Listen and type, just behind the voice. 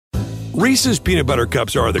Reese's peanut butter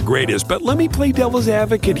cups are the greatest, but let me play devil's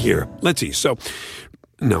advocate here. Let's see. So,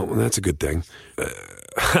 no, that's a good thing.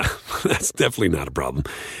 That's definitely not a problem.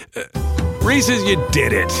 Reese's, you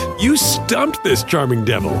did it. You stumped this charming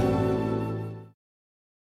devil.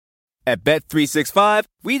 At Bet365,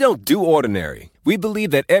 we don't do ordinary. We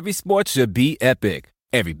believe that every sport should be epic.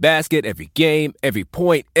 Every basket, every game, every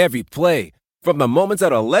point, every play. From the moments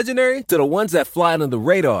that are legendary to the ones that fly under the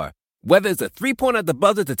radar. Whether it's a three-pointer at the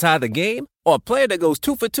buzzer to tie the game or a player that goes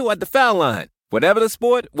 2 for 2 at the foul line. Whatever the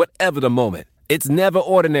sport, whatever the moment. It's never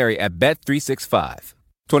ordinary at Bet365.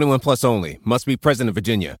 21 plus only. Must be present in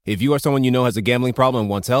Virginia. If you or someone you know has a gambling problem and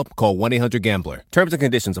wants help, call 1-800-GAMBLER. Terms and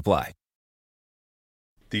conditions apply.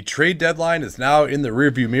 The trade deadline is now in the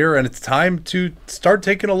rearview mirror, and it's time to start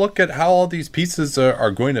taking a look at how all these pieces are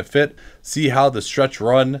going to fit, see how the stretch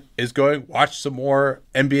run is going, watch some more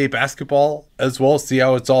NBA basketball as well, see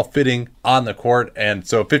how it's all fitting on the court. And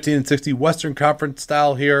so 15 and 60 Western Conference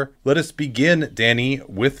style here. Let us begin, Danny,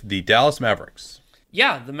 with the Dallas Mavericks.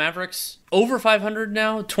 Yeah, the Mavericks over 500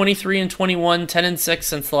 now, 23 and 21, 10 and 6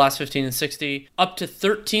 since the last 15 and 60, up to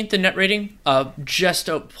 13th in net rating, just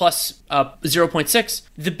plus 0.6.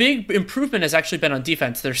 The big improvement has actually been on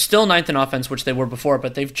defense. They're still 9th in offense, which they were before,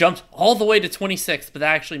 but they've jumped all the way to 26th. But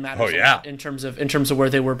that actually matters in terms of where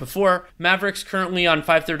they were before. Mavericks currently on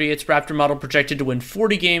 538's Raptor model projected to win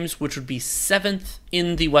 40 games, which would be 7th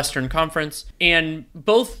in the Western Conference, and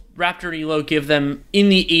both Raptor and Elo give them in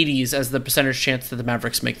the 80s as the percentage chance that the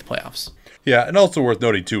Mavericks make the playoffs. Yeah, and also worth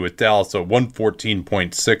noting, too, with Dallas, a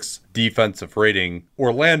 114.6 defensive rating.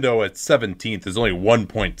 Orlando at 17th is only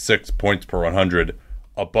 1.6 points per 100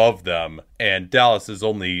 above them. And Dallas is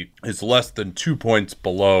less than 2 points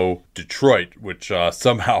below Detroit, which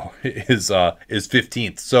somehow is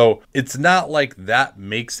 15th. So it's not like that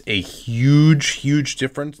makes a huge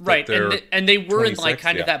difference. Right, and they were in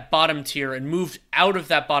kind of that bottom tier and moved out of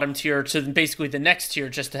that bottom tier to basically the next tier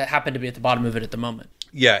just to happen to be at the bottom of it at the moment.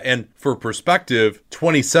 Yeah, and for perspective,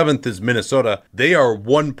 27th is Minnesota. They are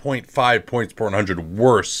 1.5 points per 100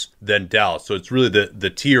 worse than Dallas. So it's really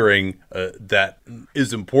the tiering that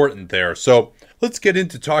is important there. So let's get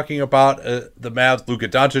into talking about the Mavs. Luka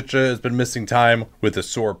Doncic has been missing time with a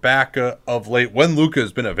sore back of late. When Luka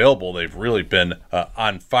has been available, they've really been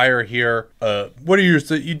on fire here.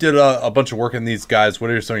 You did a bunch of work on these guys. What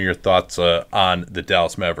are some of your thoughts on the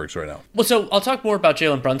Dallas Mavericks right now? Well, so I'll talk more about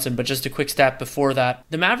Jalen Brunson, but just a quick stat before that.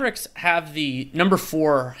 The Mavericks have the number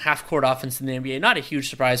 4 half-court offense in the NBA. Not a huge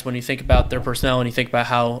surprise when you think about their personnel and you think about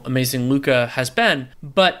how amazing Luka has been,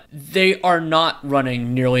 but they are not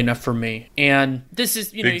running nearly enough for me. And this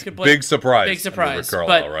is, you could blame big surprise. Big surprise. Carlisle,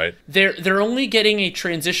 but right? They're only getting a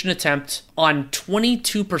transition attempt on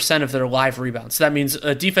 22% of their live rebounds. So that means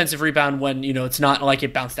a defensive rebound when, it's not like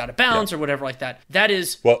it bounced out of bounds or whatever like that. That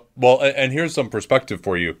is... Well, and here's some perspective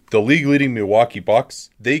for you. The league-leading Milwaukee Bucks,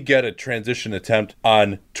 they get a transition attempt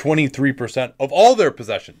on 23% of all their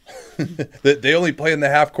possessions. They only play in the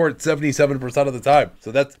half court 77% of the time.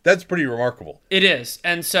 So that's pretty remarkable. It is.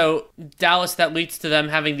 And so Dallas, that leads to them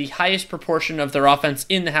having the highest proportion of their offense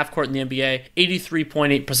in the half court in the NBA,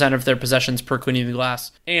 83.8% of their possessions per cleaning the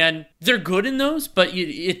glass. And they're good in those, but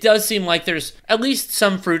it does seem like there's at least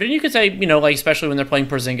some fruit. And you could say, especially when they're playing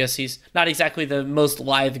Porzingis, he's not exactly the most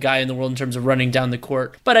lithe guy in the world in terms of running down the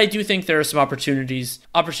court. But I do think there are some opportunities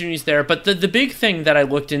there. But the big thing that I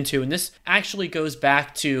looked into, and this actually goes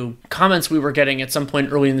back to comments we were getting at some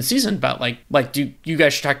point early in the season about do you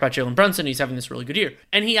guys should talk about Jalen Brunson? He's having this really good year.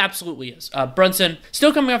 And he absolutely is. Brunson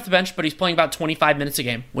still coming off the bench, but he's playing about 25 minutes a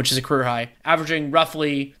game, which is a career high, averaging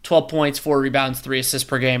roughly 12 points, 4 rebounds, 3 assists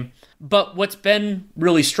per game. But what's been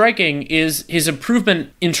really striking is his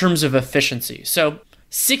improvement in terms of efficiency. So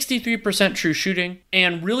 63% true shooting,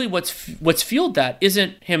 and really what's fueled that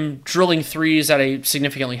isn't him drilling threes at a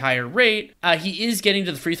significantly higher rate. He is getting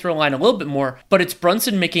to the free throw line a little bit more, but it's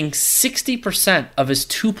Brunson making 60% of his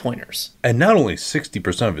two-pointers. And not only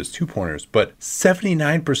 60% of his two-pointers, but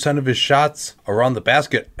 79% of his shots around the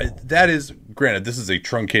basket. That is, granted, this is a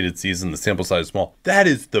truncated season, the sample size is small. That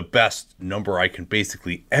is the best number I can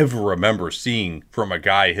basically ever remember seeing from a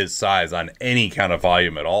guy his size on any kind of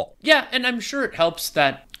volume at all. Yeah, and I'm sure it helps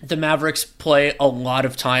that the Mavericks play a lot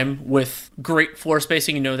of time with great floor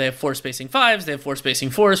spacing. They have floor spacing 5s, they have floor spacing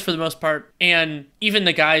 4s for the most part. And even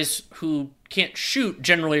the guys who can't shoot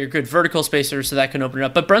generally are good vertical spacers, so that can open it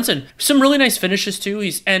up. But Brunson, some really nice finishes too.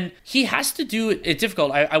 He has to do it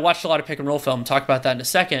difficult. I watched a lot of pick and roll film, talk about that in a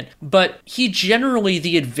second. But he generally,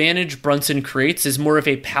 the advantage Brunson creates is more of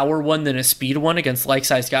a power one than a speed one against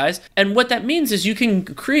like-sized guys. And what that means is you can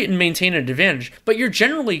create and maintain an advantage, but you're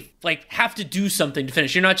generally have to do something to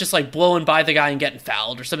finish. You're not just like blowing by the guy and getting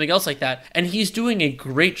fouled or something else like that. And he's doing a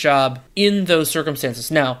great job in those circumstances.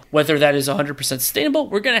 Now, whether that is 100% sustainable,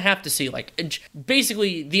 we're going to have to see. Like,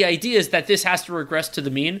 basically, the idea is that this has to regress to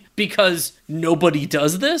the mean because nobody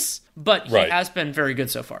does this, but he has been very good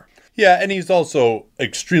so far. Yeah, and he's also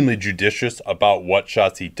extremely judicious about what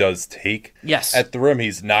shots he does take. Yes. At the rim,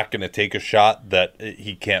 he's not going to take a shot that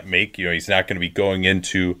he can't make. You know, he's not going to be going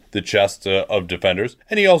into the chest of defenders.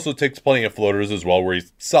 And he also takes plenty of floaters as well, where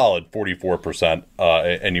he's solid 44%.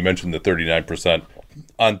 And you mentioned the 39%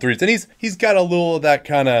 on threes. And he's got a little of that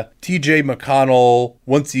kind of TJ McConnell,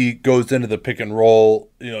 once he goes into the pick and roll,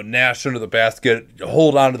 you know, Nash under the basket,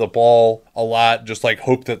 hold on to the ball a lot, just like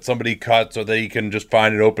hope that somebody cuts or that he can just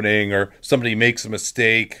find an opening or somebody makes a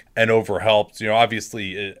mistake and overhelps. You know,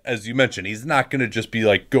 obviously, as you mentioned, he's not going to just be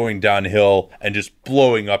like going downhill and just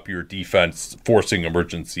blowing up your defense, forcing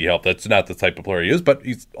emergency help. That's not the type of player he is, but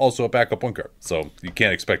he's also a backup point guard. So you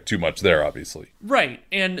can't expect too much there, obviously. Right.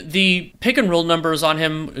 And the pick and roll numbers on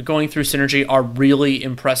him going through Synergy are really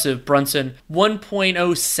impressive. Brunson,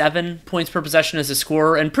 1.07 points per possession as a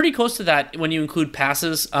scorer, and pretty close to that when you include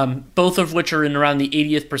passes, both of which are in around the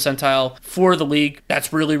 80th percentile for the league.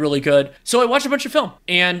 That's really, really good. So I watched a bunch of film,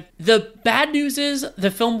 and the bad news is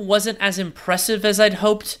the film wasn't as impressive as I'd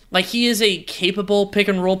hoped. Like, he is a capable pick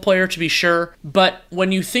and roll player, to be sure, but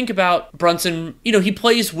when you think about Brunson, you know, he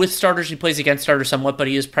plays with starters, he plays against starters somewhat, but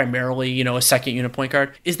he is primarily, you know, a second unit point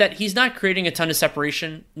guard, is that he's not creating a ton of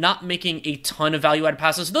separation, not making a ton of value-added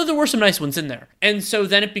passes, though there were some nice ones in there. And so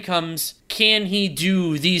then it becomes, can he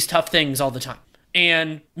do these tough things all the time?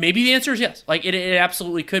 And maybe the answer is yes. Like, it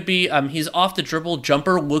absolutely could be. His off the dribble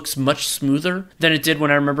jumper looks much smoother than it did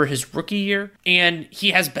when I remember his rookie year. And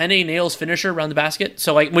he has been a nails finisher around the basket.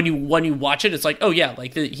 So like when you watch it, it's like, oh yeah,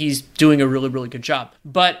 like he's doing a really, really good job.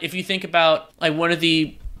 But if you think about like one of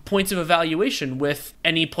the points of evaluation with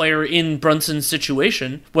any player in Brunson's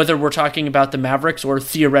situation, whether we're talking about the Mavericks or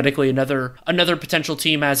theoretically another potential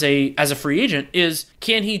team as a free agent, is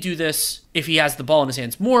can he do this if he has the ball in his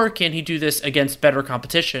hands more? Can he do this against better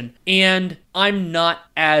competition? And I'm not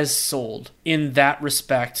as sold in that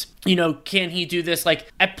respect. You know, can he do this? Like,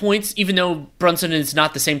 at points, even though Brunson is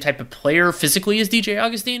not the same type of player physically as DJ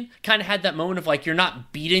Augustin, kind of had that moment of like, you're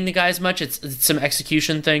not beating the guy as much. It's some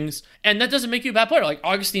execution things. And that doesn't make you a bad player. Like,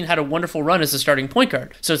 Augustin had a wonderful run as a starting point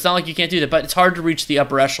guard. So it's not like you can't do that, but it's hard to reach the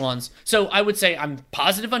upper echelons. So I would say I'm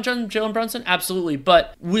positive on Jalen Brunson, absolutely.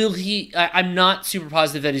 But will he, I'm not super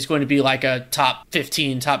positive that he's going to be like a top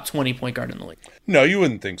 15, top 20 point guard in the league. No, you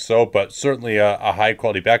wouldn't think so, but certainly a high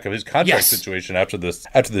quality backup. His contract situation after this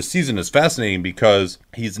season is fascinating because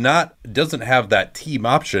doesn't have that team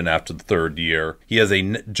option after the third year. He has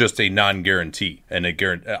just a non-guarantee, and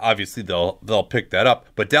obviously they'll pick that up.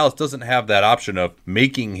 But Dallas doesn't have that option of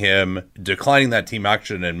declining that team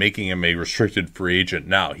option and making him a restricted free agent.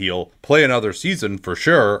 Now he'll play another season for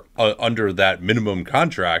sure under that minimum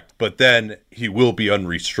contract, but then he will be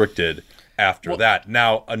unrestricted after that.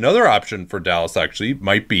 Now, another option for Dallas actually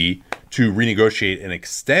might be to renegotiate and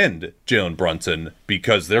extend Jalen Brunson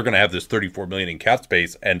because they're going to have this $34 million in cap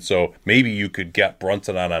space, and so maybe you could get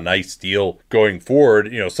Brunson on a nice deal going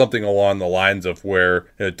forward. You know, something along the lines of where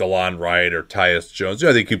DeLon Wright or Tyus Jones.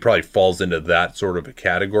 I think he probably falls into that sort of a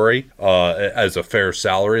category as a fair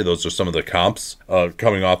salary. Those are some of the comps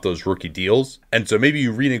coming off those rookie deals, and so maybe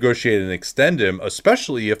you renegotiate and extend him,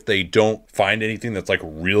 especially if they don't find anything that's like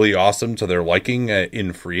really awesome to their liking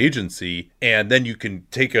in free agency, and then you can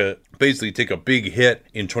basically take a big hit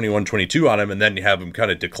in 21-22 on him and then you have him kind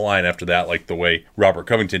of decline after that, like the way Robert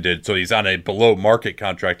Covington did. So he's on a below market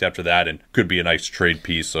contract after that and could be a nice trade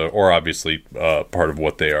piece or obviously part of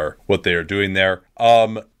what they are doing there.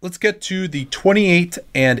 Let's get to the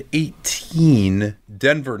 28-18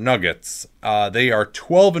 Denver Nuggets. They are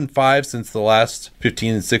 12-5 since the last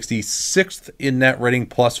 15 and 60, 6th in net rating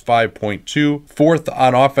plus 5.2, 4th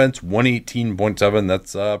on offense 118.7.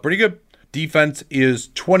 That's pretty good. Defense is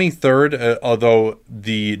 23rd, although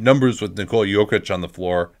the numbers with Nikola Jokic on the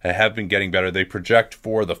floor have been getting better. They project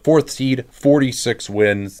for the 4th seed, 46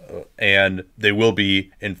 wins, and they will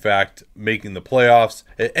be, in fact, making the playoffs.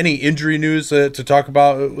 Any injury news to talk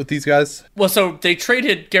about with these guys? Well, so they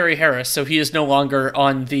traded Gary Harris, so he is no longer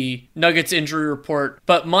on the Nuggets injury report,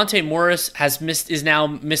 but Monte Morris is now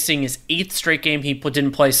missing his 8th straight game. He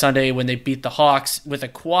didn't play Sunday when they beat the Hawks with a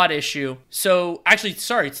quad issue. So, actually,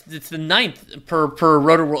 sorry, it's the 9th per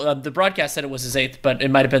Roto. The broadcast said it was his 8th, but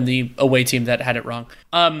it might have been the away team that had it wrong.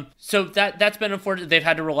 So that's been unfortunate. They've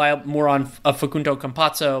had to rely more on Facundo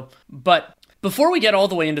Campazzo, but before we get all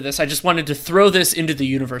the way into this, I just wanted to throw this into the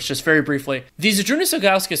universe just very briefly. The Zydrunas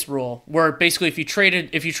Ilgauskas rule, where basically if you trade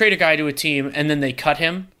a guy to a team and then they cut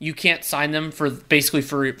him, you can't sign them for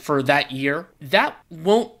that year. That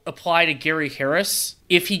won't apply to Gary Harris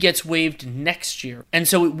if he gets waived next year. And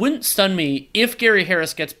so it wouldn't stun me if Gary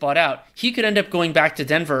Harris gets bought out. He could end up going back to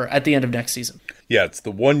Denver at the end of next season. Yeah, it's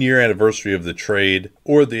the 1 year anniversary of the trade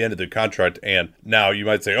or the end of the contract. And now you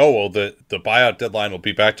might say, oh, well, the buyout deadline will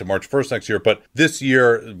be back to March 1st next year. But this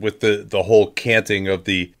year, with the whole canting of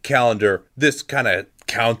the calendar, this kind of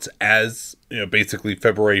counts as, basically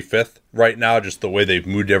February 5th right now, just the way they've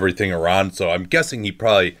moved everything around. So I'm guessing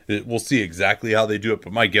we'll see exactly how they do it,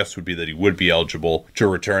 but my guess would be that he would be eligible to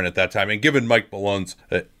return at that time. And given Mike Malone's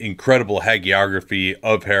incredible hagiography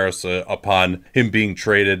of Harris upon him being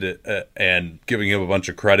traded and giving him a bunch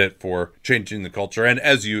of credit for changing the culture, and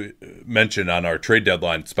as you mentioned on our trade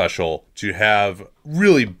deadline special, to have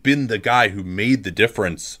really been the guy who made the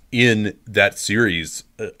difference in that series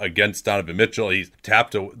against Donovan Mitchell. He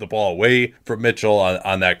tapped the ball away from Mitchell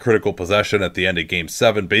on that critical possession at the end of Game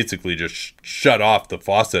 7, basically just shut off the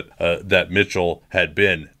faucet that Mitchell had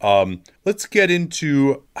been. Let's get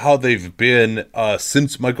into how they've been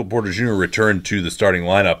since Michael Porter Jr. returned to the starting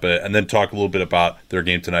lineup, and then talk a little bit about their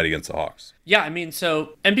game tonight against the Hawks. Yeah,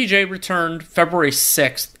 so MPJ returned February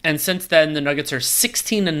 6th, and since then the Nuggets are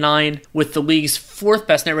 16-9 with the league's 4th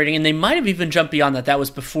best net rating, and they might have even jumped beyond that. That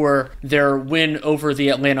was before their win over the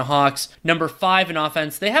Atlanta Hawks. Number 5 in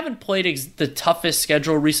offense. They haven't played the toughest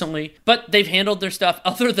schedule recently, but they've handled their stuff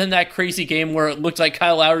other than that crazy game where it looked like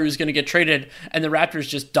Kyle Lowry was going to get traded, and the Raptors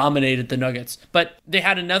just dominated the Nuggets. But they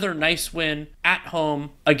had another nice win at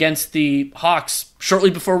home against the Hawks shortly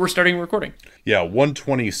before we're starting recording. Yeah,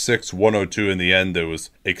 126-102 in the end. There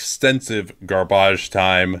was extensive garbage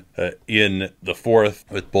time in the 4th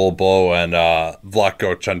with Bol Bol and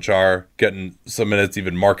Vlatko Cancar getting some minutes,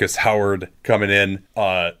 even Marcus Howard coming in.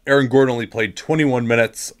 Aaron Gordon only played 21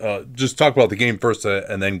 minutes. Just talk about the game first,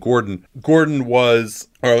 and then Gordon. The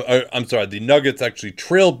Nuggets actually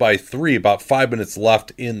trailed by 3, about 5 minutes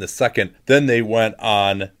left in the second. Then they went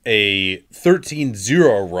on a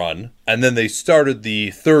 13-0 run, and then they started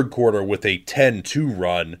the third quarter with a 10-2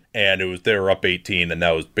 run, and they were up 18, and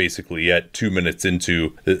that was basically it 2 minutes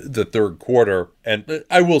into the third quarter. And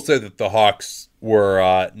I will say that the Hawks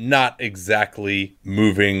were not exactly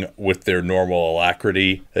moving with their normal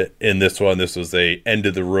alacrity in this one. This was a end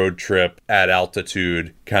of the road trip at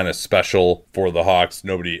altitude kind of special for the Hawks.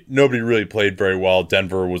 Nobody really played very well.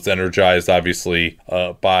 Denver was energized, obviously,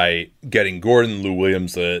 by getting Gordon. Lou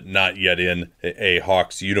Williams not yet in a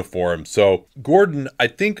Hawks uniform. So Gordon, I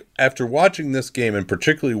think after watching this game, and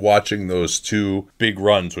particularly watching those 2 big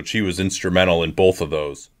runs, which he was instrumental in both of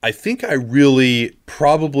those, I think I really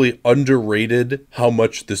probably underrated how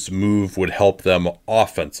much this move would help them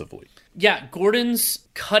offensively. Yeah, Gordon's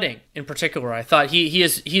cutting in particular, I thought he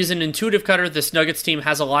is an intuitive cutter. This Nuggets team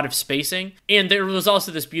has a lot of spacing, and there was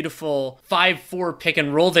also this beautiful 5-4 pick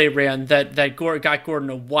and roll they ran that got Gordon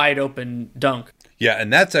a wide open dunk. Yeah,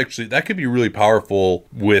 and that could be really powerful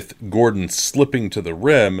with Gordon slipping to the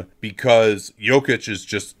rim, because Jokic is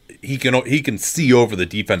just, he can see over the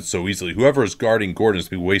defense so easily. Whoever is guarding Gordon is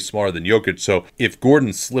going to be way smarter than Jokic. So if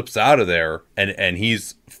Gordon slips out of there and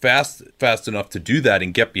he's fast enough to do that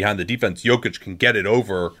and get behind the defense, Jokic can get it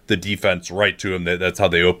over the defense right to him. That's how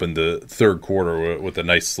they opened the third quarter with a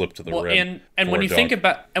nice slip to the rim. And when you think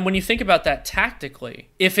about that tactically,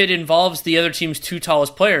 if it involves the other team's 2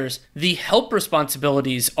 tallest players, the help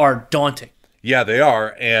responsibilities are daunting. Yeah, they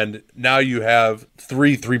are. And now you have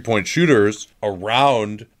 3 3-point shooters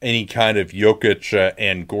around any kind of Jokic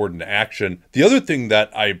and Gordon action. The other thing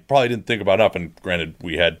that I probably didn't think about enough, and granted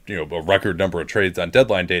we had a record number of trades on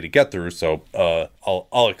deadline day to get through, so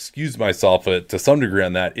I'll excuse myself to some degree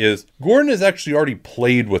on that, is Gordon has actually already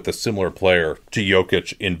played with a similar player to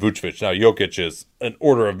Jokic in Vucevic. Now Jokic is an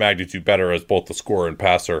order of magnitude better as both the scorer and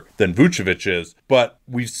passer than Vucevic is, but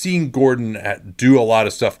we've seen Gordon do a lot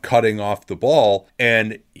of stuff cutting off the ball,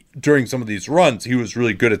 and during some of these runs, he was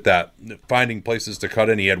really good at that, finding places to cut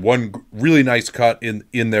in. He had one really nice cut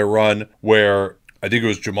in their run where I think it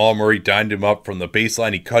was Jamal Murray dined him up from the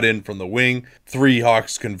baseline. He cut in from the wing. 3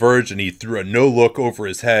 Hawks converged, and he threw a no-look over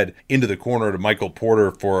his head into the corner to Michael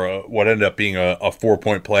Porter for what ended up being a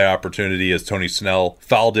 4-point play opportunity as Tony Snell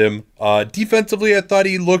fouled him. Defensively, I thought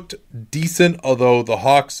he looked decent, although the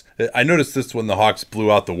Hawks, I noticed this when the Hawks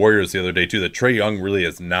blew out the Warriors the other day too, that Trae Young really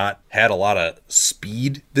has not had a lot of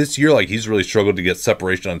speed this year. Like, he's really struggled to get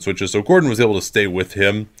separation on switches, so Gordon was able to stay with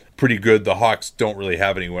him pretty good. The Hawks don't really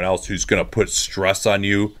have anyone else who's going to put stress on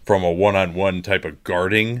you from a one-on-one type of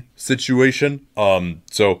guarding situation.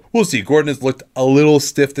 So we'll see. Gordon has looked a little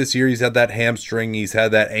stiff this year. He's had that hamstring. He's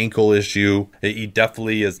had that ankle issue. He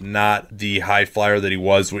definitely is not the high flyer that he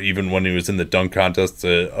was even when he was in the dunk contest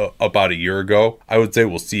about a year ago. I would say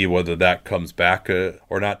we'll see whether that comes back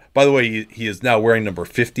or not. By the way, he is now wearing number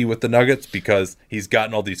 50 with the Nuggets because he's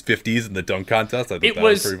gotten all these 50s in the dunk contest. I thought that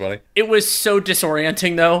was pretty funny. It was so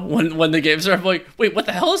disorienting though when the games are. I'm like, wait, what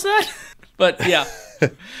the hell is that? But yeah.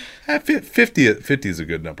 50 is a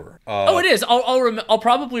good number. It is. I'll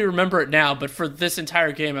probably remember it now, but for this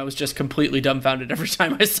entire game, I was just completely dumbfounded every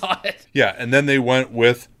time I saw it. Yeah, and then they went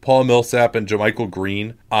with Paul Millsap and JaMychal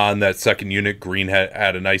Green on that second unit. Green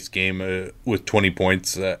had a nice game with 20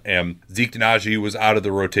 points, and Zeke Naji was out of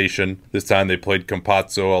the rotation. This time they played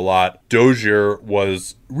Campazzo a lot. Dozier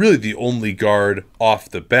was really the only guard off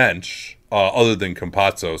the bench other than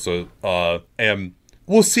Campazzo. So, and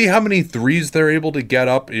we'll see how many threes they're able to get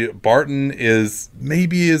up. Barton is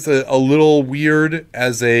a little weird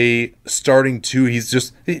as a starting two.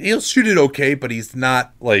 He'll shoot it okay, but he's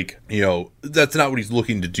not like, that's not what he's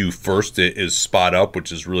looking to do first is spot up,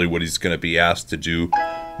 which is really what he's going to be asked to do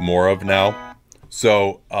more of now.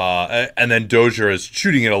 So, and then Dozier is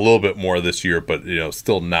shooting it a little bit more this year, but,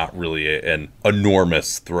 still not really an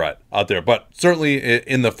enormous threat out there. But certainly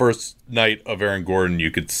in the first night of Aaron Gordon,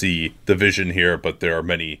 you could see the vision here, but there are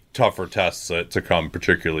many tougher tests to come,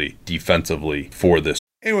 particularly defensively for this.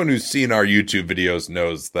 Anyone who's seen our YouTube videos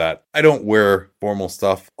knows that I don't wear formal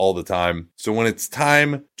stuff all the time. So when it's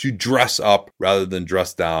time to dress up rather than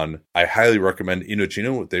dress down, I highly recommend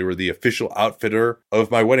Indochino. They were the official outfitter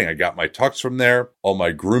of my wedding. I got my tux from there. All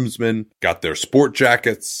my groomsmen got their sport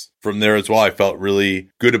jackets from there as well. I felt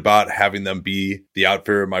really good about having them be the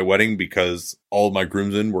outfitter of my wedding because all of my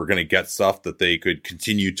groomsmen were going to get stuff that they could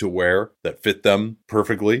continue to wear that fit them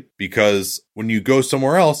perfectly. Because when you go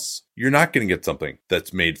somewhere else, you're not going to get something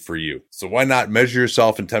that's made for you. So why not measure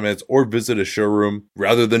yourself in 10 minutes or visit a showroom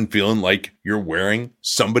rather than feeling like you're wearing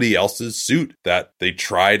somebody else's suit that they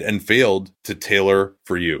tried and failed to tailor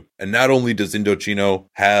for you. And not only does Indochino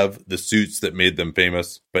have the suits that made them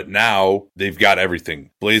famous, but now they've got everything.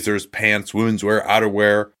 Blazers, pants, women's wear,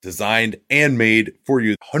 outerwear, designed and made for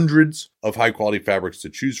you. Hundreds of high quality fabrics to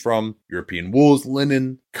choose from. European wools,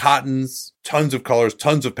 linen, cottons, tons of colors,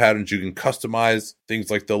 tons of patterns. You can customize things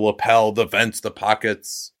like the lapel, the vents, the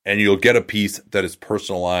pockets, and you'll get a piece that is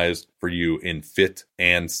personalized for you in fit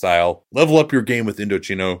and style. Level up your game with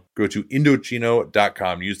Indochino. Go to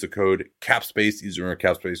Indochino.com. Use the code CAPSPACE. Use the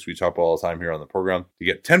CAPSPACE we talk about all the time here on the program to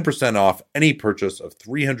get 10% off any purchase of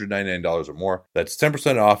 $399 or more. That's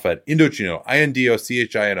 10% off at Indochino,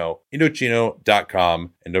 Indochino,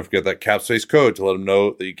 Indochino.com. And don't forget that CAPSPACE code to let them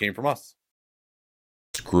know that you came from us.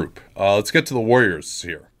 Group. Let's get to the Warriors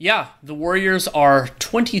here. Yeah, the Warriors are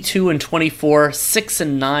 22-24,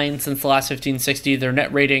 6-9 since the last 15-60. Their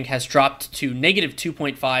net rating has dropped to negative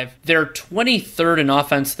 2.5. They're 23rd in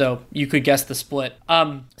offense, though. You could guess the split.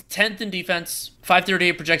 10th in defense.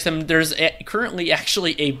 538 projects them. There's currently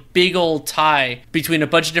actually a big old tie between a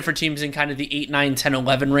bunch of different teams in kind of the 8, 9, 10,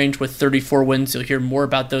 11 range with 34 wins. You'll hear more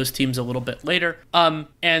about those teams a little bit later.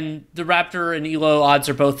 And the Raptor and ELO odds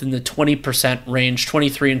are both in the 20% range,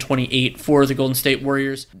 23 and 28 for the Golden State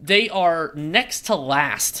Warriors. They are next to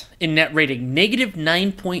last in net rating, negative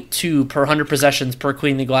 9.2 per 100 possessions per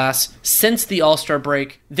clean the glass since the All-Star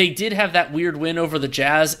break. They did have that weird win over the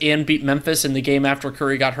Jazz and beat Memphis in the game after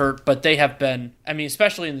Curry got hurt, but they have been,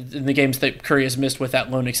 especially in the games that Curry has missed with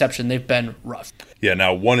that lone exception, they've been rough. Yeah,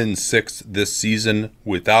 now 1-6 this season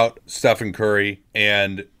without Stephen Curry,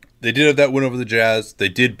 and they did have that win over the Jazz. They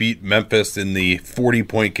did beat Memphis in the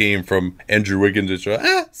 40-point game from Andrew Wiggins, which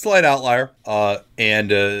slight outlier.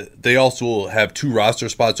 And they also have 2 roster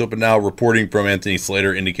spots open now, reporting from Anthony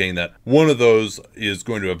Slater indicating that one of those is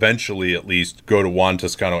going to eventually at least go to Juan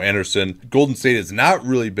Toscano-Anderson. Golden State has not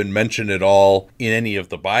really been mentioned at all in any of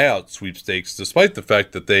the buyout sweepstakes, despite the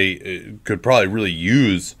fact that they could probably really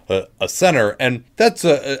use a center. And that's,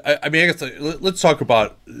 I guess let's talk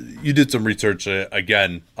about, you did some research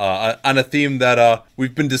again on a theme that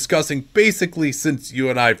we've been discussing basically since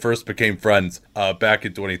you and I first became friends back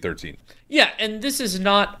in 2013. Yeah, and this is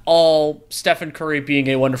not all Stephen Curry being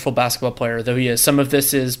a wonderful basketball player, though he is. Some of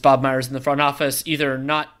this is Bob Myers in the front office either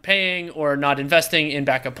not paying or not investing in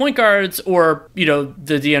backup point guards, or the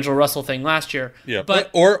D'Angelo Russell thing last year. Yeah, but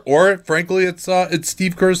or frankly, it's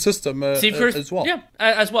Steve Kerr's system as well. Yeah,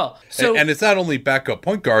 as well. So and it's not only backup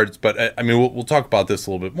point guards, but we'll talk about this a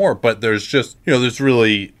little bit more. But there's just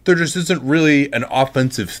there just isn't really an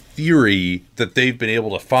offensive theory that they've been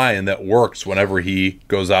able to find that works whenever he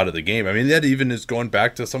goes out of the game. I mean, that even is going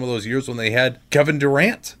back to some of those years when they had Kevin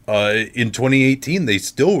Durant in 2018. They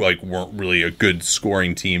still weren't really a good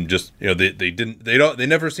scoring team. Just, they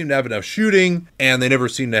never seem to have enough shooting, and they never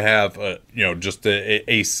seem to have just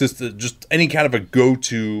a system, just any kind of a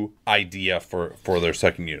go-to idea for their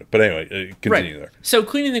second unit. But anyway, continue there. So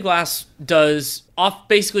cleaning the glass does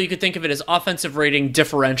basically, you could think of it as offensive rating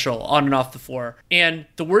differential on and off the floor. And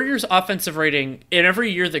the Warriors' offensive rating in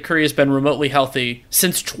every year that Curry has been remotely healthy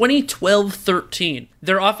since 2012-13,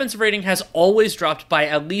 their offensive rating has always dropped by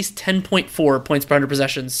at least 10.4 points per 100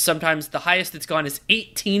 possessions. Sometimes the highest it's gone is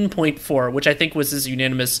 18.4, which I think was his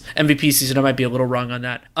unanimous MVP season. I might be a little wrong on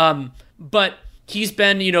that. But he's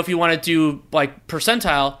been, if you want to do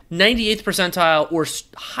percentile, 98th percentile or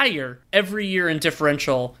higher every year in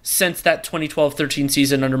differential since that 2012-13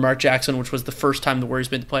 season under Mark Jackson, which was the first time the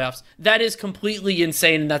Warriors made the playoffs. That is completely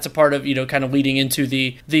insane, and that's a part of, kind of leading into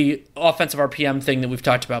the offensive RPM thing that we've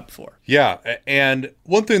talked about before. Yeah, and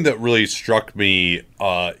one thing that really struck me,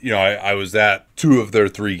 I was at 2 of their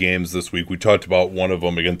 3 games this week. We talked about one of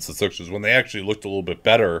them against the Sixers when they actually looked a little bit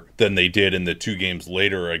better than they did in the 2 games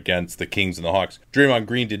later against the Kings and the Hawks. Draymond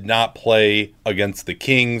Green did not play against the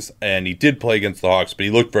Kings, and he did play against the Hawks, but he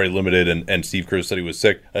looked very limited, and Steve Kerr said he was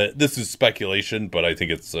sick. This is speculation, but I think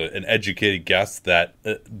it's an educated guess that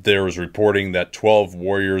there was reporting that 12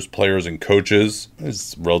 Warriors players and coaches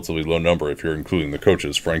is a relatively low number if you're including the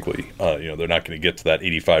coaches, frankly. They're not going to get to that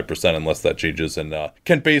 85% unless that changes. And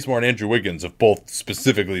Kent Bazemore and Andrew Wiggins have both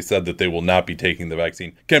specifically said that they will not be taking the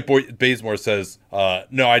vaccine. Kent Bazemore says,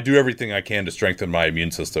 no, I do everything I can to strengthen my immune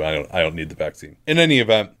system. I don't need the vaccine. In any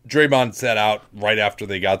event, Draymond sat out right after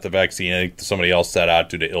they got the vaccine. I think somebody else sat out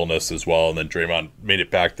due to illness as well. And then Draymond made it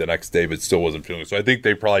back the next day, but still wasn't feeling it. So I think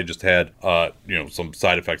they probably just had, some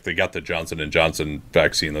side effects. They got the Johnson & Johnson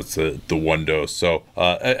vaccine. That's the 1 dose. So,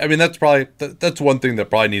 that's one thing that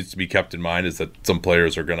probably needs to be kept in mind, is that some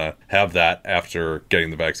players are going to have that after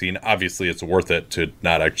getting the vaccine. Obviously, it's worth it to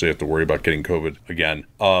not actually have to worry about getting COVID again.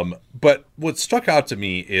 But what stuck out to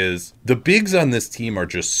me is the bigs on this team are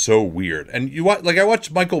just so weird. And I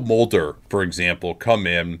watched Michael Mulder, for example, come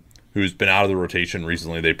in, who's been out of the rotation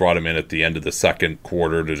recently. They brought him in at the end of the second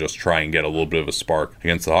quarter to just try and get a little bit of a spark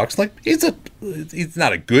against the Hawks. He's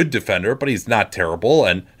not a good defender, but he's not terrible,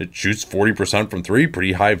 and it shoots 40% from 3,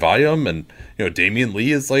 pretty high volume. And Damian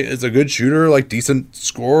Lee is a good shooter, decent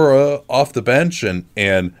scorer off the bench,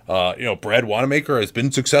 and Brad Wanamaker has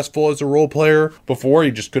been successful as a role player before.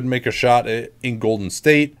 He just couldn't make a shot in Golden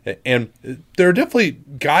State. And there are definitely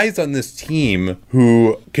guys on this team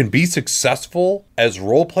who can be successful as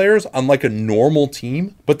role players on a normal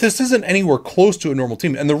team, but this isn't anywhere close to a normal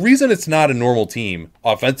team. And the reason it's not a normal team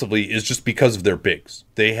offensively is just because of their bigs.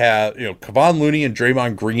 They have, Kevon Looney and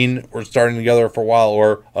Draymond Green were starting together for a while,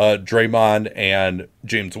 or Draymond and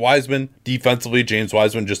James Wiseman. Defensively, James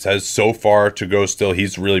Wiseman just has so far to go still.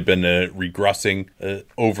 He's really been regressing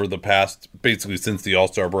over the past, basically since the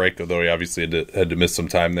All-Star break, although he obviously had to miss some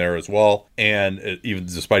time there as well. And even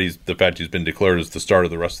despite the fact he's been declared as the starter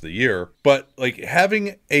the rest of the year. But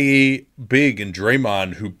having a big in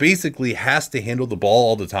Draymond who basically has to handle the ball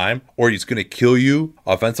all the time, or he's going to kill you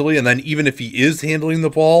offensively. And then even if he is handling the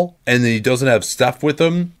ball and he doesn't have Steph with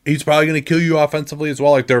him, he's probably going to kill you offensively as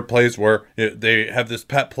well. There are plays where they have this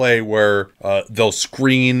pet play where they'll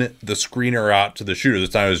screen the screener out to the shooter. This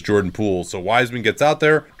time it was Jordan Poole. So Wiseman gets out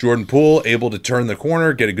there, Jordan Poole able to turn the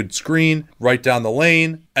corner, get a good screen right down the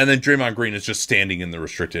lane, and then Draymond Green is just standing in the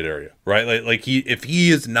restricted area, right? If he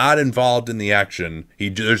is not involved in the action,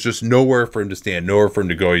 there's just nowhere for him to stand, nowhere for him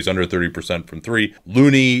to go. He's under 30% from 3.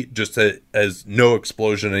 Looney just has no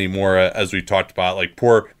explosion anymore, as we talked about.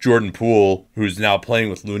 Poor Jordan Poole, who's now playing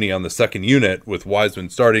with Looney on the second unit with Wiseman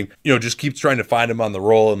starting, just keeps trying to find him on the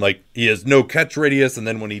roll, and he has no catch radius, and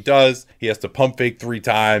then when he does, he has to pump fake 3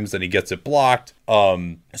 times and he gets it blocked.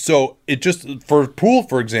 So it just, for Poole,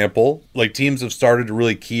 for example, teams have started to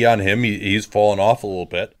really key on him. He's fallen off a little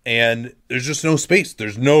bit, and there's just no space.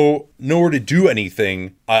 There's nowhere to do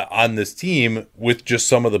anything on this team with just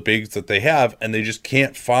some of the bigs that they have, and they just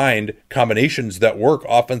can't find combinations that work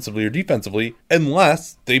offensively or defensively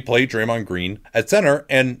unless they play Draymond Green at center,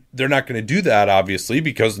 and they're not going to do that, obviously,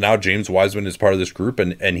 because now James Wiseman is part of this group,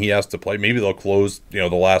 and he has to play. Maybe they'll close, the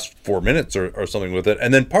last 4 minutes or something with it.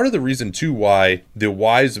 And then part of the reason, too, why the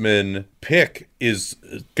Wiseman pick is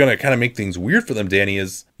going to kind of make things weird for them, Danny,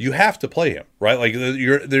 is you have to play him, right?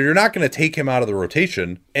 You're not going to take him out of the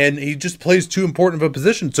rotation and he just plays too important of a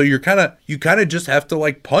position. So you kind of just have to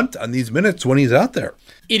like punt on these minutes when he's out there.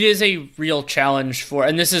 It is a real challenge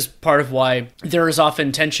and this is part of why there is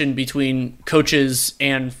often tension between coaches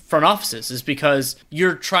and front offices, is because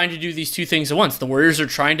you're trying to do these two things at once. The Warriors are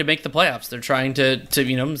trying to make the playoffs. They're trying to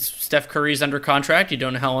Steph Curry's under contract. You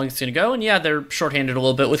don't know how long it's going to go. And yeah, they're shorthanded a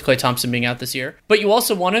little bit with Klay Thompson being out this year. But you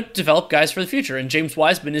also want to develop guys for the future. And James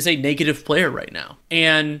Wiseman is a negative player right now.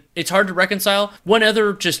 And it's hard to reconcile. One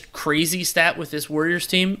other just crazy stat with this Warriors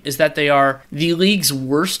team is that they are the league's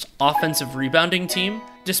worst offensive rebounding team,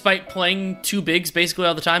 despite playing two bigs basically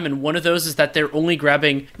all the time. And one of those is that they're only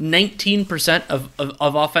grabbing 19%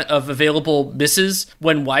 of available misses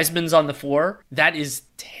when Wiseman's on the floor. That is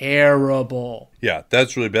terrible. Yeah,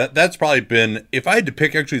 that's really bad. That's probably been, if I had to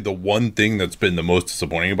pick actually the one thing that's been the most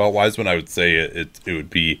disappointing about Wiseman, I would say it would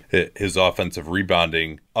be his offensive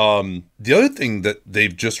rebounding. The other thing that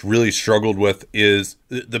they've just really struggled with is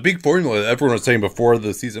the big formula that everyone was saying before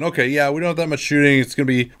the season. Okay, yeah, we don't have that much shooting. It's going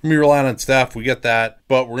to be relying on Steph. We get that.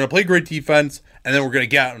 But we're going to play great defense, and then we're going to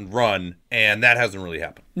get out and run. And that hasn't really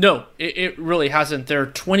happened. No, it really hasn't. They're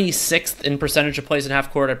 26th in percentage of plays in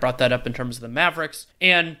half court. I brought that up in terms of the Mavericks.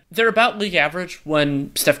 And they're about league average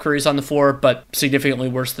when Steph Curry's on the floor, but significantly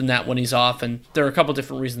worse than that when he's off. And there are a couple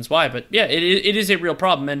different reasons why. But yeah, it is a real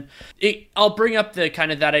problem. And I'll bring up the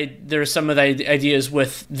kind of that there's some of the ideas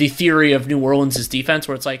with the theory of New Orleans' defense,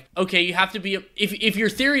 where it's like, okay, you have to be, if your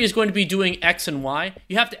theory is going to be doing X and Y,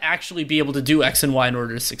 you have to actually be able to do X and Y in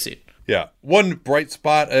order to succeed. Yeah. One bright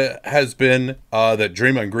spot has been that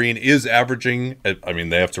Draymond Green is averaging, I mean,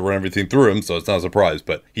 they have to run everything through him, so it's not a surprise,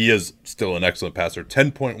 but he is still an excellent passer.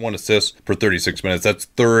 10.1 assists per 36 minutes. That's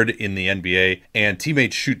third in the NBA. And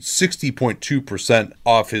teammates shoot 60.2%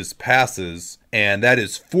 off his passes. And that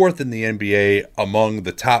is fourth in the NBA among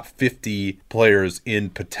the top 50 players in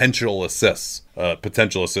potential assists.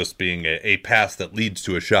 Potential assist being a pass that leads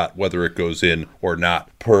to a shot, whether it goes in or not,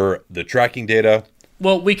 per the tracking data.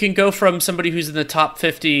 Well, we can go from somebody who's in the top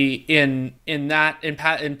 50 in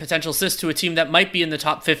potential assists to a team that might be in the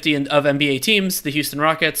top 50 of NBA teams, the Houston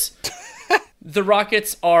Rockets. The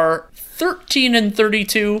Rockets are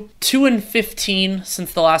 13-32, 2-15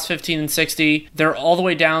 since the last 15-60. They're all the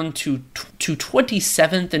way down to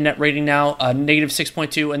 27th in net rating now, negative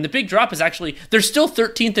 6.2. And the big drop is actually, they're still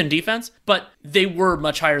 13th in defense, but they were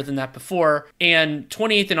much higher than that before. And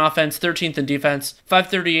 28th in offense, 13th in defense.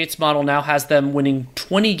 538's model now has them winning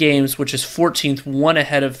 20 games, which is 14th, one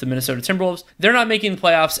ahead of the Minnesota Timberwolves. They're not making the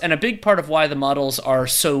playoffs, and a big part of why the models are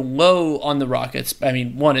so low on the Rockets, I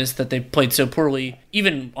mean, one is that they played so poorly,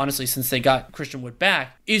 even honestly since they got Christian Wood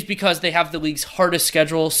back, is because they have the league's hardest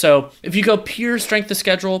schedule. So if you go pure strength of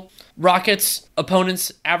schedule, Rockets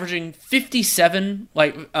opponents averaging 57,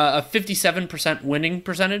 a 57% winning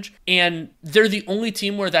percentage, and they're the only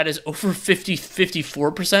team where that is over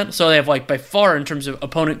 54%. So they have by far in terms of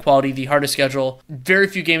opponent quality the hardest schedule, very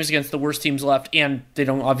few games against the worst teams left, and they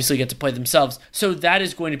don't obviously get to play themselves. So that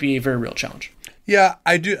is going to be a very real challenge. Yeah,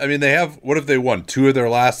 I do. I mean, they have, what have they won? 2 of their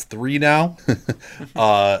last 3 now?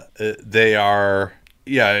 They are,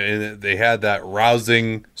 yeah, they had that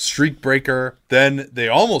rousing streak breaker. Then they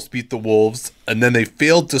almost beat the Wolves, and then they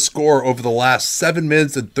failed to score over the last 7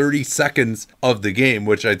 minutes and 30 seconds of the game,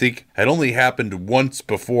 which I think had only happened once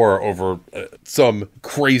before over some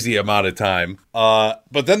crazy amount of time.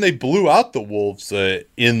 But then they blew out the Wolves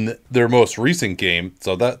in their most recent game,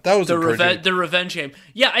 so that was the revenge game.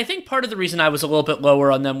 Yeah, I think part of the reason I was a little bit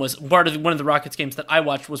lower on them was one of the Rockets games that I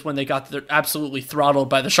watched was when they got absolutely throttled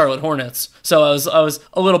by the Charlotte Hornets. So I was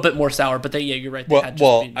a little bit more sour. But you're right.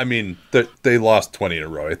 I mean, they lost 20 in a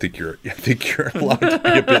row. I think you're allowed to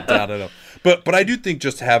be a bit down on them. But I do think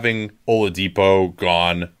just having Oladipo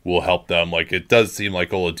gone will help them. It does seem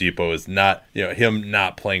like Oladipo is not, him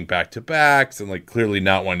not playing back-to-backs and clearly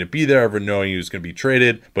not wanting to be there, ever knowing he was going to be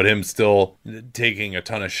traded, but him still taking a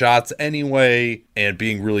ton of shots anyway and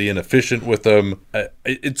being really inefficient with them.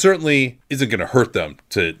 It certainly isn't going to hurt them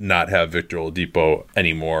to not have Victor Oladipo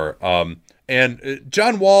anymore. And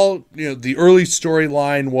John Wall, the early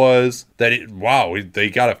storyline was that they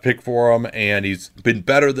got a pick for him, and he's been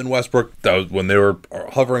better than Westbrook. That was when they were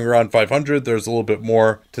hovering around 500. There's a little bit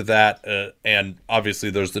more to that, and obviously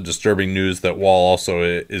there's the disturbing news that Wall also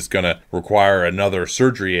is going to require another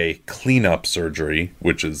surgery, a cleanup surgery,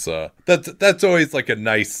 which is that's always a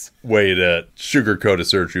nice way to sugarcoat a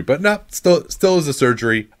surgery, but no, still is a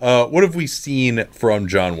surgery. What have we seen from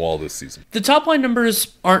John Wall this season? The top line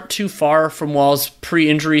numbers aren't too far from Wall's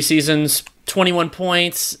pre-injury seasons. 21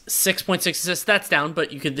 points, 6.6 assists. That's down,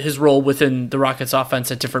 but his role within the Rockets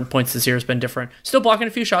offense at different points this year has been different. Still blocking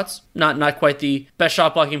a few shots. Not quite the best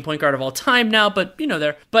shot blocking point guard of all time now, but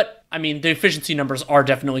there. But I mean, the efficiency numbers are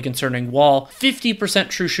definitely concerning. Wall, 50%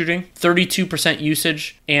 true shooting, 32%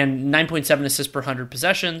 usage, and 9.7 assists per 100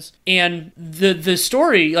 possessions. And the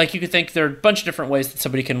story, like, you could think there are a bunch of different ways that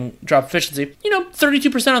somebody can drop efficiency.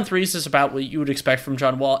 32% on threes is about what you would expect from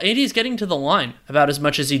John Wall. And he's getting to the line about as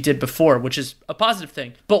much as he did before, which is a positive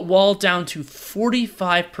thing. But Wall down to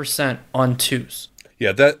 45% on twos.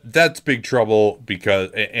 Yeah, that's big trouble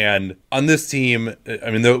and on this team, I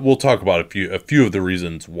mean, we'll talk about a few of the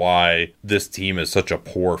reasons why this team is such a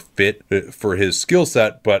poor fit for his skill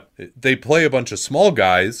set, but they play a bunch of small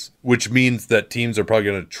guys, which means that teams are probably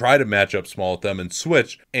going to try to match up small with them and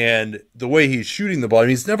switch. And the way he's shooting the ball, I mean,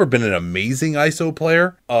 he's never been an amazing ISO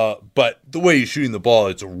player, but the way he's shooting the ball,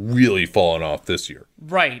 it's really fallen off this year.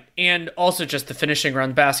 Right, and also just the finishing around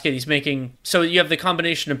the basket he's making. So you have the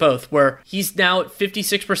combination of both, where he's now at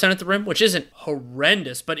 56% at the rim, which isn't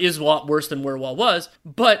horrendous, but is a lot worse than where Wall was,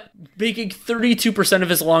 but making 32% of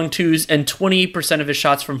his long twos and 28% of his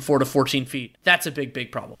shots from 4 to 14 feet. That's a big,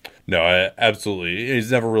 big problem. No, absolutely.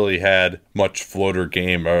 He's never really had much floater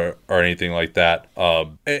game or anything like that.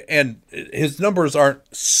 And his numbers aren't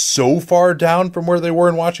so far down from where they were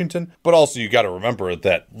in Washington, but also you got to remember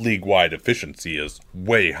that league-wide efficiency is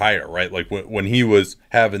way higher, right? Like when he was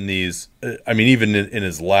having these, I mean, even in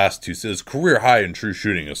his last two, his career high in true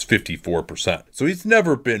shooting is 54%. So he's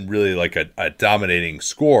never been really like a dominating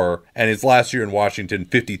scorer. And his last year in Washington,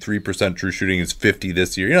 53% true shooting is 50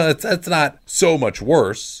 this year. That's not so much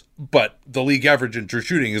worse. But the league average in true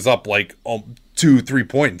shooting is up like 2-3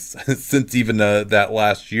 points since even that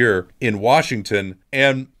last year in Washington.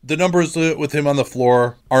 And the numbers with him on the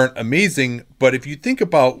floor aren't amazing. But if you think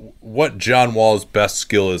about what John Wall's best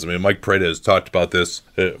skill is, I mean, Mike Prada has talked about this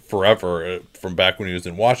forever from back when he was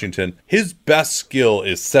in Washington. His best skill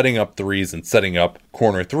is setting up threes and setting up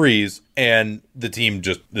corner threes. And the team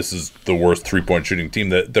this is the worst 3-point shooting team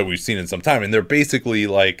that we've seen in some time. And they're basically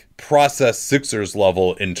like process Sixers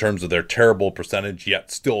level in terms of their terrible percentage,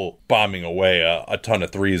 yet still bombing away a ton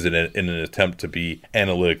of threes in an attempt to be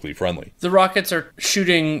analytically friendly. The Rockets are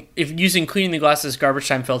shooting, if using cleaning the glasses garbage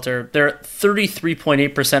time filter, they're at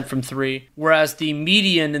 33.8% from three, whereas the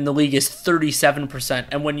median in the league is 37%.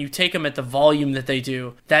 And when you take them at the volume that they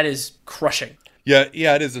do, that is crushing. Yeah,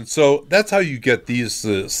 it is. And so that's how you get these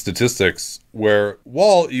statistics where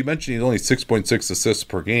Wall, you mentioned he's only 6.6 assists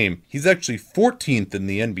per game. He's actually 14th in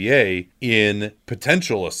the NBA in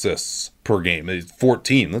potential assists per game. He's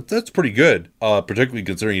 14. That's pretty good, particularly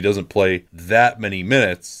considering he doesn't play that many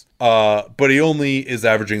minutes. But he only is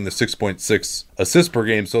averaging the 6.6 assists per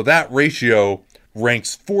game. So that ratio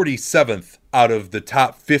ranks 47th out of the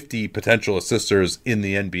top 50 potential assisters in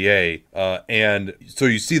the NBA. And so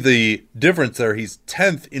you see the difference there. He's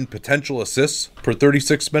 10th in potential assists per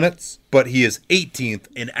 36 minutes, but he is 18th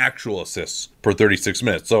in actual assists per 36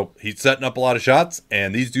 minutes. So he's setting up a lot of shots,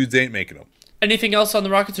 and these dudes ain't making them. Anything else on the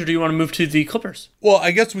Rockets, or do you want to move to the Clippers? Well,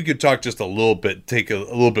 I guess we could talk just a little bit, take a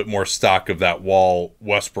little bit more stock of that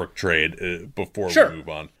Wall-Westbrook trade before we move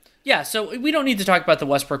on. Yeah, so we don't need to talk about the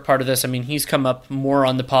Westbrook part of this. I mean, he's come up more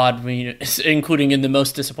on the pod, including in the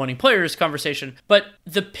most disappointing players conversation. But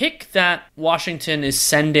the pick that Washington is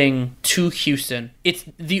sending to Houston, it's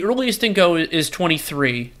the earliest in go is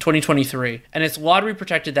 2023, and it's lottery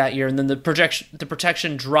protected that year, and then the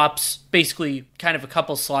protection drops basically kind of a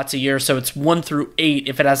couple slots a year, so it's 1 through 8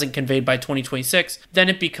 if it hasn't conveyed by 2026. Then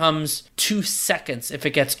it becomes 2 seconds if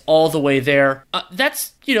it gets all the way there.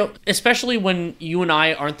 That's, especially when you and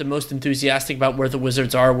I aren't the most enthusiastic about where the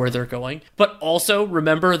Wizards are, where they're going. But also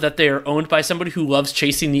remember that they are owned by somebody who loves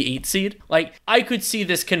chasing the 8 seed. Like, I could see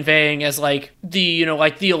this conveying as like the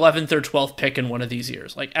 11th or 12th pick in one of these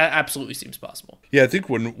years. Like, absolutely seems possible. Yeah, I think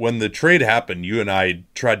when the trade happened, you and I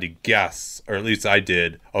tried to guess, or at least I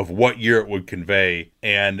did, of what year it would convey.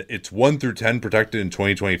 And it's 1 through 10 protected in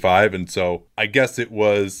 2025. And so I guess that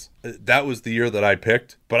was the year that I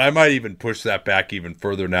picked, but I might even push that back even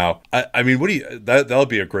further now. I mean, that'll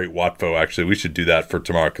be a great Watfo, actually. We should do that for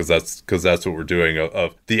tomorrow because that's what we're doing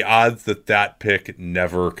of the odds that pick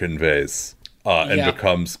never conveys.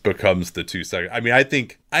 Becomes the 2 second. I mean, I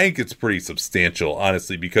think it's pretty substantial,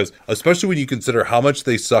 honestly, because especially when you consider how much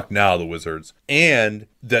they suck now, the Wizards, and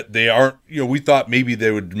that they aren't, we thought maybe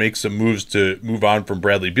they would make some moves to move on from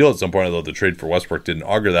Bradley Beal at some point, although the trade for Westbrook didn't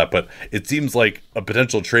augur that, but it seems like a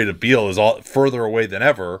potential trade of Beal is all further away than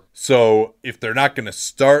ever. So if they're not going to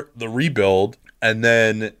start the rebuild, and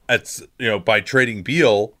then by trading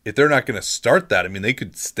Beal, if they're not going to start that, I mean, they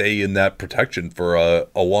could stay in that protection for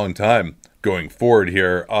a long time. going forward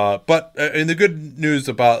here. But and the good news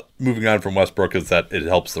about moving on from Westbrook is that it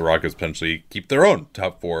helps the Rockets potentially keep their own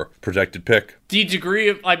top 4 projected pick. The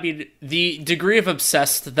degree of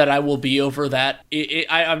obsessed that I will be over that,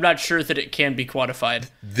 I'm not sure that it can be quantified.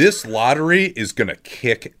 This lottery is going to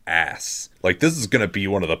kick ass. Like, this is going to be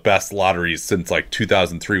one of the best lotteries since, like,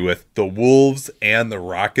 2003, with the Wolves and the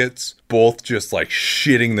Rockets both just, like,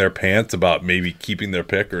 shitting their pants about maybe keeping their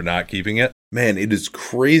pick or not keeping it. Man, it is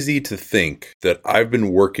crazy to think that I've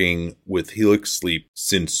been working with Helix Sleep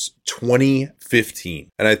since 2015.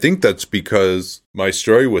 And I think that's because my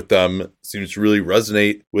story with them seems to really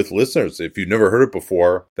resonate with listeners. If you've never heard it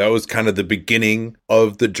before, that was kind of the beginning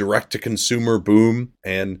of the direct-to-consumer boom.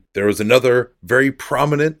 And there was another very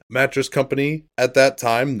prominent mattress company at that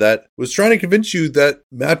time that was trying to convince you that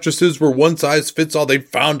mattresses were one size fits all. They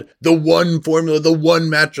found the one formula, the one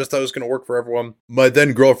mattress that was going to work for everyone. My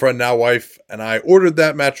then girlfriend, now wife, and I ordered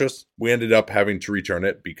that mattress. We ended up having to return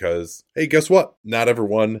it because, hey, guess what? Not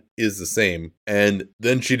everyone is the same. And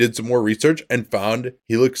then she did some more research and found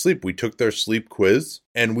Helix Sleep. We took their sleep quiz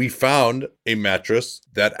and we found a mattress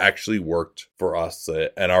that actually worked for us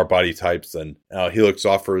and our body types. And Helix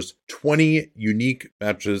offers 20 unique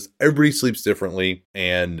mattresses. Everybody sleeps differently.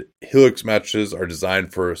 And Helix mattresses are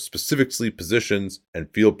designed for specific sleep positions and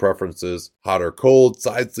field preferences, hot or cold,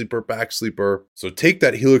 side sleeper, back sleeper. So take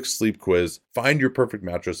that Helix Sleep quiz, find your perfect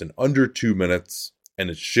mattress in under 2 minutes. And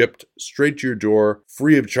it's shipped straight to your door,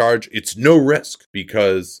 free of charge. It's no risk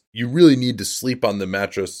because you really need to sleep on the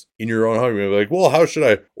mattress in your own home. You're like, well, how should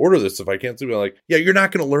I order this if I can't sleep? I'm like, yeah, you're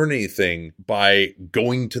not going to learn anything by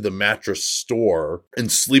going to the mattress store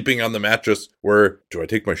and sleeping on the mattress where, do I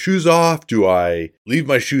take my shoes off? Do I leave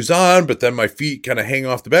my shoes on, but then my feet kind of hang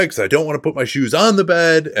off the bed because I don't want to put my shoes on the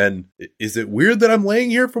bed? And is it weird that I'm laying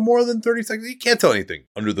here for more than 30 seconds? You can't tell anything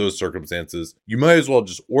under those circumstances. You might as well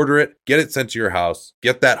just order it, get it sent to your house,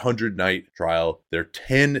 get that 100-night trial, their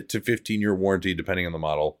 10 to 15-year warranty, depending on the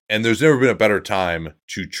model. And there's never been a better time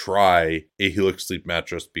to try a Helix Sleep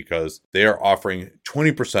mattress because they are offering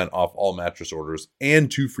 20% off all mattress orders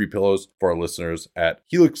and 2 free pillows for our listeners at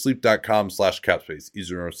helixsleep.com/capspace. Easy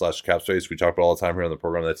to remember /capspace. We talk about all the time here on the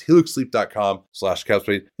program. That's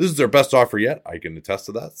helixsleep.com/capspace. This is their best offer yet. I can attest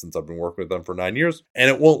to that since I've been working with them for 9 years. And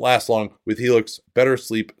it won't last long with Helix. Better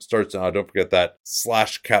sleep starts now. Don't forget that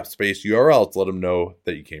 /capspace URL to let them know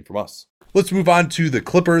that you came from us. Let's move on to the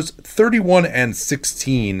Clippers,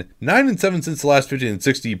 31-16, 9-7 since the last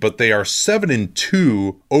 50-60, but they are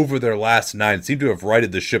 7-2 over their last 9. Seem to have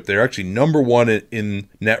righted the ship. They're actually number 1 in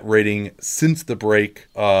net rating since the break,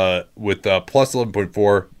 with plus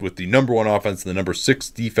 11.4, with the number 1 offense and the number 6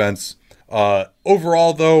 defense.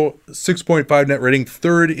 Overall, though, 6.5 net rating,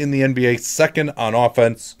 3rd in the NBA, 2nd on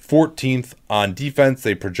offense, 14th on defense.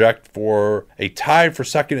 They project for a tie for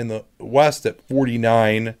 2nd in the West at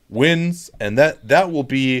 49 wins, and that will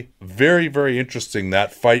be very, very interesting,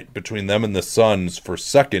 that fight between them and the Suns for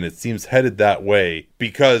 2nd. It seems headed that way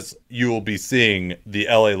because you will be seeing the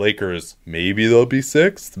LA Lakers, maybe they'll be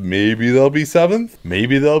 6th, maybe they'll be 7th,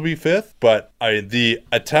 maybe they'll be 5th, but the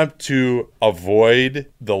attempt to avoid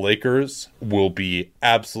the Lakers will be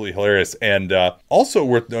absolutely hilarious. And also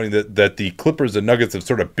worth noting that the Clippers and Nuggets have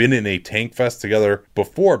sort of been in a tank fest together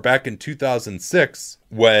before, back in 2006.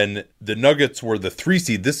 When the Nuggets were the 3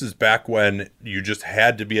 seed. This is back when you just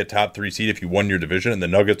had to be a top 3 seed if you won your division, and the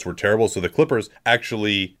Nuggets were terrible. So the Clippers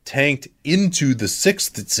actually tanked into the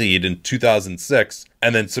 6th seed in 2006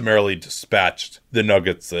 and then summarily dispatched the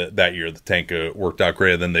Nuggets that year. The tank worked out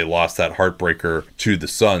great, and then they lost that heartbreaker to the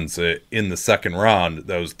Suns in the 2nd round.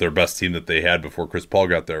 That was their best team that they had before Chris Paul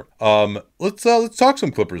got there. Let's talk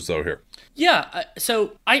some Clippers, though, here. Yeah,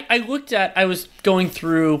 so I was going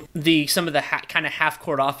through some of the kind of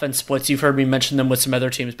half-court offense splits. You've heard me mention them with some other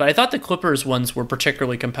teams, but I thought the Clippers ones were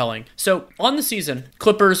particularly compelling. So on the season,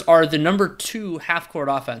 Clippers are the number 2 half-court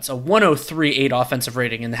offense. A 103.8 offensive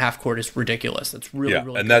rating in the half-court is ridiculous. That's really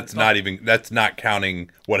and good. That's not counting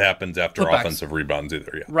what happens after Putbacks. Offensive rebounds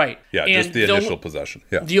either. Yeah, right. Yeah, and just the initial possession.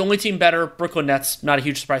 Yeah, the only team better, Brooklyn Nets. Not a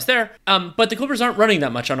huge surprise there. But the Clippers aren't running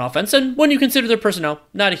that much on offense, and when you consider their personnel,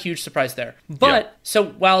 not a huge surprise there. But so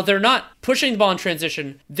while they're not pushing the ball in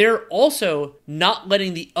transition, they're also not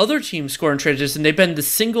letting the other team score in transition. They've been the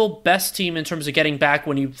single best team in terms of getting back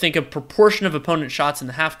when you think of proportion of opponent shots in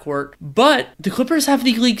the half court. But the Clippers have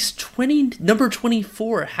the league's number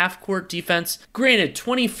 24 half court defense. Granted,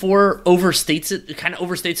 24 overstates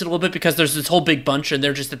it a little bit because there's this whole big bunch and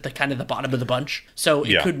they're just at the kind of the bottom of the bunch. So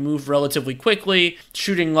it could move relatively quickly.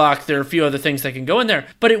 Shooting lock, there are a few other things that can go in there.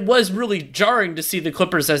 But it was really jarring to see the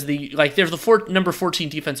Clippers as they're the number 14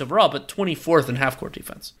 defense overall, but but 24th in half-court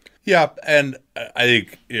defense. Yeah, and I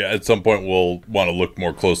think at some point we'll want to look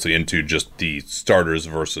more closely into just the starters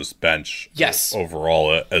versus bench. Yes.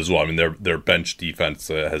 Overall as well. I mean, their bench defense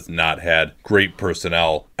has not had great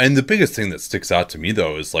personnel. And the biggest thing that sticks out to me,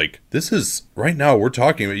 though, is like, this is, right now we're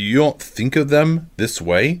talking about, you don't think of them this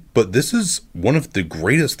way, but this is one of the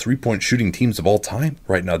greatest three-point shooting teams of all time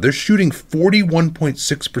right now. They're shooting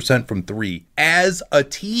 41.6% from three as a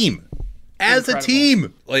team. As a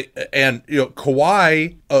team, and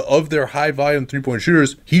Kawhi, of their high volume 3-point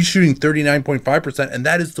shooters, he's shooting 39.5%, and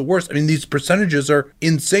that is the worst. I mean, these percentages are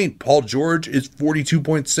insane. Paul George is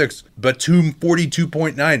 42.6, Batum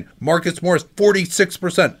 42.9, Marcus Morris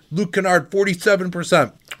 46%, Luke Kennard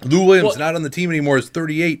 47%. Lou Williams, not on the team anymore, is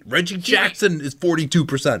 38. Reggie Jackson is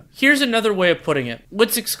 42%. Here's another way of putting it.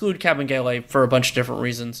 Let's exclude Kabengele for a bunch of different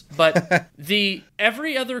reasons. But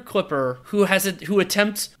every other Clipper who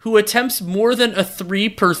attempts more than a 3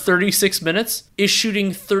 per 36 minutes is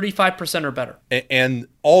shooting 35% or better. And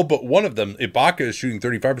all but one of them, Ibaka, is shooting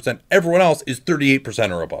 35%. Everyone else is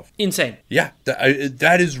 38% or above. Insane. Yeah,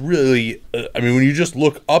 that is really, I mean, when you just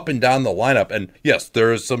look up and down the lineup, and yes,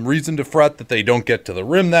 there is some reason to fret that they don't get to the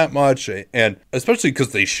rim that much, and especially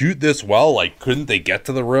because they shoot this well, like, couldn't they get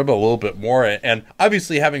to the rim a little bit more? And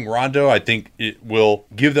obviously having Rondo, I think it will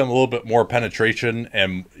give them a little bit more penetration,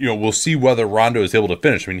 and, we'll see whether Rondo is able to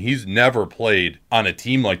finish. I mean, he's never played on a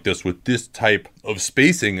team like this with this type of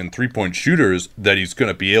spacing and three-point shooters that he's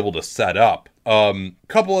going to be able to set up.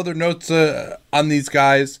 Couple other notes on these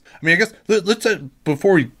guys. I mean, I guess let's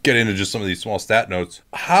before we get into just some of these small stat notes,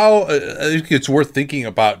 I think it's worth thinking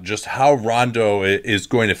about just how Rondo is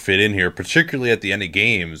going to fit in here, particularly at the end of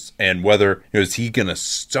games, and whether is he going to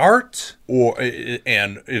start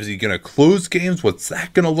and is he going to close games? What's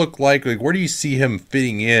that going to look like? Like, where do you see him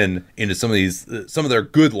fitting into some of their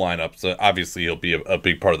good lineups? Obviously, he'll be a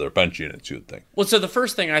big part of their bench units, you would think. Well, so the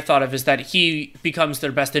first thing I thought of is that he becomes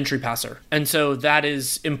their best entry passer, and so that is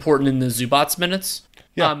important in the Zubats minutes.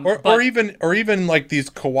 Yeah, or even like these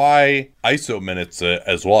Kawhi ISO minutes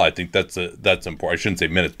as well. I think that's important. I shouldn't say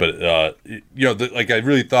minutes, but like I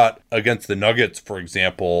really thought against the Nuggets, for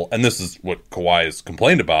example, and this is what Kawhi has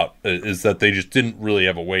complained about, is that they just didn't really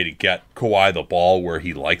have a way to get Kawhi the ball where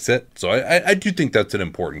he likes it. So I do think that's an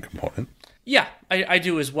important component. Yeah, I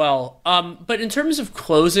do as well. But in terms of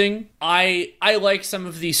closing, I like some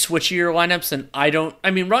of these switchier lineups,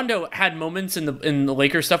 and Rondo had moments in the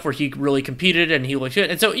Lakers stuff where he really competed and he looked good.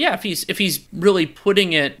 And so yeah, if he's really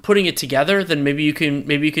putting it together, then maybe you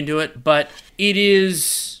can do it. But it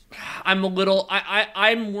is, I'm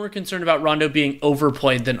more concerned about Rondo being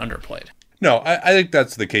overplayed than underplayed. No, I think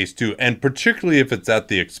that's the case too, and particularly if it's at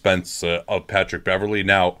the expense of Patrick Beverley.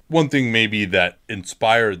 Now, one thing maybe that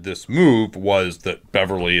inspired this move was that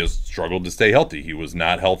Beverley has struggled to stay healthy. He was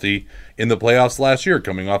not healthy in the playoffs last year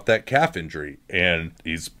coming off that calf injury, and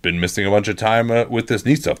he's been missing a bunch of time with this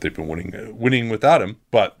knee stuff. They've been winning without him,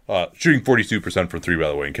 but shooting 42% from three, by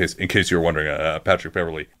the way, in case you're wondering, Patrick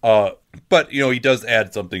Beverley. But, he does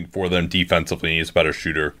add something for them defensively. He's a better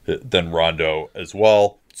shooter than Rondo as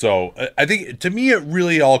well. So I think, to me, it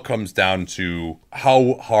really all comes down to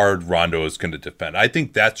how hard Rondo is going to defend. I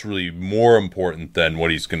think that's really more important than what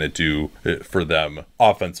he's going to do for them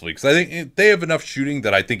offensively. Because I think they have enough shooting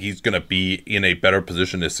that I think he's going to be in a better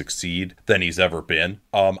position to succeed than he's ever been.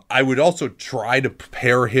 I would also try to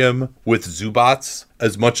pair him with Zubats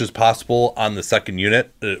as much as possible on the second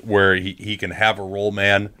unit, where he can have a roll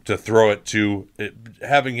man to throw it to.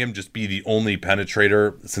 Having him just be the only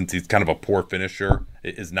penetrator, since he's kind of a poor finisher,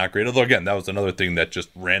 is not great. Although, again, that was another thing that just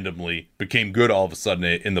randomly became good all of a sudden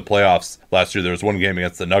in the playoffs last year. There was one game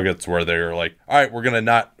against the Nuggets where they were like, all right, we're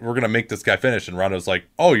gonna make this guy finish, and Rondo's like,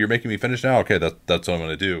 oh, you're making me finish now? Okay, that's what I'm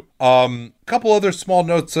gonna do. Couple other small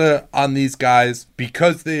notes on these guys.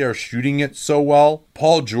 Because they are shooting it so well,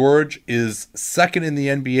 Paul George is second in the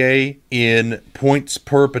NBA in points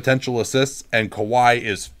per potential assists, and Kawhi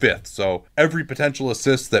is fifth. So every potential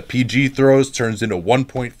assist that PG throws turns into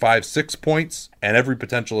 1.56 points, and every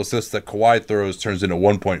potential assist that Kawhi throws turns into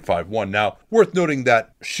 1.51. Now, worth noting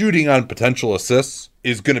that shooting on potential assists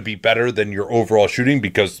is going to be better than your overall shooting,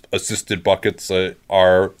 because assisted buckets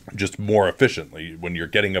are just more efficiently. When you're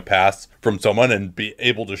getting a pass from someone and be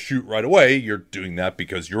able to shoot right away, you're doing that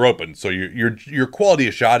because you're open. So your quality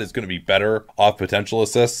of shot is going to be better off potential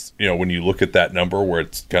assists. When you look at that number where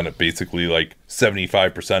it's kind of basically like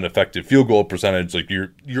 75% effective field goal percentage, like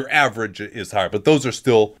your average is higher, but those are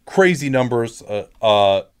still crazy numbers.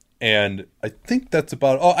 And I think that's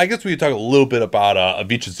about. Oh, I guess we could talk a little bit about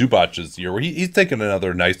Ivica Zubac's year, where he's taken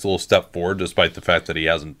another nice little step forward, despite the fact that he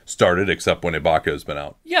hasn't started, except when Ibaka has been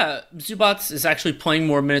out. Yeah, Zubac is actually playing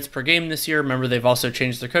more minutes per game this year. Remember, they've also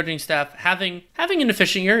changed their coaching staff. Having an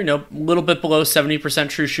efficient year, a little bit below 70%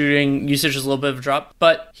 true shooting, usage is a little bit of a drop,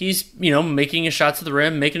 but he's making his shots at the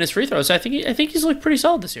rim, making his free throws. So I think he's looked pretty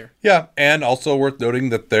solid this year. Yeah, and also worth noting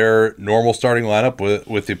that their normal starting lineup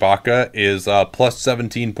with Ibaka is plus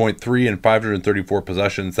 17.3 and 534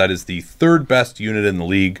 possessions. That is the third best unit in the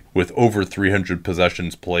league with over 300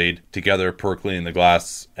 possessions played together per cleaning the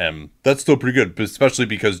glass. And that's still pretty good, especially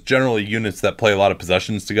because generally units that play a lot of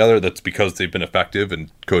possessions together, that's because they've been effective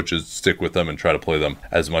and coaches stick with them and try to play them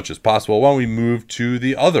as much as possible. Why don't we move to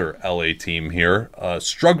the other LA team here,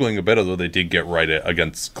 struggling a bit, although they did get right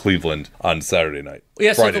against Cleveland on Saturday night.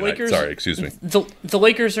 Yeah, so Friday the Lakers. Night. Sorry, excuse me. The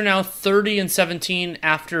Lakers are now 30-17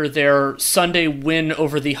 after their Sunday win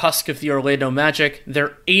over the husk of the Orlando Magic.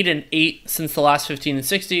 They're 8-8 since the last 15 and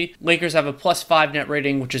 60. Lakers have a +5 net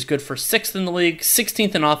rating, which is good for 6th in the league,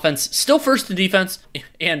 16th in offense, still first in defense,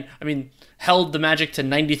 and held the Magic to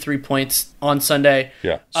 93 points on Sunday.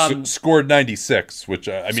 Yeah, scored 96, which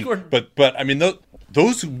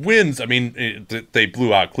those wins, they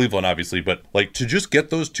blew out Cleveland, obviously, but to just get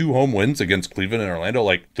those 2 home wins against Cleveland and Orlando,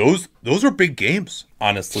 those are big games,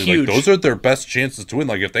 honestly. Huge. Those are their best chances to win.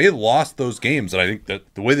 If they had lost those games, and I think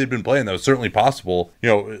that the way they've been playing, that was certainly possible,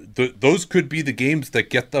 those could be the games that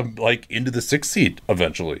get them, into the 6th seed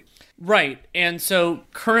eventually. Right, and so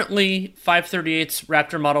currently 538's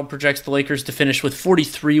Raptor model projects the Lakers to finish with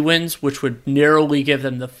 43 wins, which would narrowly give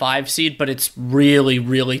them the 5 seed, but it's really,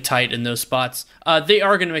 really tight in those spots. They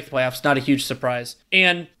are going to make the playoffs, not a huge surprise.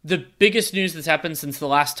 And the biggest news that's happened since the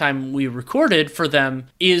last time we recorded for them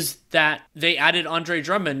is that they added Andre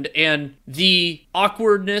Drummond, and the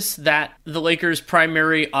awkwardness that the Lakers'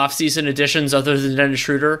 primary offseason additions, other than Dennis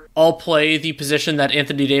Schroeder, all play the position that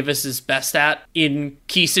Anthony Davis is best at in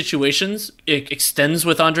key situations. It extends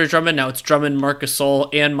with Andre Drummond. Now it's Drummond, Marc Gasol,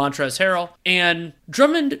 and Montrezl Harrell. And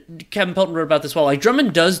Drummond, Kevin Pelton wrote about this well,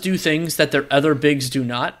 Drummond does do things that their other bigs do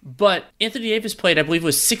not, but Anthony Davis played, I believe,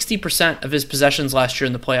 was 60% of his possessions last year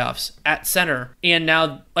in the playoffs at center. And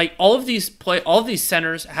now, all of these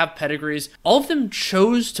centers have pedigrees. All of them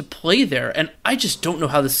chose to play there, and I just don't know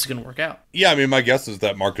how this is going to work out. Yeah, my guess is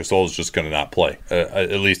that Marc Gasol is just going to not play,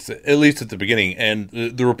 at least at the beginning. And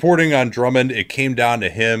the reporting on Drummond, it came down to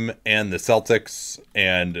him and the Celtics.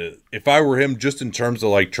 And if I were him, just in terms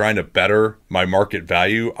of trying to better my market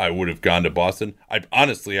value, I would have gone to Boston. I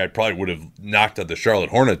probably would have knocked at the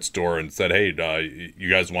Charlotte Hornets door and said, hey, you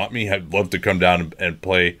guys want me? I'd love to come down and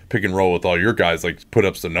play pick and roll with all your guys, put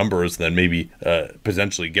up some numbers, then maybe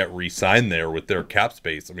potentially get re-signed there with their cap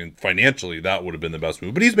space. Financially, that would have been the best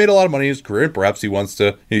move. But he's made a lot of money in his career, and perhaps he wants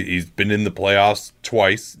to. He's been in the playoffs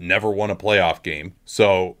twice, never won a playoff game.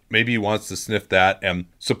 So maybe he wants to sniff that. And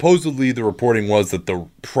supposedly the reporting was that the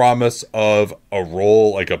promise of a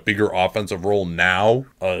role, a bigger offensive role now,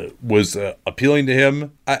 was appealing to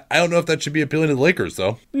him. I don't know if that should be appealing to the Lakers,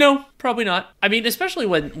 though. No, probably not. Especially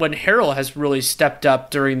when Harrell has really stepped up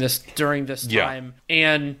during this time.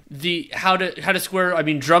 And how to square.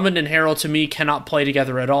 Drummond and Harrell, to me, cannot play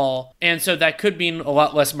together at all. And so that could mean a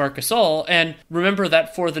lot less Marc Gasol. And remember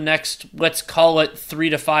that for the next, let's call it 3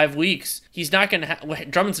 to 5 weeks,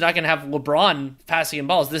 Drummond's not going to have LeBron passing him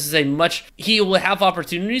balls. He will have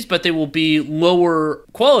opportunities, but they will be lower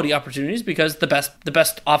quality opportunities because the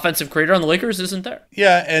best offensive creator on the Lakers isn't there.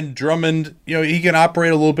 Yeah, and Drummond, he can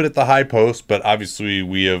operate a little bit at the high post, but obviously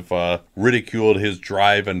we have ridiculed his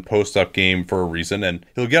drive and post-up game for a reason, and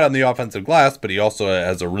he'll get on the offensive glass, but he also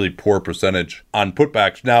has a really poor percentage on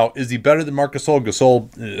putbacks. Now, is he better than Marc Gasol? Gasol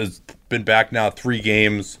is been back now 3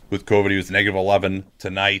 games with COVID. He was -11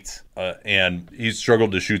 tonight, and he's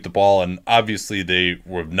struggled to shoot the ball, and obviously they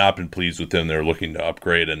have not been pleased with him. They're looking to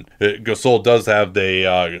upgrade, and Gasol does have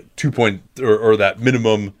the 2 or that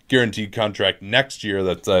minimum guaranteed contract next year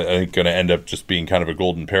that's I think going to end up just being kind of a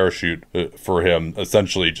golden parachute for him,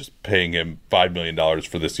 essentially just paying him $5 million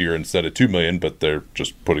for this year instead of $2 million, but they're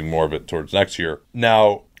just putting more of it towards next year.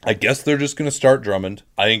 Now, I guess they're just going to start Drummond.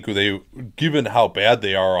 I think given how bad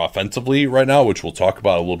they are offensively right now, which we'll talk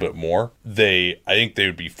about a little bit more, I think they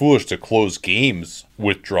would be foolish to close games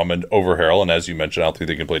with Drummond over Harrell. And as you mentioned, I don't think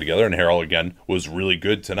they can play together. And Harrell, again, was really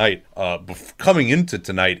good tonight. Coming into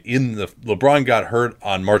tonight, LeBron got hurt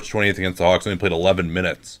on March 20th against the Hawks, and he played 11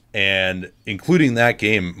 minutes. And including that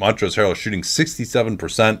game, Montrezl Harrell shooting 67%,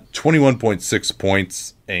 21.6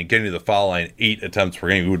 points, and getting to the foul line 8 attempts per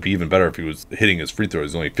game. It would be even better if he was hitting his free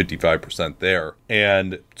throws, only 55% there.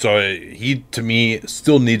 And so he, to me,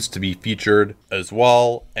 still needs to be featured as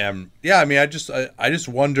well. And yeah, I mean, I just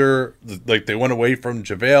wonder, like, they went away from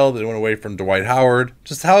JaVale, they went away from Dwight Howard.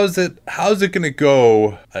 Just how is it going to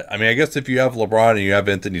go? I mean, I guess if you have LeBron and you have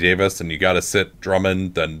Anthony Davis and you got to sit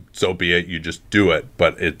Drummond, then so be it. You just do it.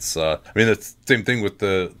 But it's, I mean, that's the same thing with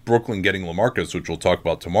the Brooklyn getting LaMarcus, which we'll talk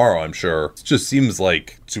about tomorrow, I'm sure. It just seems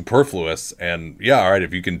like superfluous. And yeah, all right,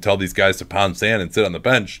 if you can tell these guys to pound sand and sit on the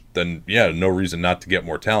bench, then yeah, no reason not to get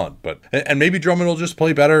more talent. But and maybe Drummond will just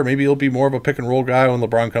play better. Maybe he'll be more of a pick and roll guy when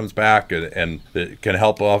LeBron comes back, and it can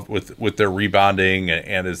help off with their rebounding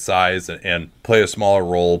and his size and play a smaller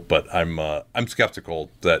role. But I'm skeptical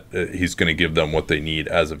that he's going to give them what they need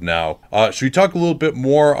as of now. Should we talk a little bit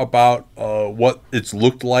more about what it's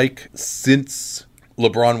looked like since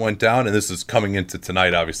LeBron went down? And this is coming into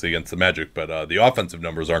tonight, obviously, against the Magic, but the offensive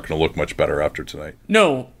numbers aren't going to look much better after tonight.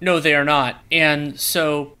 No, they are not. And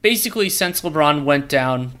so basically since LeBron went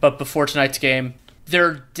down, but before tonight's game,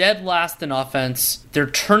 they're dead last in offense. They're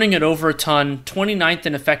turning it over a ton, 29th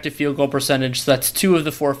in effective field goal percentage. So that's 2 of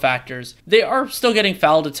the 4 factors. They are still getting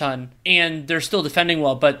fouled a ton, and they're still defending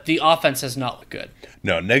well, but the offense has not looked good.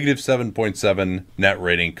 No, negative 7.7 net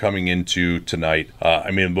rating coming into tonight. I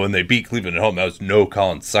mean, when they beat Cleveland at home, that was no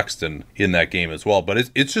Colin Sexton in that game as well. But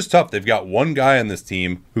it's just tough. They've got one guy on this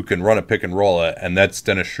team who can run a pick and roll, and that's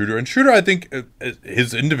Dennis Schroeder. And Schroeder, I think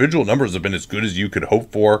his individual numbers have been as good as you could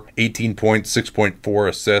hope for. 18 points, 6.4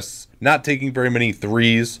 assists, not taking very many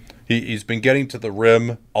threes. He's been getting to the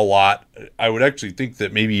rim a lot. I would actually think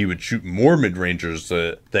that maybe he would shoot more mid-rangers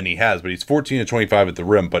than he has, but he's 14 to 25 at the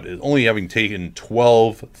rim, but only having taken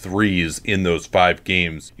 12 threes in those 5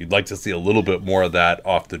 games. You'd like to see a little bit more of that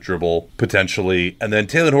off the dribble, potentially. And then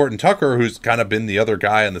Talen Horton-Tucker, who's kind of been the other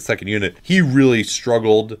guy in the second unit, he really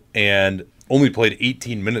struggled and only played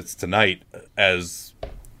 18 minutes tonight, as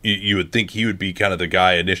you would think he would be kind of the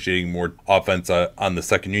guy initiating more offense on the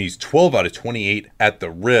second unit. He's 12 out of 28 at the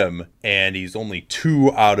rim, and he's only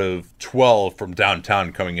 2 out of 12 from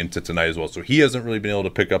downtown coming into tonight as well. So he hasn't really been able to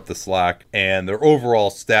pick up the slack. And their overall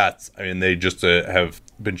stats, I mean, they just have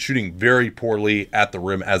been shooting very poorly at the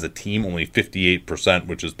rim as a team, only 58%,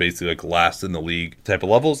 which is basically like last in the league type of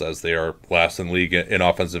levels, as they are last in the league in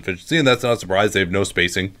offensive efficiency. And that's not a surprise. They have no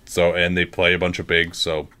spacing, and they play a bunch of bigs.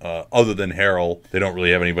 So other than Harrell, they don't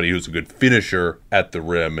really have anybody who's a good finisher at the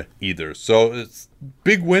rim either. So it's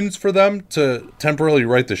big wins for them to temporarily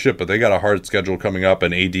right the ship, but they got a hard schedule coming up,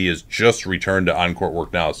 and AD has just returned to on-court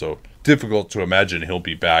work now. So difficult to imagine he'll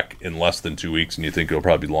be back in less than 2 weeks, and you think it'll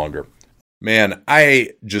probably be longer. Man,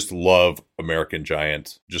 I just love American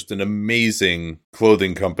Giant. Just an amazing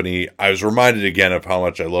clothing company. I was reminded again of how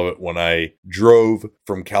much I love it when I drove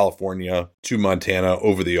from California to Montana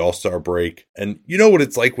over the All-Star break. And you know what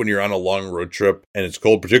it's like when you're on a long road trip and it's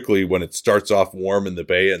cold, particularly when it starts off warm in the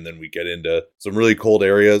Bay and then we get into some really cold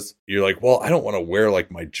areas. You're like, well, I don't want to wear like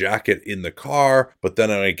my jacket in the car, but then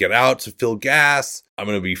when I get out to fill gas, I'm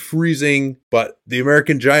going to be freezing. But the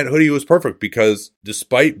American Giant hoodie was perfect because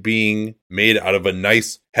despite being made out of a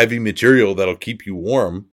nice heavy material that'll keep you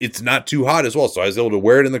warm, it's not too hot as well. So I was able to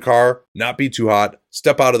wear it in the car, not be too hot,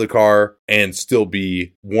 step out of the car, and still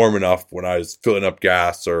be warm enough when I was filling up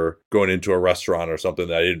gas or going into a restaurant or something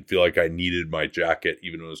that I didn't feel like I needed my jacket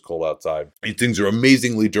even when it was cold outside. These things are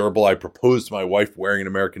amazingly durable. I proposed to my wife wearing an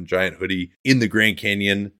American Giant hoodie in the Grand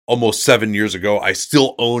Canyon almost 7 years ago. I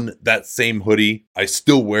still own that same hoodie. I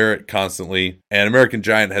still wear it constantly. And American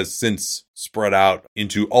Giant has since spread out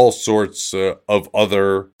into all sorts of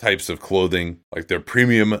other types of clothing, like their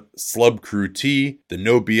premium Slub Crew tee, the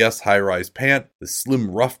No BS high-rise pant, the slim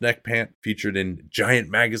roughneck pant featured in Giant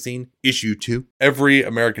Magazine issue 2. Every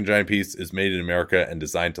American Giant piece is made in America and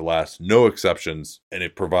designed to last, no exceptions, and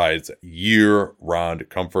it provides year-round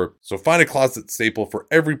comfort. So find a closet staple for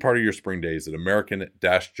every part of your spring days at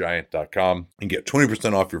American-Giant.com and get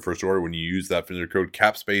 20% off your first order when you use that vendor code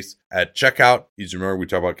CAPSPACE at checkout. Easy to remember, we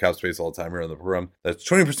talk about CAPSPACE all the time here on the program. That's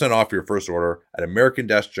 20% off your first order at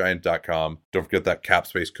American-Giant.com. Don't forget that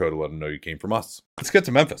CAPSPACE code to let them know you came from us. Let's get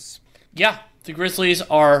to Memphis. Yeah, The Grizzlies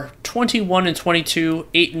are 21-22,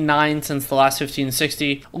 8-9 since the last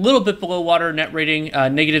 15-60. A little bit below water net rating,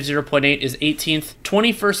 negative 0.8 is 18th.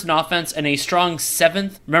 21st in offense and a strong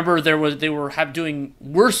 7th. Remember, they were doing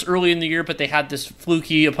worse early in the year, but they had this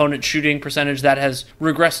fluky opponent shooting percentage that has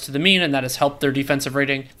regressed to the mean, and that has helped their defensive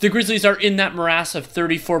rating. The Grizzlies are in that morass of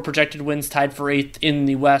 34 projected wins, tied for 8th in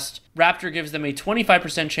the West. Raptor gives them a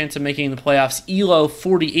 25% chance of making the playoffs. Elo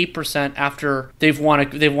 48% after they've won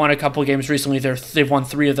a couple of games recently. They've won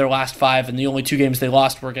 3 of their last 5, and the only 2 games they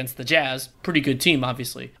lost were against the Jazz. Pretty good team,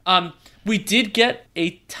 obviously. We did get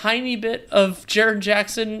a tiny bit of Jaren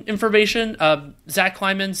Jackson information. Zach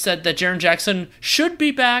Kleiman said that Jaren Jackson should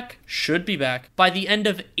be back by the end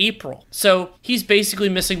of April. So he's basically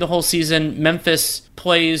missing the whole season. Memphis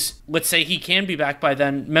plays, let's say he can be back by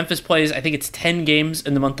then. Memphis plays, I think it's 10 games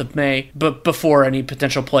in the month of May, but before any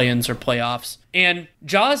potential play-ins or playoffs. And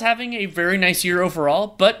Ja is having a very nice year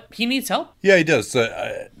overall, but he needs help. Yeah, he does.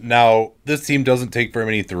 Now, this team doesn't take very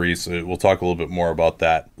many threes, so we'll talk a little bit more about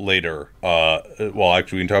that later. Well,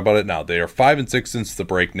 actually, we can talk about it now. They are 5-6 since the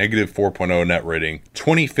break, negative 4.0 net rating,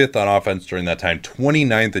 25th on offense during that time,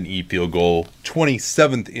 29th in field goal,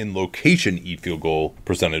 27th in location field goal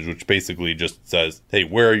percentage, which basically just says, hey,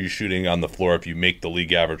 where are you shooting on the floor? If you make the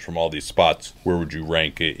league average from all these spots, where would you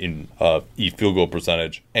rank in field goal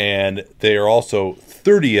percentage? And they are also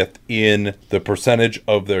 30th in the percentage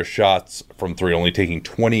of their shots from 3, only taking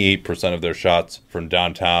 28% of their shots from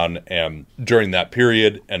downtown and during that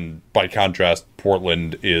period. And by contrast,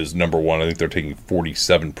 Portland is number 1. I think they're taking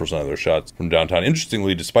 47% of their shots from downtown.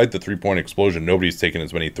 Interestingly, despite the 3-point explosion, nobody's taken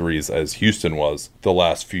as many threes as Houston was the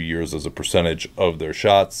last few years as a percentage of their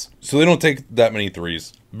shots. So they don't take that many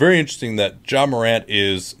threes. Very interesting that Ja Morant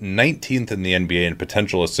is 19th in the NBA in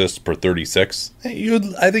potential assists per 36.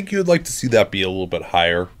 I think you'd like to see that be a little bit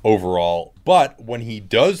higher overall. But when he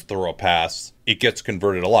does throw a pass, it gets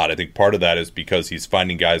converted a lot. I think part of that is because he's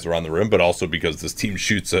finding guys around the rim, but also because this team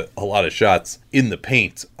shoots a lot of shots in the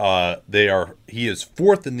paint. He is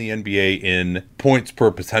 4th in the NBA in points per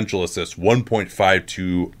potential assist,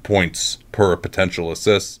 1.52 points per potential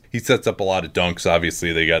assist. He sets up a lot of dunks.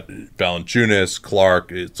 Obviously, they got Valanciunas,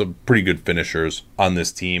 Clark. It's some pretty good finishers on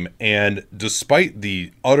this team. And despite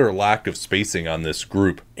the utter lack of spacing on this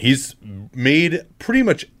group, he's made pretty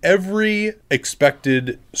much every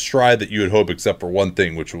expected stride that you would hope, except for one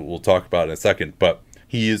thing, which we'll talk about in a second. But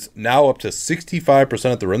he is now up to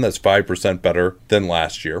 65% at the rim. That's 5% better than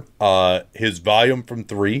last year. His volume from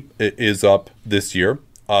 3 is up this year.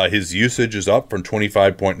 His usage is up from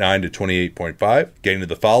 25.9 to 28.5. Getting to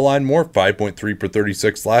the foul line more, 5.3 per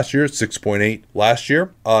 36 last year, 6.8 last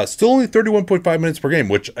year. Still only 31.5 minutes per game,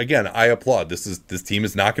 which, again, I applaud. This team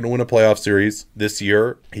is not going to win a playoff series this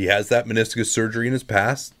year. He has that meniscus surgery in his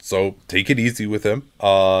past, so take it easy with him.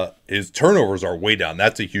 His turnovers are way down.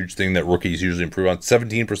 That's a huge thing that rookies usually improve on.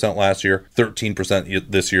 17% last year, 13%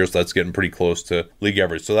 this year, so that's getting pretty close to league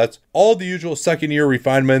average. So that's all the usual second-year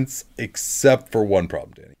refinements, except for one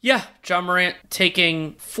problem, Danny. Yeah, Ja Morant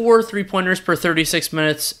taking 4 3-pointers per 36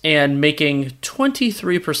 minutes and making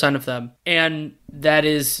 23% of them. And that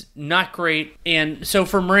is not great. And so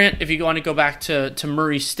for Morant, if you want to go back to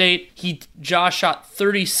Murray State, Ja shot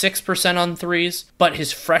 36% on threes, but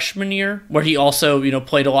his freshman year, where he also,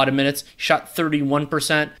 played a lot of minutes, shot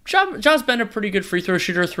 31%. Ja's been a pretty good free throw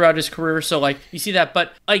shooter throughout his career, so you see that.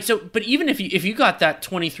 But even if you got that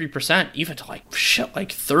 23%, even to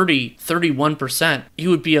 31%, he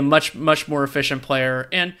would be a much more efficient player.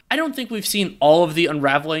 And I don't think we've seen all of the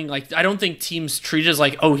unraveling. I don't think teams treat it as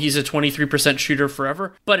he's a 23% shooter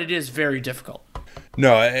forever, but it is very difficult.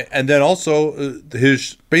 No, and then also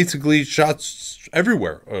his basically shots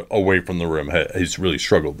everywhere away from the rim. He's really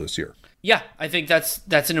struggled this year. Yeah, I think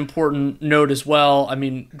that's an important note as well. I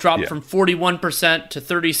mean, dropped from 41% to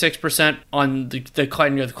 36% on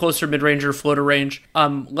the closer mid-ranger floater range.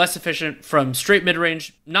 Less efficient from straight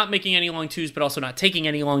mid-range, not making any long twos, but also not taking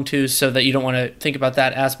any long twos, so that you don't want to think about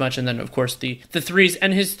that as much. And then, of course, the threes.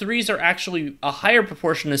 And his threes are actually a higher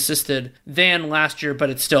proportion assisted than last year,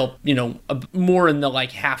 but it's still, more in the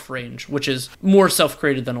half range, which is more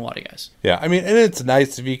self-created than a lot of guys. Yeah, I mean, and it's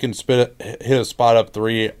nice if he can hit a spot-up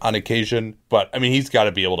 3 on occasion. But, I mean, he's got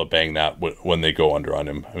to be able to bang that when they go under on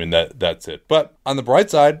him. I mean, that's it. But on the bright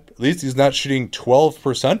side, at least he's not shooting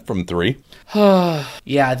 12% from 3.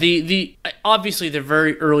 Yeah, the obviously they're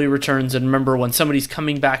very early returns. And remember, when somebody's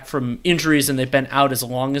coming back from injuries and they've been out as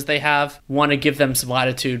long as they have, want to give them some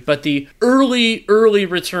latitude. But the early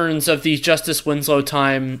returns of the Justice Winslow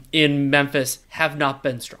time in Memphis have not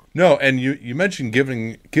been strong. No, and you mentioned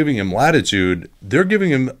giving him latitude. They're giving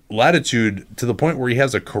him latitude to the point where he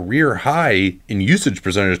has a career high in usage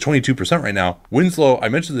percentage, 22% right now. Winslow, I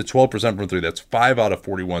mentioned the 12% from 3. That's 5 out of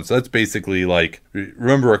 41. So that's basically like,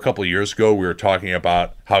 remember a couple of years ago, we were talking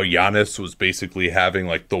about how Giannis was basically having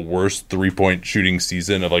like the worst 3-point shooting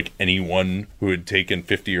season of like anyone who had taken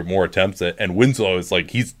 50 or more attempts. And Winslow is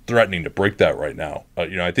like, he's threatening to break that right now.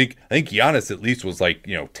 I think Giannis at least was like,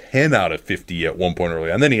 10 out of 50 at one point early.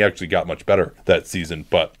 And then he actually got much better that season.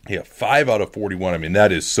 But yeah, 5 out of 41. I mean,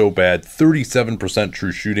 that is so bad. 37%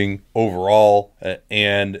 true shooting overall.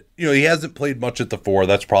 And, he hasn't played much at the 4.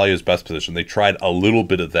 That's probably his best position. They tried a little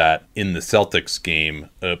bit of that in the Celtics game.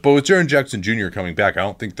 But with Jaren Jackson Jr. coming back, I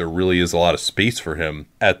don't think there really is a lot of space for him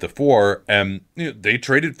at the 4. And they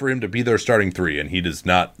traded for him to be their starting 3, and he does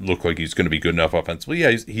not look like he's going to be good enough offensively.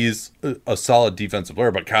 Yeah, he's a solid defensive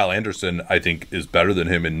player, but Kyle Anderson, I think, is better than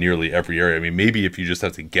him in nearly every area. I mean, maybe if you just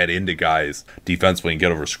have to get into guys defensively and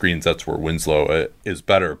get over screens, that's where Winslow is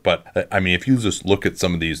better. But, I mean, if you just look at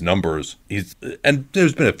some of these numbers, and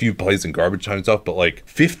there's been a few plays in garbage time stuff, but like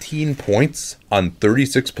 15 points on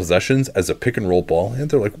 36 possessions as a pick and roll ball. And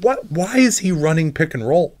they're like, what? Why is he running pick and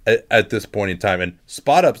roll at this point in time? And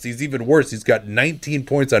spot ups, he's even worse. He's got 19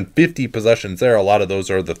 points on 50 possessions there. A lot of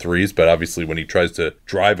those are the threes, but obviously when he tries to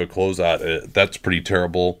drive a closeout, that's pretty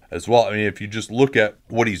terrible as well. I mean, if you just look at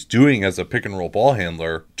what he's doing as a pick and roll ball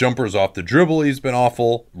handler, jumpers off the dribble, he's been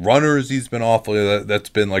awful. Runners, he's been awful. That's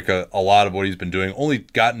been like a lot of what he's been doing. Only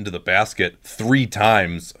gotten to the basket 3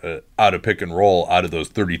 times out of pick and roll out of those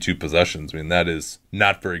 32 possessions. I mean, that is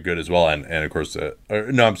not very good as well. And of course,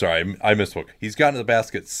 no, I'm sorry, I misspoke. He's gotten to the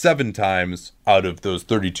basket 7 times out of those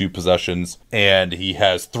 32 possessions, and he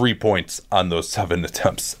has 3 points on those 7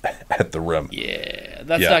 attempts at the rim. Yeah,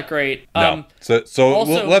 that's not great. No. So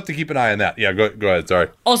also, we'll have to keep an eye on that. Yeah, go ahead. Sorry.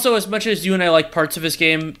 Also, as much as you and I like parts of his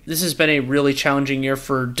game, this has been a really challenging year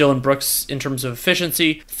for Dillon Brooks in terms of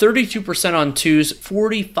efficiency. 32% on 2s,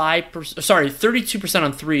 32%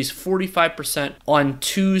 on 3s, 45% on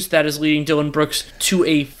 2s. That is leading Dillon Brooks to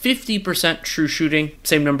a 50% true shooting.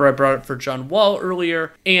 Same number I brought up for John Wall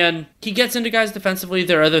earlier. And he gets into guys defensively.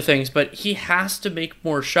 There are other things, but he has to make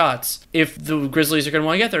more shots if the Grizzlies are going to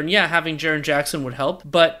want to get there. And yeah, having Jaren Jackson would help,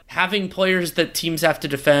 but having players that teams have to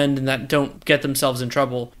defend and that don't get themselves in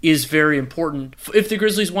trouble is very important. If the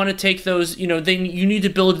Grizzlies want to take those, you need to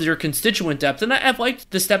build your constituent depth. And I've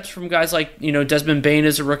liked the steps from guys like, Desmond Bane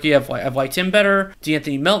as a rookie. I've liked him better.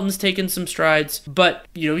 D'Anthony Melton's taken some strides, but,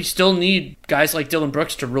 you still need guys like Dillon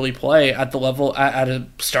Brooks to really play at the level, at a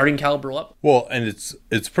starting caliber level. Well, and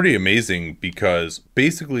it's pretty amazing because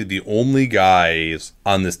basically the only guys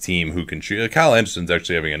on this team who can shoot, Kyle Anderson's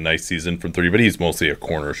actually having a nice season from 3, but he's mostly a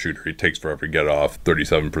corner shooter. He takes forever to get off,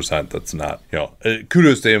 37%. That's not,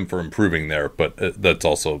 kudos to him for improving there, but that's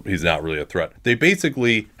also, he's not really a threat. They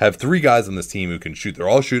basically have 3 guys on this team who can shoot. They're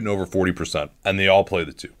all shooting over 40%, and they all play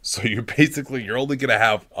the 2. So you're only going to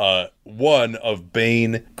have one of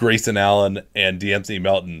Bane, Grayson Allen, and D'Anthony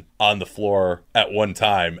Melton on the floor at one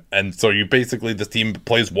time. And so this team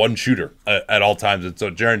plays one shooter at all times. And so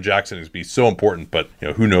Jaren Jackson is be so important, but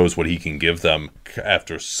who knows what he can give them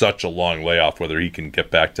after such a long layoff, whether he can get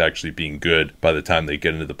back to actually being good by the time they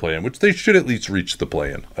get into the play-in, which they should at least reach the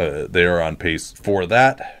play-in. They are on pace for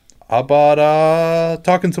that. How about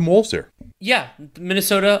talking some Wolves here? Yeah,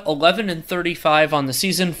 Minnesota 11-35 on the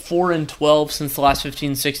season, 4-12 since the last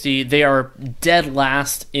 15-60. They are dead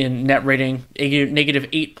last in net rating, negative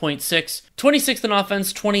 8.6. 26th in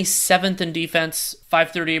offense, 27th in defense.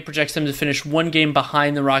 538 projects them to finish 1 game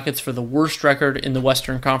behind the Rockets for the worst record in the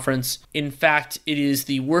Western Conference. In fact, it is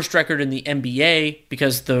the worst record in the NBA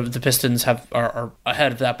because the Pistons are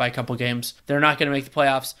ahead of that by a couple games. They're not going to make the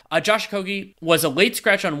playoffs. Josh Okogie was a late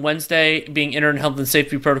scratch on Wednesday, being entered in health and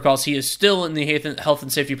safety protocols. He is still in the health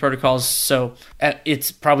and safety protocols, so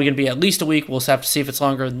it's probably going to be at least a week. We'll have to see if it's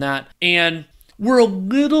longer than that. And we're a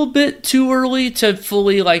little bit too early to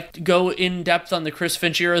fully go in depth on the Chris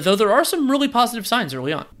Finch era, though there are some really positive signs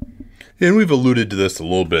early on. And we've alluded to this a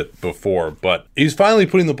little bit before, but he's finally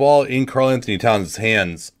putting the ball in Karl-Anthony Towns'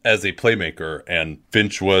 hands as a playmaker. And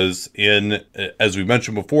Finch was in, as we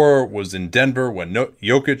mentioned before, was in Denver when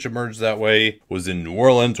Jokic emerged that way, was in New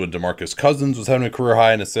Orleans when DeMarcus Cousins was having a career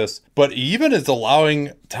high in assists. But he even is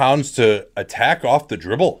allowing Towns to attack off the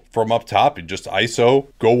dribble from up top and just ISO,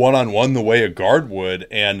 go one-on-one the way a guard would.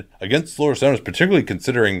 And against slower centers, particularly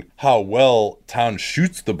considering how well Towns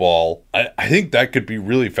shoots the ball, I think that could be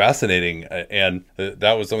really fascinating. And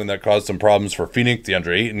that was something that caused some problems for Phoenix.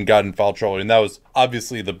 DeAndre Ayton got in foul trouble. And that was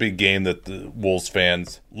obviously the big game that the Wolves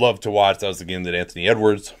fans love to watch. That was the game that Anthony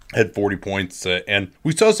Edwards had 40 points. And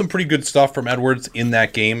we saw some pretty good stuff from Edwards in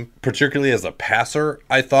that game, particularly as a passer,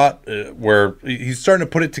 I thought, where he's starting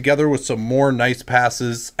to put it together with some more nice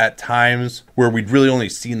passes at times where we'd really only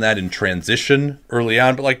seen that in transition early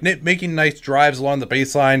on. But like making nice drives along the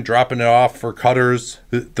baseline, dropping it off for cutters,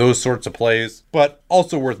 those sorts of plays. But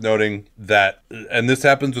also worth noting that, and this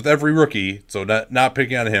happens with every rookie, so not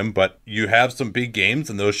picking on him, but you have some big games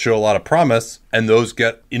and those show a lot of promise, and those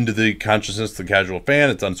get into the consciousness of the casual fan.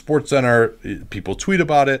 It's on SportsCenter, people tweet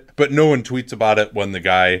about it, but no one tweets about it when the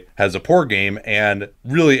guy has a poor game. And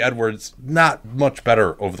really, Edwards not much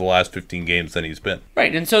better over the last 15 games than he's been.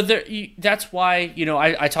 Right, and so that's why,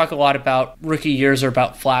 I talk a lot about rookie years or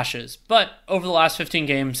about flashes, but over the last 15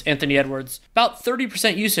 games, Anthony Edwards, about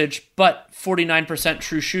 30% usage, but 49%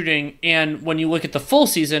 true shooting. And when you look at the full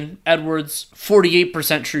season, Edwards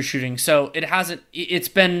 48% true shooting. So it's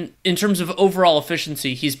been, in terms of overall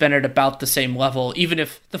efficiency, he's been at about the same level, even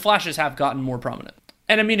if the flashes have gotten more prominent.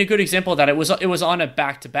 And I mean, a good example of that, it was on a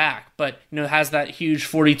back-to-back, but has that huge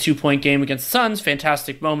 42-point game against the Suns,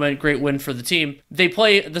 fantastic moment, great win for the team. They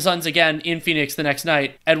play the Suns again in Phoenix the next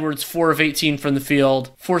night. Edwards 4 of 18 from the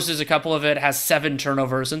field, forces a couple of it, has 7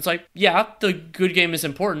 turnovers. And it's like, yeah, the good game is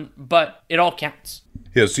important, but it all counts.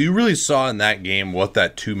 Yeah, so you really saw in that game what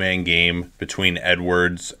that two-man game between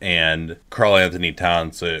Edwards and Karl-Anthony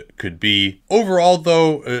Towns could be. Overall,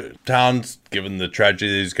 though, Towns, given the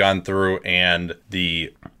tragedy he's gone through and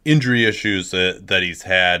the injury issues that he's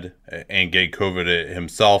had and getting COVID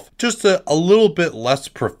himself, just a little bit less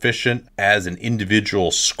proficient as an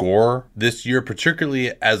individual scorer this year,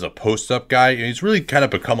 particularly as a post-up guy. He's really kind of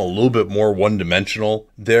become a little bit more one-dimensional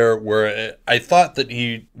there, where I thought that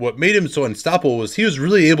what made him so unstoppable was he was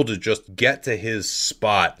really able to just get to his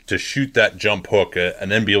spot to shoot that jump hook and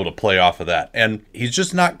then be able to play off of that. And he's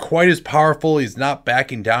just not quite as powerful. He's not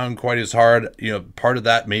backing down quite as hard. Part of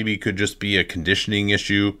that maybe could just be a conditioning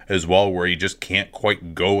issue as well, where he just can't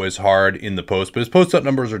quite go as hard in the post. But his post-up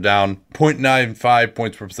numbers are down 0.95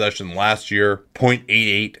 points per possession last year,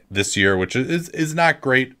 0.88 this year, which is not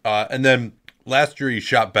great. And then last year he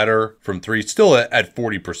shot better from three, still at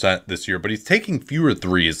 40% this year, but he's taking fewer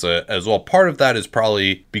threes as well. Part of that is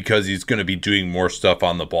probably because he's going to be doing more stuff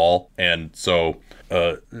on the ball. And so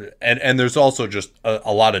and there's also just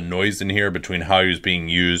a lot of noise in here between how he was being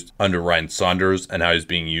used under Ryan Saunders and how he's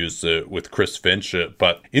being used with Chris Finch.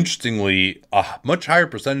 But interestingly, a much higher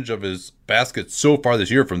percentage of his baskets so far this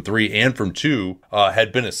year from 3 and from 2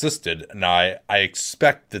 had been assisted. And I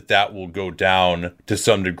expect that will go down to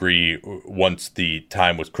some degree once the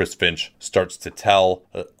time with Chris Finch starts to tell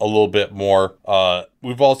a little bit more.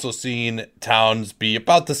 We've also seen Towns be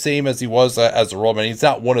about the same as he was as a roll man. He's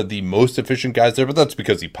not one of the most efficient guys there, but that's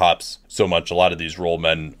because he pops so much. A lot of these roll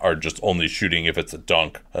men are just only shooting if it's a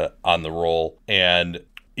dunk on the roll. And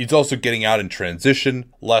he's also getting out in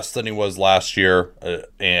transition less than he was last year,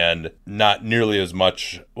 and not nearly as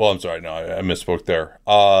much. Well, I'm sorry, no, I misspoke there.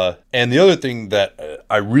 And the other thing that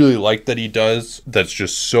I really like that he does that's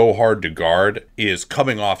just so hard to guard is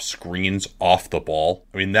coming off screens off the ball.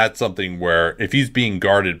 I mean, that's something where if he's being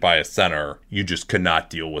guarded by a center, you just cannot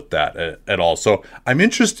deal with that at all. So I'm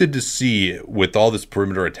interested to see, with all this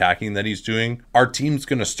perimeter attacking that he's doing, our team's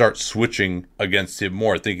going to start switching against him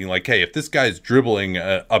more, thinking like, hey, if this guy's dribbling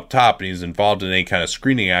up top and he's involved in any kind of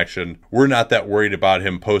screening action, we're not that worried about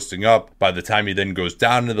him posting up. By the time he then goes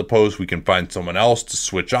down into the post, we can find someone else to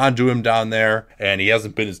switch onto him down there, and he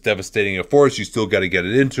hasn't been as devastating a force. You still got to get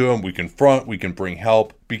it into him. We can front, we can bring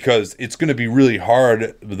help, because it's going to be really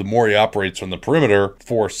hard the more he operates from the perimeter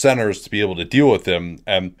for centers to be able to deal with him.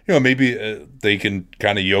 And maybe they can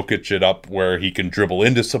kind of Jokic it up where he can dribble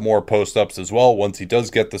into some more post-ups as well once he does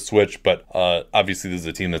get the switch. But obviously this is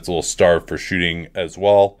a team that's a little starved for shooting as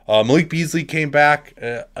well. Malik Beasley came back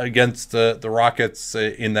against the Rockets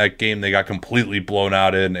in that game. They got completely blown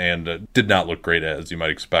out in and did not look great, as you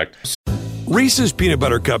might expect. Reese's Peanut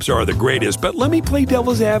Butter Cups are the greatest, but let me play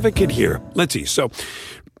devil's advocate here. Let's see. So,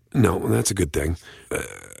 no, that's a good thing.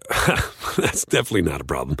 That's definitely not a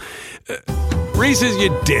problem. Reese's, you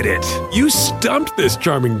did it. You stumped this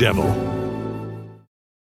charming devil.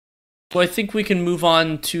 Well, I think we can move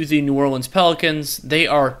on to the New Orleans Pelicans. They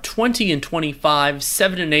are 20-25,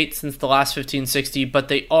 7-8 since the last 15-60, but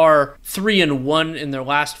they are 3-1 in their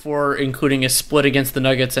last 4, including a split against the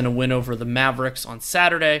Nuggets and a win over the Mavericks on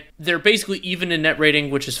Saturday. They're basically even in net rating,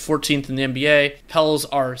 which is 14th in the NBA. Pels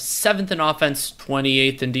are 7th in offense,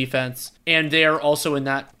 28th in defense. And they are also in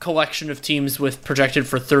that collection of teams with projected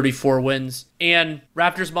for 34 wins. And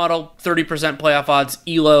Raptors model, 30% playoff odds,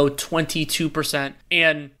 ELO, 22%.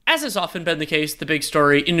 And as has often been the case, the big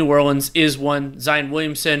story in New Orleans is one Zion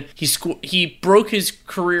Williamson. He broke his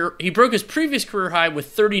previous career high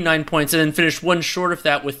with 39 points and then finished one short of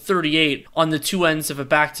that with 38 on the two ends of a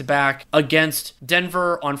back-to-back against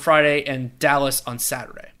Denver on Friday and Dallas on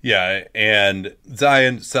Saturday. Yeah, and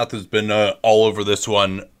Zion, Seth has been all over this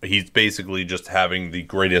one. He's basically just having the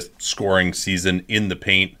greatest scoring season in the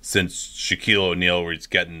paint since Shaquille O'Neal, where he's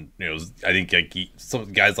getting, I think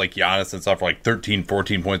some guys like Giannis and stuff are like 13,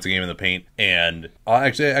 14 points a game in the paint. And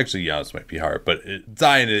actually Giannis might be higher, but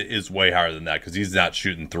Zion is way higher than that because he's not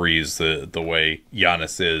shooting threes the way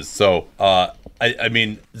Giannis is. So, I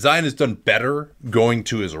mean, Zion has done better going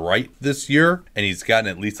to his right this year, and he's gotten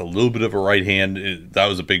at least a little bit of a right hand. That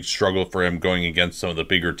was a big struggle for him going against some of the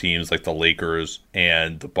bigger teams like the Lakers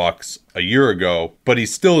and the Bucks a year ago, but he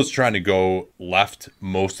still is trying to go left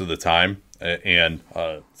most of the time. And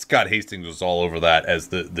Scott Hastings was all over that as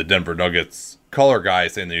the Denver Nuggets color guy,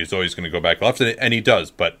 saying that he's always going to go back left, and he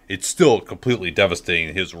does, but it's still completely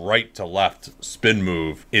devastating. His right to left spin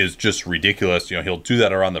move is just ridiculous. He'll do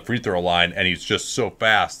that around the free throw line, and he's just so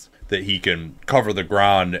fast that he can cover the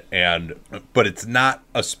ground, but it's not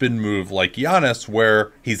a spin move like Giannis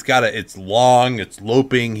where it's long, it's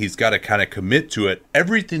loping, he's got to kind of commit to it.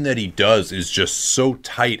 Everything that he does is just so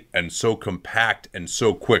tight and so compact and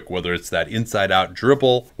so quick, whether it's that inside out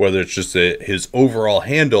dribble, whether it's just his overall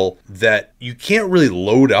handle, that you can't really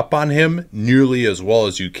load up on him nearly as well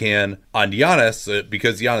as you can on Giannis,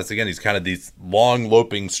 because Giannis, again, he's kind of these long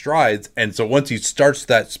loping strides, and so once he starts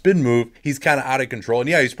that spin move, he's kind of out of control, and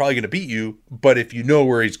yeah, he's probably going to beat you, but if you know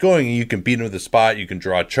where he's going and you can beat him to the spot, you can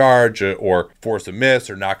draw a charge or force a miss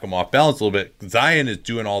or knock him off balance a little bit. Zion is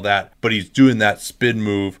doing all that, but he's doing that spin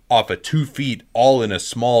move off of 2 feet all in a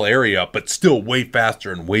small area, but still way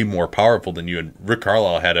faster and way more powerful than you. And Rick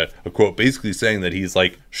Carlisle had a quote basically saying that he's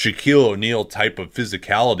like Shaquille O'Neal type of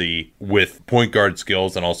physicality with point guard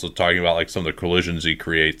skills, and also talking about like some of the collisions he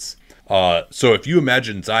creates. So if you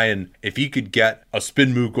imagine Zion, if he could get a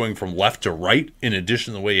spin move going from left to right, in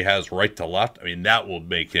addition to the way he has right to left, I mean, that will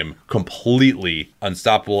make him completely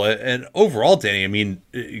unstoppable. And overall, Danny, I mean,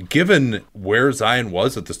 given where Zion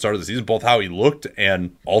was at the start of the season, both how he looked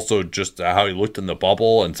and also just how he looked in the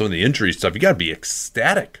bubble and some of the injury stuff, you got to be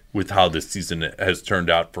ecstatic with how this season has turned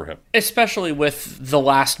out for him. Especially with the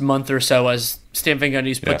last month or so as Stan Van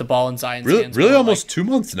Gundy's put the ball in Zion's hands. Really almost 2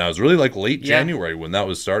 months now. It was really like late January when that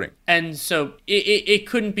was starting. And so it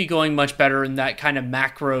couldn't be going much better in that kind of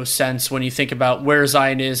macro sense when you think about where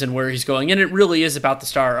Zion is and where he's going. And it really is about the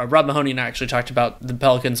star. Rob Mahoney and I actually talked about the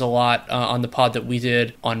Pelicans a lot on the pod that we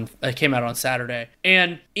did came out on Saturday.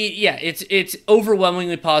 And it's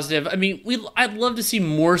overwhelmingly positive. I mean, I'd love to see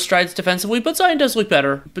more strides defensively, but Zion does look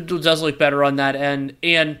better. But does look better on that end.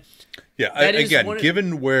 And yeah, again,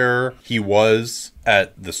 given where he was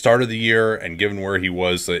at the start of the year and given where he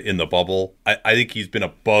was in the bubble, I think he's been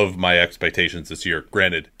above my expectations this year.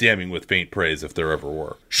 Granted, damning with faint praise if there ever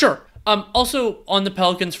were. Sure. Also, on the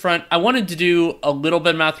Pelicans front, I wanted to do a little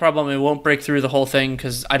bit of math problem. I won't break through the whole thing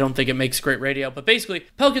because I don't think it makes great radio. But basically,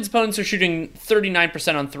 Pelicans opponents are shooting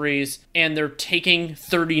 39% on threes, and they're taking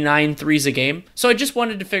 39 threes a game. So I just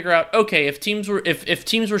wanted to figure out, okay, if teams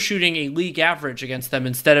were shooting a league average against them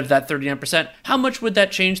instead of that 39%, how much would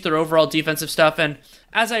that change their overall defensive stuff? And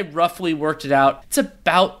as I roughly worked it out, it's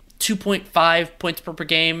about 2.5 points per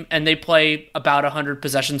game, and they play about 100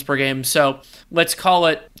 possessions per game. So let's call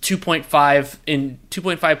it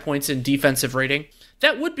 2.5 points in defensive rating.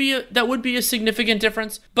 That would be a significant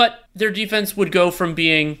difference, but their defense would go from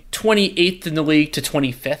being 28th in the league to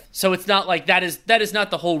 25th. So it's not like that is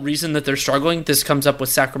not the whole reason that they're struggling. This comes up with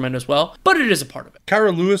Sacramento as well, but it is a part of it.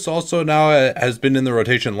 Kyra Lewis also now has been in the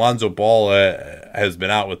rotation. Lonzo Ball has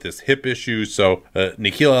been out with this hip issue, so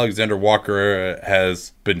Nickeil Alexander-Walker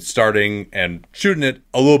has been starting and shooting it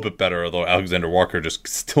a little bit better, although Alexander Walker just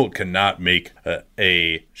still cannot make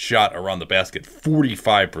a shot around the basket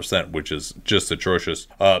 45%, which is just atrocious.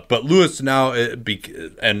 But Lewis now, and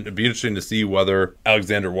it'd be interesting to see whether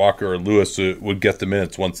Alexander Walker or Lewis would get the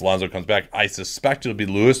minutes once Lonzo comes back. I suspect it'll be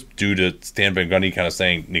Lewis due to Stan Van Gundy kind of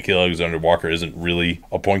saying Nickeil Alexander Walker isn't really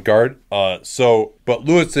a point guard. So But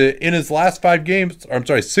Lewis, in his last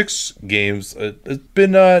 6 games, has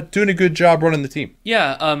been doing a good job running the team.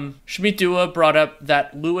 Yeah, Shamit Dua brought up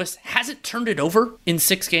that Lewis hasn't turned it over in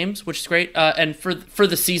 6 games, which is great. And for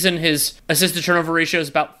the season, his assist-to-turnover ratio is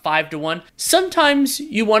about 5-1. Sometimes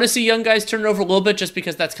you want to see young guys turn it over a little bit just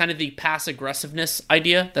because that's kind of the pass aggressiveness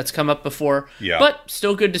idea that's come up before. Yeah. But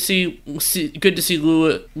still good to see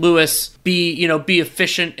Lewis be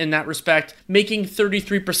efficient in that respect, making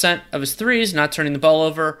 33% of his threes, not turning the ball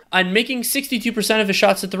over, and making 62% of his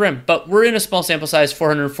shots at the rim. But we're in a small sample size,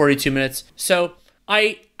 442 minutes. So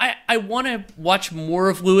I want to watch more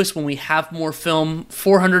of Lewis when we have more film.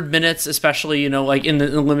 400 minutes, especially, like in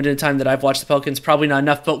the limited time that I've watched the Pelicans, probably not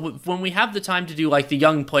enough. But when we have the time to do like the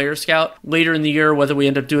young player scout later in the year, whether we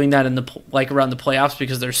end up doing that in around the playoffs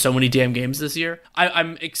because there's so many damn games this year,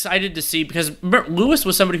 I'm excited to see, because Lewis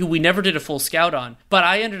was somebody who we never did a full scout on, but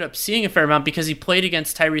I ended up seeing a fair amount because he played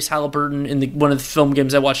against Tyrese Halliburton in one of the film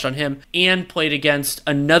games I watched on him, and played against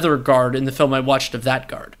another guard in the film I watched of that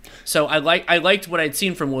guard. So I liked what I'd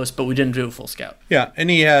seen from Lewis, but we didn't do a full scout. Yeah, and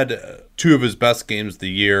he had 2 of his best games of the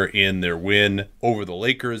year in their win over the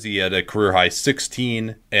Lakers. He had a career-high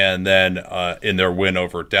 16, and then in their win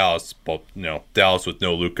over Dallas, Dallas with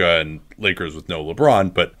no Luka and Lakers with no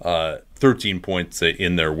LeBron, but 13 points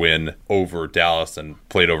in their win over Dallas, and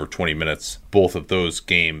played over 20 minutes both of those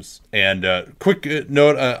games. And quick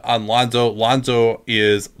note on Lonzo. Lonzo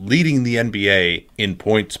is leading the NBA in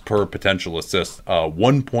points per potential assist,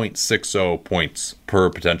 1.60 points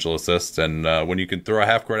per potential assist. And when you can throw a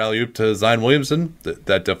half-court alley-oop to Zion Williamson, that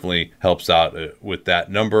definitely helps out with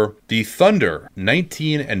that number. The Thunder,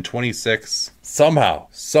 19-26, somehow,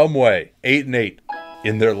 some way, 8-8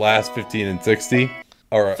 in their last 15 and 60.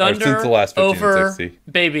 Or since the last 15 over, and 60.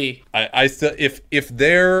 Baby. I still, if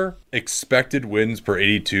their expected wins per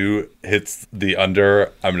 82 hits the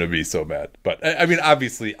under, I'm gonna be so mad. But I mean,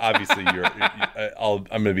 obviously, I'm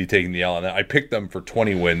gonna be taking the L on that. I picked them for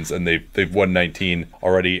 20 wins, and they've won 19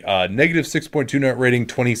 already. Negative 6.2 net rating,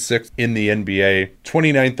 26th in the NBA,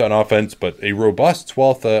 29th on offense, but a robust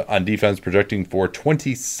 12th on defense, projecting for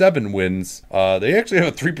 27 wins. They actually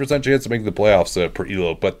have a 3% chance of making the playoffs per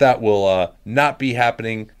ELO, but that will not be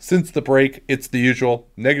happening. Since the break, it's the usual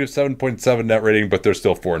negative 7.7 net rating, but they're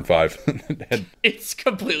still 4-5. It's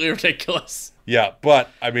completely ridiculous. Yeah, but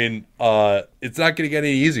I mean, it's not going to get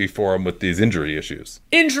any easy for him with these injury issues.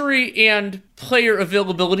 Injury and player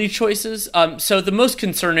availability choices. So the most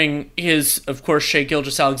concerning is, of course, Shai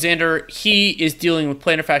Gilgeous-Alexander. He is dealing with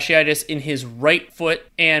plantar fasciitis in his right foot,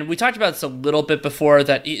 and we talked about this a little bit before,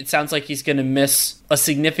 that it sounds like he's going to miss a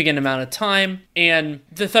significant amount of time, and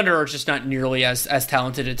the Thunder are just not nearly as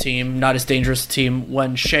talented a team, not as dangerous a team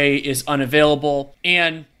when Shai is unavailable.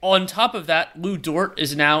 And on top of that, Lou Dort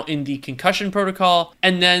is now in the concussion protocol,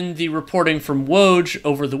 and then the reporting from Woj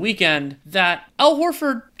over the weekend that Al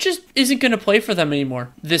Horford just isn't going to play for them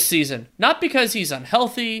anymore this season. Not because he's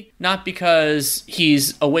unhealthy, not because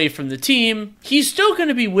he's away from the team. He's still going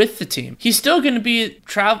to be with the team. He's still going to be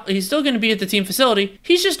He's still going to be at the team facility.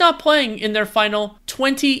 He's just not playing in their final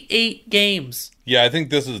 28 games. Yeah, I think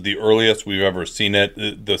this is the earliest we've ever seen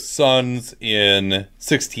it. The Suns in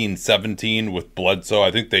 16-17 with Bledsoe,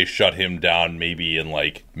 I think they shut him down maybe in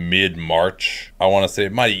like mid-March. I want to say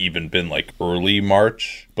it might have even been like early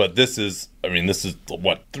March. But this is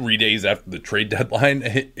what, 3 days after the trade deadline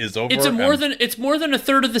is over? It's more than a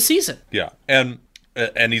third of the season. Yeah, and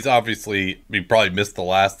he's obviously, he probably missed the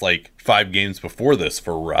last like 5 games before this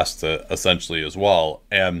for rest, essentially, as well.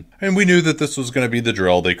 And we knew that this was going to be the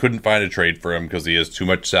drill. They couldn't find a trade for him because he has too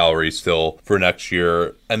much salary still for next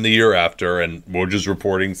year and the year after. And Woj is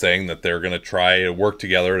reporting saying that they're going to try to work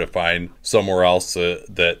together to find somewhere else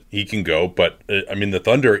that he can go. But I mean, the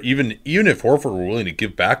Thunder, even if Horford were willing to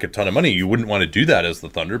give back a ton of money, you wouldn't want to do that as the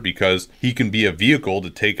Thunder, because he can be a vehicle to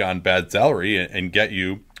take on bad salary and get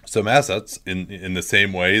you some assets in the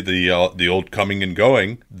same way the old coming and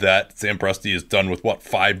going that Sam Presti has done with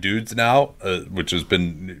 5 dudes now, which has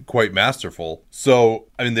been quite masterful. So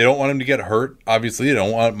I mean, they don't want him to get hurt. Obviously, they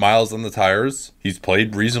don't want miles on the tires. He's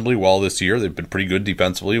played reasonably well this year. They've been pretty good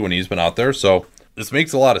defensively when he's been out there. So this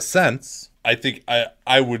makes a lot of sense. I think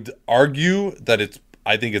I would argue that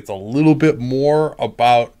I think it's a little bit more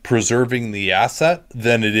about preserving the asset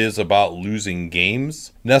than it is about losing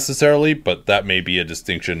games necessarily, but that may be a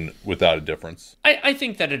distinction without a difference. I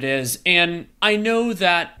think that it is, and I know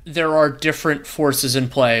that there are different forces in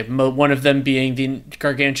play, one of them being the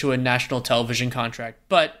gargantuan national television contract,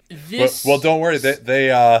 but this... Well, don't worry, they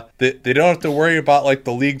don't have to worry about like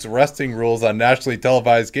the league's resting rules on nationally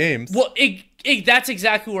televised games. Well, That's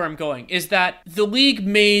exactly where I'm going, is that the league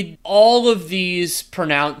made all of these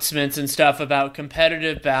pronouncements and stuff about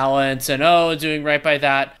competitive balance and, doing right by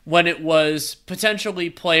that, when it was potentially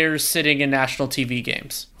players sitting in national TV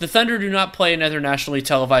games. The Thunder do not play another nationally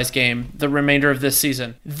televised game the remainder of this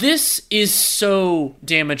season. This is so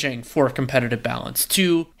damaging for competitive balance,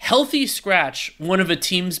 to healthy scratch one of a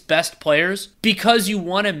team's best players because you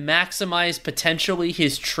want to maximize potentially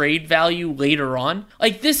his trade value later on.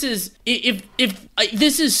 Like, this is, I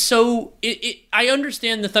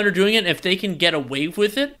understand the Thunder doing it, and if they can get away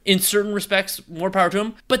with it in certain respects, more power to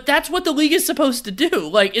them, but that's what the league is supposed to do.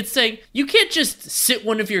 Like, it's saying you can't just sit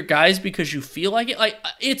one of your guys because you feel like it. Like,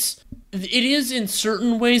 it is in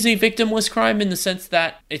certain ways a victimless crime, in the sense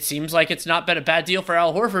that it seems like it's not been a bad deal for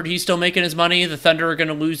Al Horford. He's still making his money. The Thunder are going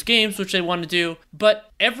to lose games, which they want to do.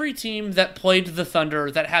 But every team that played the Thunder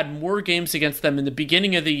that had more games against them in the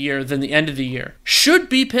beginning of the year than the end of the year should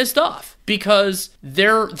be pissed off, because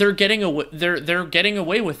they're getting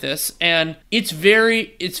away with this, and it's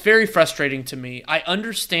very frustrating to me. I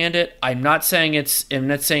understand it. I'm not saying it's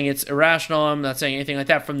irrational. I'm not saying anything like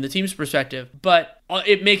that from the team's perspective, but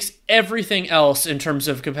it makes everything else in terms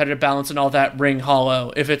of competitive balance and all that ring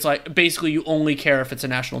hollow if it's like basically you only care if it's a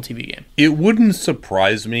national TV game. It wouldn't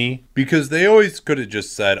surprise me, because they always could have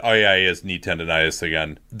just said, oh yeah, he has knee tendonitis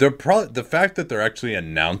again. The fact that they're actually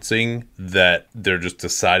announcing that they're just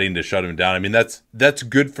deciding to shut him down, I mean, that's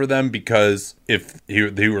good for them, because if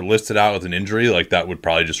they were listed out with an injury, like, that would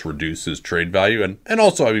probably just reduce his trade value. And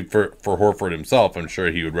also, I mean, for Horford himself, I'm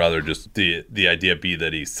sure he would rather just the idea be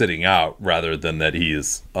that he's sitting out rather than that he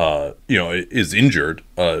is is injured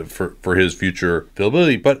for his future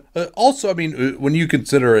availability. But also, I mean, when you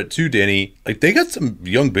consider it too, Danny, like, they got some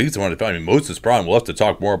young bigs they want to find. I mean, Moses Brown, we'll have to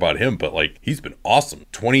talk more about him, but like, he's been awesome.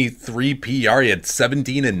 23 PER, he had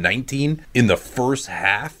 17 and 19 in the first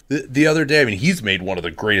half the other day. I mean, he's made one of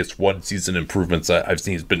the greatest one-season improvements I've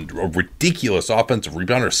seen. He's been a ridiculous offensive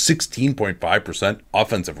rebounder, 16.5%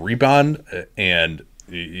 offensive rebound, and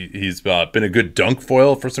he's been a good dunk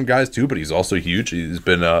foil for some guys too, but he's also huge. He's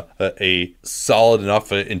been a solid enough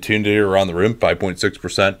intimidator around the rim,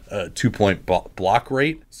 5.6% 2-point block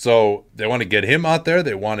rate. So they want to get him out there.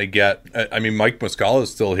 They want to get, I mean, Mike Muscala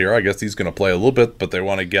is still here. I guess he's going to play a little bit, but they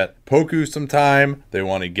want to get Poku some time. They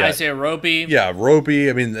want to get Isaiah Roby. Yeah, Roby.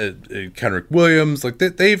 I mean, Kenrich Williams. Like,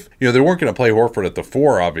 they've, they weren't going to play Horford at the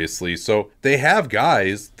 4, obviously. So they have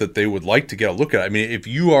guys that they would like to get a look at. I mean, if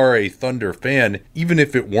you are a Thunder fan, even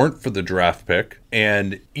if it weren't for the draft pick,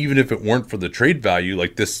 and even if it weren't for the trade value,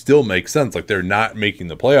 like, this still makes sense. Like, they're not making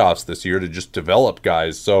the playoffs this year to just develop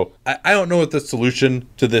guys. So I don't know what the solution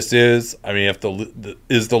to this is. I mean, if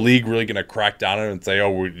is the league really going to crack down on it and say,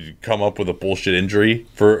 oh, we come up with a bullshit injury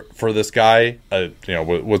for this guy?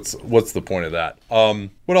 What's the point of that?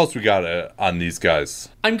 What else we got on these guys?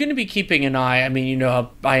 I'm going to be keeping an eye. I mean, you know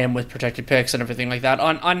how I am with protected picks and everything like that,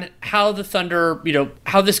 on how the Thunder,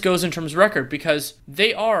 how this goes in terms of record, because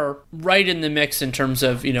they are right in the mix in terms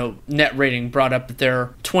of, net rating, brought up that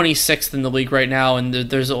they're 26th in the league right now, and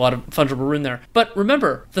there's a lot of fungible room there. But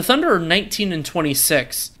remember, the Thunder are 19 and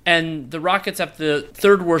 26, and the Rockets have the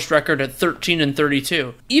third worst record at 13 and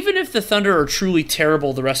 32. Even if the Thunder are truly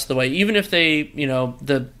terrible the rest of the way, even if they,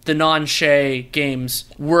 the non-Shea games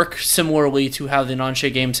work similarly to how the non-Shea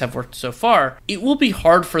games have worked so far, it will be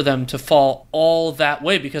hard for them to fall all that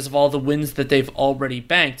way because of all the wins that they've already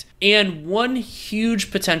banked. And one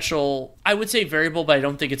huge potential, I would say variable, but I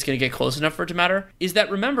don't think it's going to get close enough for it to matter, is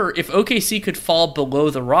that, remember, if OKC could fall below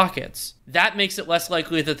the Rockets, that makes it less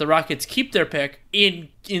likely that the Rockets keep their pick and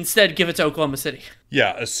instead give it to Oklahoma City.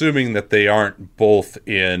 Yeah, assuming that they aren't both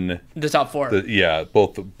in the top 4.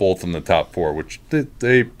 Both in the top 4, which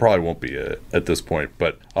they probably won't be at this point.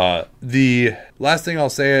 But the last thing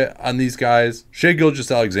I'll say on these guys, Shai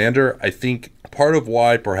Gilgeous-Alexander, I think part of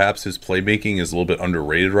why perhaps his playmaking is a little bit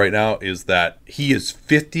underrated right now is that he is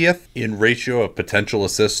 50th in ratio of potential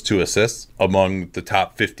assists to assists among the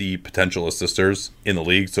top 50 potential assisters in the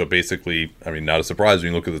league. So basically, I mean, not a surprise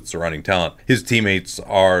when you look at the surrounding talent. His teammates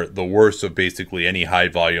are the worst of basically any high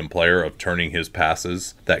volume player of turning his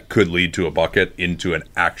passes that could lead to a bucket into an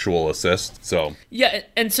actual assist. So yeah,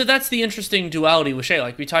 and so that's the interesting duality with Shai.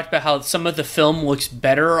 Like, we talked about how some of the film looks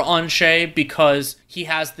better on Shai because he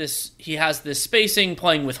has this spacing,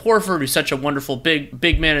 playing with Horford, who's such a wonderful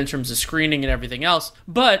big man in terms of screening and everything else.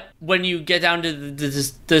 But when you get down to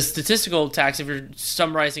the statistical tax, if you're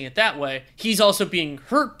summarizing it that way, he's also being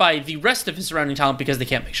hurt by the rest of his surrounding talent because they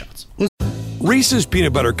can't make shots. Reese's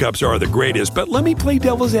Peanut Butter Cups are the greatest, but let me play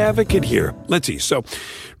devil's advocate here. Let's see. So,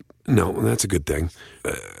 no, that's a good thing.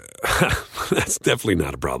 That's definitely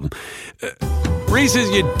not a problem. Reese's,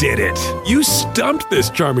 you did it. You stumped this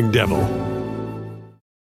charming devil.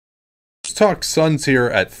 Let's talk Suns here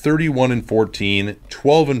at 31-14,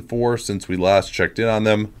 12-4 since we last checked in on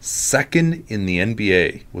them. Second in the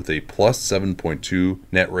NBA with a plus 7.2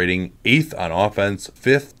 net rating. 8th on offense,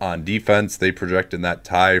 5th on defense. They project in that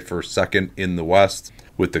tie for second in the West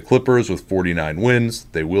with the Clippers with 49 wins.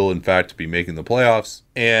 They will, in fact, be making the playoffs.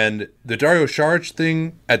 And the Dario Saric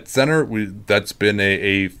thing at center, that's been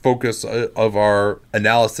a focus of our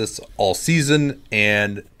analysis all season.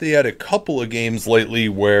 And they had a couple of games lately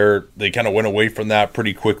where they kind of went away from that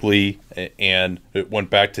pretty quickly. And it went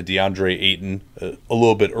back to DeAndre Ayton a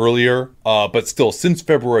little bit earlier. But still, since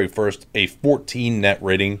February 1st, a 14 net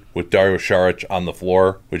rating with Dario Saric on the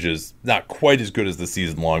floor, which is not quite as good as the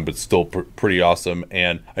season long, but still pretty awesome.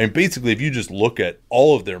 And I mean, basically, if you just look at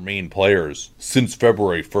all of their main players since February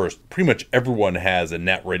 1st, pretty much everyone has a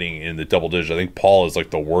net rating in the double digits. I think Paul is like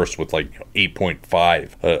the worst with like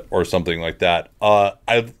 8.5 or something like that.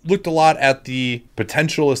 I've looked a lot at the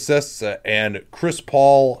potential assists and Chris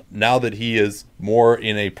Paul, now that he is more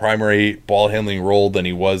in a primary ball handling role than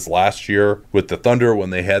he was last year with the Thunder when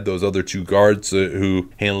they had those other two guards who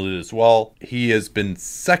handled it as well. He has been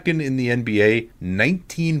second in the NBA,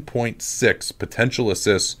 19.6 potential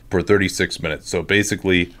assists per 36 minutes. So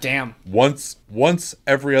basically, damn, once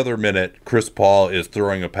every other minute, Chris Paul is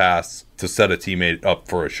throwing a pass to set a teammate up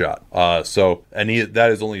for a shot. That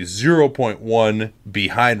is only 0.1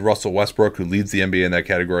 behind Russell Westbrook, who leads the NBA in that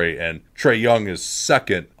category, and Trae Young is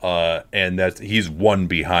second, and he's one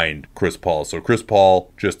behind Chris Paul. So Chris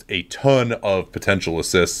Paul, just a ton of potential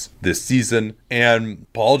assists this season, and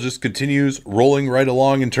Paul just continues rolling right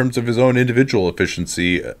along in terms of his own individual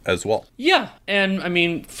efficiency as well. Yeah, and I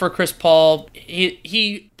mean, for Chris Paul,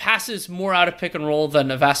 he passes more out of pick and roll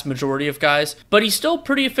than a vast majority of guys, but he's still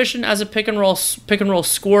pretty efficient as a pick and roll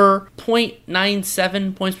scorer.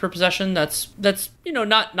 0.97 points per possession. That's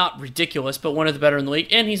not ridiculous, but one of the better in the league.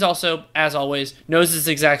 And he's also, as always, knows his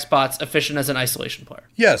exact spots, efficient as an isolation player.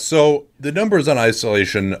 Yeah, so the numbers on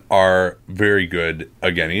isolation are very good.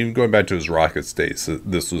 Again, even going back to his Rockets days,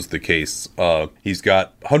 this was the case. He's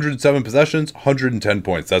got 107 possessions, 110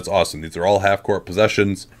 points. That's awesome. These are all half-court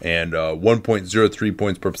possessions, and 1.03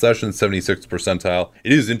 points per possession, 76th percentile.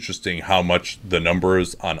 It is interesting how much the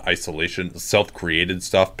numbers on isolation, self-created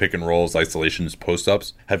stuff, pick and rolls, isolations,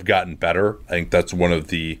 post-ups, have gotten better. I think that's one of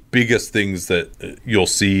the biggest things that you'll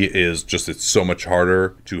see is just it's so much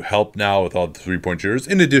harder to help now with all the three-point shooters,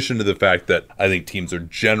 in addition to the fact that I think teams are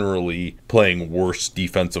generally playing worse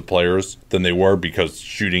defensive players than they were because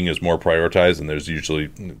shooting is more prioritized, and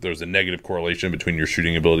there's a negative correlation between your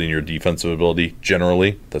shooting ability and your defensive ability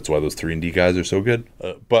generally. That's why those 3-and-D guys are so good.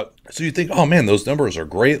 But so you think, oh man, those numbers are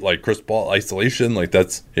great. Like Chris Paul isolation, like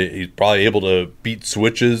he's probably able to beat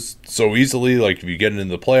switches so easily. Like if you get into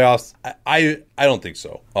the playoffs, I don't think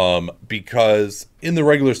so. Because in the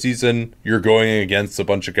regular season, you're going against a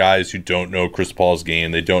bunch of guys who don't know Chris Paul's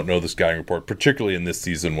game. They don't know the scouting report, particularly in this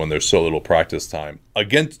season when there's so little practice time.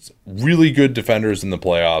 Against really good defenders in the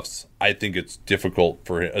playoffs, I think it's difficult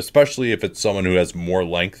for him, especially if it's someone who has more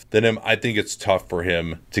length than him. I think it's tough for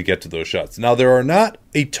him to get to those shots. Now, there are not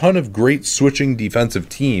a ton of great switching defensive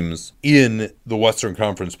teams in the Western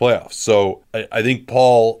Conference playoffs. So I think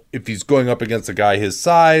Paul, if he's going up against a guy his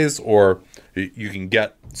size, or you can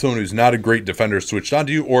get someone who's not a great defender switched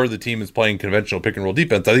onto you, or the team is playing conventional pick and roll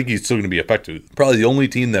defense, I think he's still going to be effective. Probably the only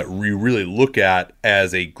team that we really look at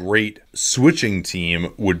as a great switching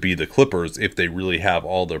team would be the Clippers if they really have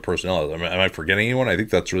all their personnel. Am I forgetting anyone? I think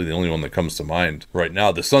that's really the only one that comes to mind right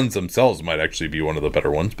now. The Suns themselves might actually be one of the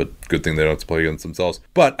better ones, but good thing they don't have to play against themselves.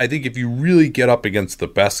 But I think if you really get up against the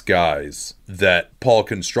best guys, that Paul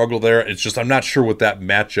can struggle there. It's just I'm not sure what that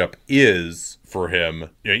matchup is for him.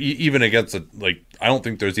 You know, even against I don't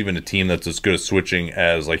think there's even a team that's as good at switching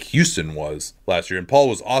as like Houston was last year. And Paul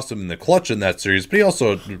was awesome in the clutch in that series, but he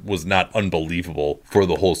also was not unbelievable for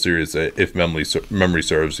the whole series. If memory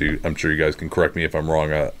serves you, I'm sure you guys can correct me if I'm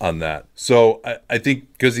wrong on that. So I think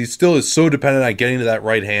because he still is so dependent on getting to that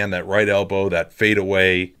right hand, that right elbow, that fade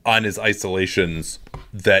away on his isolations,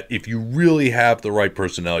 that if you really have the right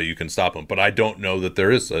personnel, you can stop him. But I don't know that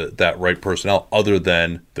there is that right personnel other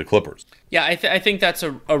than the Clippers. Yeah, I think that's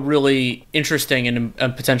a really interesting and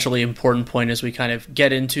potentially important point as we kind of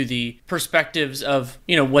get into the perspectives of,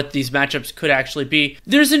 what these matchups could actually be.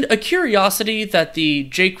 There's a curiosity that the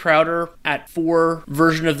Jay Crowder at 4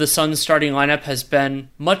 version of the Suns starting lineup has been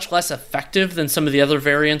much less effective than some of the other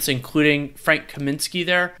variants, including Frank Kaminsky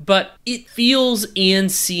there. But it feels and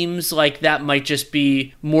seems like that might just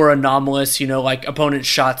be more anomalous, like opponent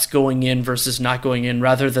shots going in versus not going in,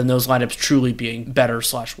 rather than those lineups truly being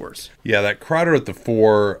better/worse. Yeah, Yeah, that Crowder at the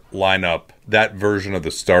 4 lineup, that version of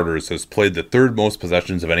the starters has played the third most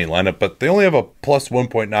possessions of any lineup, but they only have a plus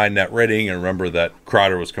 1.9 net rating. And remember that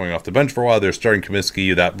Crowder was coming off the bench for a while. They're starting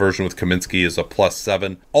Kaminsky. That version with Kaminsky is a plus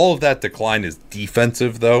 7. All of that decline is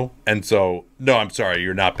defensive, though. And so, no, I'm sorry,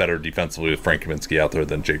 you're not better defensively with Frank Kaminsky out there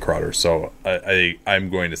than Jay Crowder. So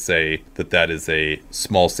I'm going to say that is a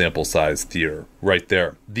small sample size tier right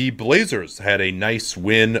there. The Blazers had a nice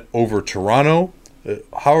win over Toronto.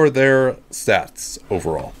 How are their stats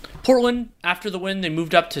overall? Portland, after the win, they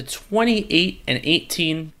moved up to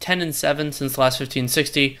 28-18, 10-7 since the last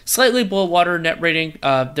 15-60. Slightly below water net rating.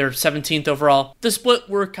 They're 17th overall. The split,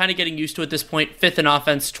 we're kind of getting used to at this point. 5th in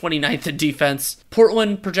offense, 29th in defense.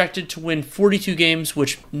 Portland projected to win 42 games,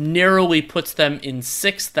 which narrowly puts them in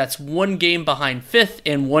 6th. That's 1 game behind 5th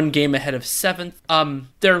and 1 game ahead of 7th.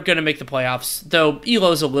 They're going to make the playoffs, though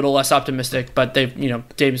Elo's a little less optimistic, but they've,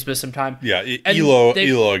 Dame's missed some time. Yeah,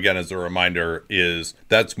 Elo, again, as a reminder,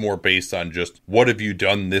 that's more based on just what have you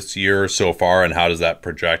done this year so far and how does that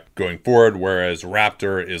project going forward, whereas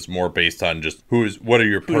Raptor is more based on just what are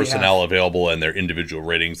your personnel available and their individual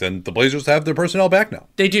ratings, and the Blazers have their personnel back now.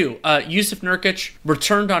 They do. Yusuf Nurkic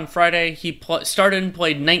returned on Friday. He started and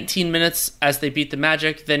played 19 minutes as they beat the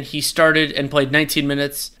Magic. Then he started and played 19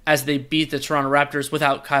 minutes as they beat the Toronto Raptors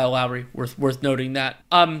without Kyle Lowry. Worth noting that.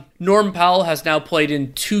 Norm Powell has now played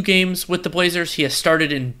in 2 games with the Blazers. He has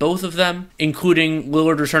started in both of them, including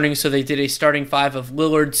Lillard returning. So they did a starting 5 of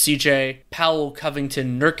Lillard, CJ, Powell,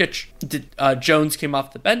 Covington, Nurkic. Jones came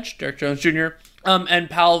off the bench, Derek Jones Jr. And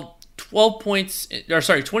Powell,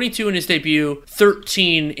 22 in his debut,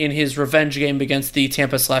 13 in his revenge game against the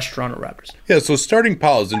Tampa/Toronto Raptors. Yeah, so starting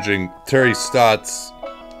Powell is interesting. Terry Stotts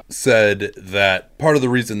said that part of the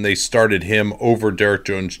reason they started him over Derek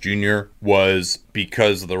Jones Jr. was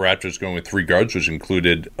because of the Raptors going with 3 guards, which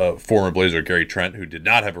included former Blazer Gary Trent, who did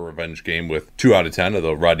not have a revenge game with 2 out of 10,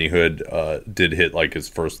 although Rodney Hood did hit like his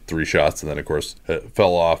first 3 shots and then, of course,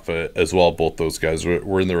 fell off as well. Both those guys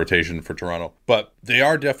were in the rotation for Toronto. But they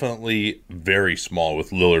are definitely very small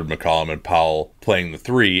with Lillard, McCollum, and Powell playing the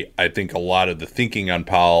 3. I think a lot of the thinking on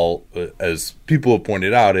Powell, as people have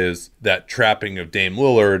pointed out, is that trapping of Dame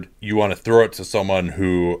Lillard. You want to throw it to someone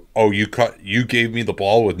who, you gave me the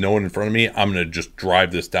ball with no one in front of me. I'm going to just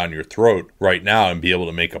drive this down your throat right now and be able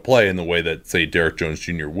to make a play in the way that, say, Derek Jones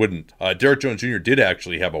Jr. wouldn't. Derek Jones Jr. did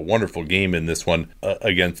actually have a wonderful game in this one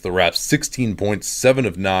against the Raps, 16 points, 7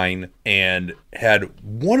 of 9, and had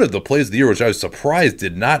one of the plays of the year, which I was surprised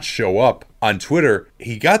did not show up on Twitter.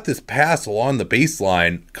 He got this pass along the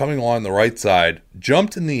baseline, coming along the right side,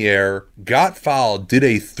 jumped in the air, got fouled, did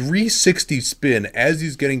a 360 spin as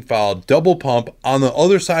he's getting fouled, double pump on the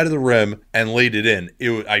other side of the rim, and laid it in.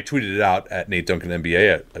 I tweeted it out at Nate Duncan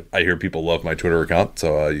NBA. I hear people love my Twitter account,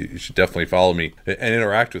 so you should definitely follow me and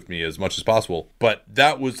interact with me as much as possible. But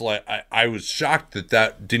that was like, I was shocked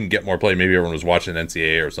that didn't get more play. Maybe everyone was watching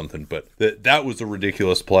NCAA or something, but that was a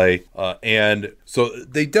ridiculous play. And so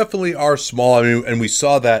they definitely are small. I mean, and we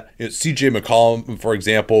saw that CJ McCollum, for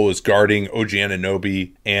example, was guarding OG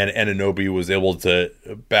Anunoby, and Anunoby was able to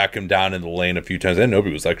back him down in the lane a few times.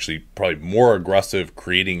 Anunoby was actually probably more aggressive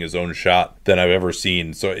creating his own shot than I've ever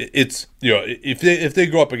seen. So it's, if they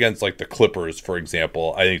go up against like the Clippers, for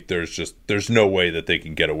example, I think there's no way that they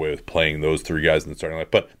can get away with playing those 3 guys in the starting line.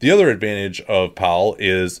 But the other advantage of Powell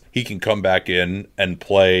is he can come back in and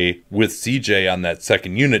play with CJ on that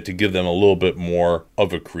second unit to give them a little bit more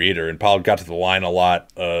of a creator. And Powell got to the line a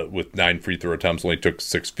lot with 9 free throw attempts, only took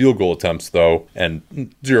 6 field goal attempts though, and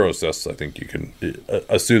 0 assists. I think you can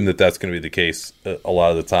assume that that's going to be the case a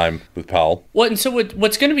lot of the time with Powell. Well, and so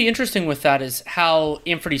what's going to be interesting with that is how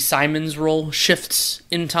Anthony Simon's role shifts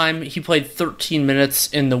in time. He played 13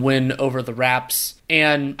 minutes in the win over the Raps.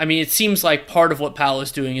 And I mean, it seems like part of what Powell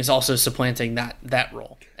is doing is also supplanting that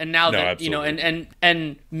role. And now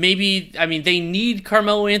and maybe, I mean, they need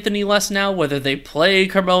Carmelo Anthony less now. Whether they play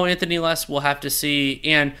Carmelo Anthony less, we'll have to see.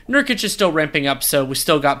 And Nurkic is still ramping up, so we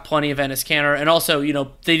still got plenty of Enes Kanter. And also,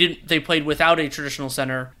 they played without a traditional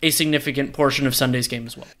center a significant portion of Sunday's game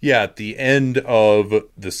as well. Yeah, at the end of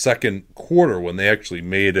the second quarter, when they actually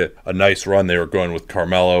made a nice run, they were going with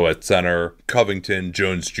Carmelo at center, Covington,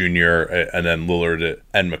 Jones Jr., and then Lillard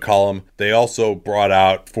and McCollum. They also brought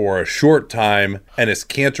out for a short time Enes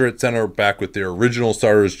Kanter at center, back with their original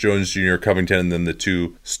starters, Jones Jr., Covington, and then the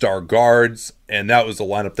 2 star guards. and that was a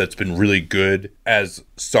lineup that's been really good as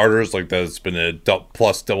starters. Like, that's been a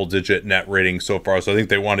plus double-digit net rating so far. So I think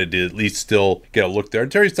they wanted to at least still get a look there.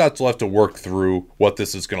 And Terry Stotts will have to work through what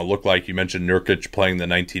this is going to look like. You mentioned Nurkic playing the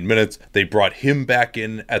 19 minutes. They brought him back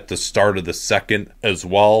in at the start of the second as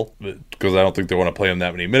well, because I don't think they want to play him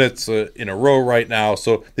that many minutes in a row right now.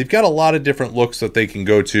 So they've got a lot of different looks that they can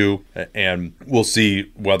go to, and we'll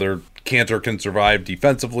see whether Cantor can survive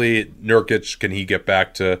defensively. Nurkic, can he get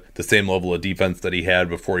back to the same level of defense that he had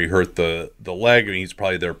before he hurt the leg? I mean, he's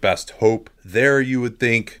probably their best hope there, you would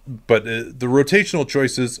think. But the rotational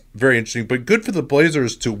choices, very interesting. But good for the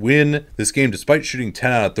Blazers to win this game despite shooting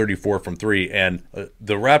 10 out of 34 from three. And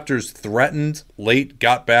the Raptors threatened late,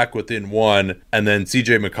 got back within one, and then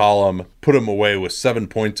CJ McCollum put him away with 7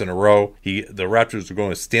 points in a row. The Raptors were going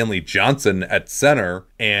with Stanley Johnson at center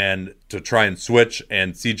and to try and switch,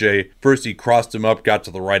 and CJ, first he crossed him up, got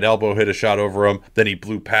to the right elbow, hit a shot over him, then he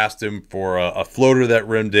blew past him for a floater that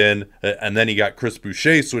rimmed in, and then he got Chris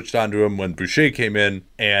Boucher switched onto him when Boucher came in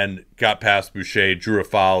and got past Boucher, drew a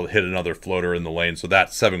foul, hit another floater in the lane. So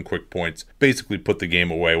that 7 quick points basically put the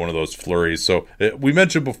game away, one of those flurries. So we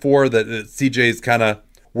mentioned before that CJ's kind of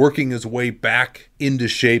working his way back into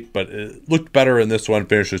shape, but it looked better in this one.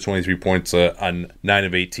 Finished with 23 points on 9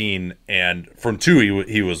 of 18, and from two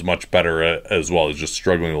he was much better as well. He's just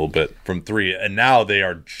struggling a little bit from three, and now they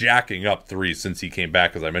are jacking up threes since he came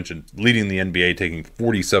back, as I mentioned, leading the NBA, taking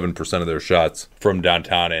 47% of their shots from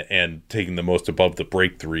downtown and taking the most above the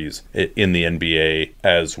break threes in the NBA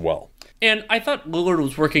as well. And I thought Lillard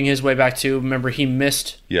was working his way back too. Remember, he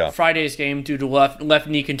missed Friday's game due to left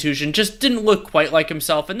knee contusion. Just didn't look quite like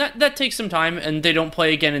himself. And that takes some time, and they don't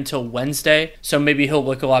play again until Wednesday. So maybe he'll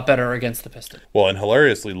look a lot better against the Pistons. Well, and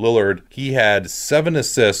hilariously, Lillard, he had 7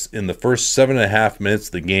 assists in the first 7.5 minutes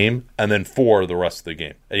of the game, and then 4 the rest of the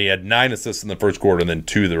game. And he had 9 assists in the first quarter, and then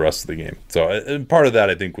 2 the rest of the game. So and part of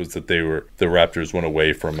that, I think, was that the Raptors went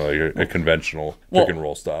away from a conventional pick and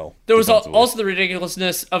roll style. There was also the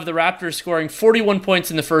ridiculousness of the Raptors scoring 41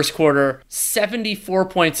 points in the first quarter, 74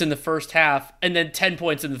 points in the first half, and then 10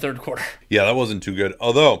 points in the third quarter. Yeah, that wasn't too good.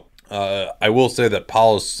 Although, I will say that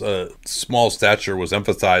Paolo's small stature was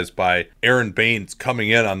emphasized by Aaron Baines coming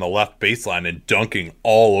in on the left baseline and dunking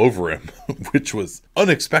all over him, which was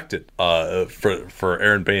unexpected for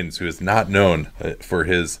Aaron Baines, who is not known for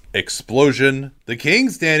his explosion. The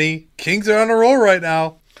Kings, Danny. Kings are on a roll right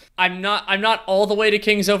now. I'm not all the way to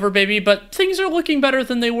Kings over, baby, but things are looking better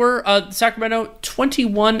than they were. Sacramento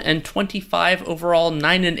 21-25 overall,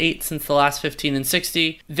 9-8 since the last 15 and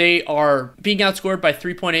 60. They are being outscored by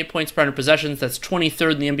 3.8 points per 100 possessions. That's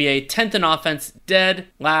 23rd in the NBA, 10th in offense, dead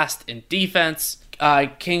last in defense.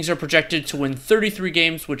 Kings are projected to win 33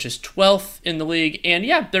 games, which is 12th in the league. And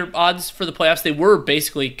yeah, their odds for the playoffs, they were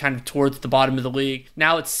basically kind of towards the bottom of the league.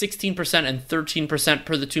 Now it's 16% and 13%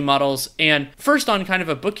 per the two models. And first, on kind of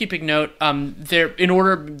a bookkeeping note,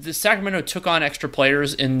 the Sacramento took on extra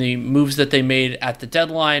players in the moves that they made at the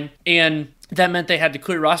deadline. And that meant they had to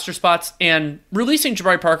clear roster spots, and releasing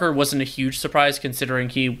Jabari Parker wasn't a huge surprise considering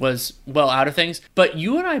he was well out of things. But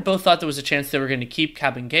you and I both thought there was a chance they were going to keep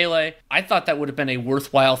Kabengele. I thought that would have been a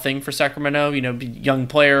worthwhile thing for Sacramento. Young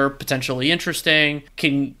player, potentially interesting.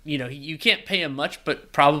 You can't pay him much,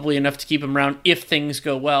 but probably enough to keep him around if things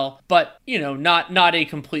go well. But not a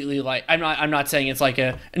completely I'm not saying it's like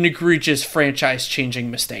an egregious franchise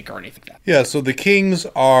changing mistake or anything like that. Yeah. So the Kings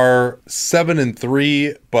are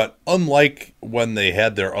 7-3, but unlike when they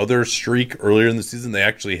had their other streak earlier in the season, they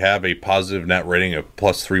actually have a positive net rating of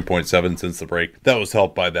plus 3.7 since the break. That was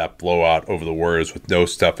helped by that blowout over the Warriors with no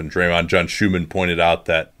Steph and Draymond. John Schumann pointed out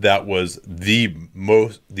that was the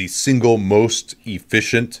single most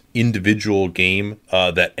efficient individual game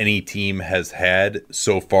that any team has had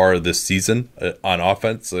so far this season on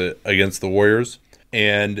offense against the Warriors.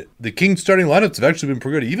 And the Kings starting lineups have actually been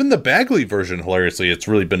pretty good. Even the Bagley version, hilariously, it's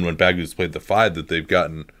really been when Bagley's played the 5 that they've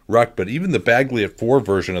gotten wrecked. But even the Bagley at 4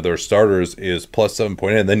 version of their starters is plus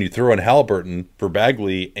 7.8. And then you throw in Halliburton for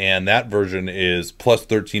Bagley, and that version is plus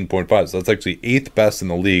 13.5. So that's actually 8th best in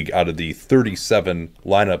the league out of the 37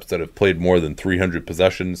 lineups that have played more than 300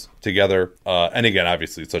 possessions together. And again,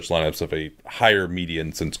 obviously, such lineups have a higher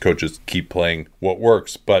median since coaches keep playing what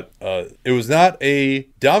works. But it was not a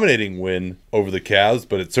dominating win over the Cavs,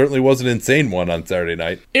 but it certainly was an insane one on Saturday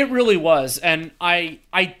night. It really was, and I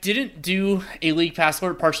didn't do a league pass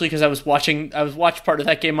alert partially because I was watching part of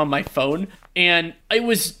that game on my phone, and it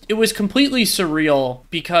was completely surreal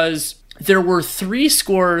because there were 3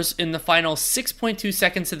 scores in the final 6.2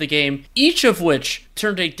 seconds of the game, each of which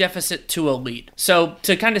turned a deficit to a lead. So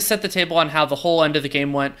to kind of set the table on how the whole end of the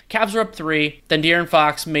game went, Cavs were up 3, then De'Aaron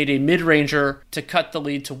Fox made a mid-ranger to cut the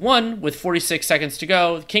lead to 1 with 46 seconds to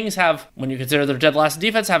go. The Kings have, when you consider their dead last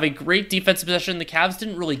defense, have a great defensive possession. The Cavs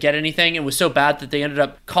didn't really get anything. It was so bad that they ended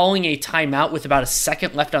up calling a timeout with about a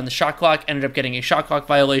second left on the shot clock, ended up getting a shot clock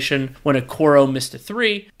violation when Okoro missed a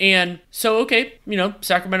 3. And so, okay,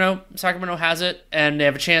 Sacramento has it, and they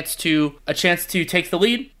have a chance to take the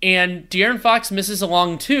lead, and De'Aaron Fox misses a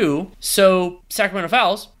long 2, so Sacramento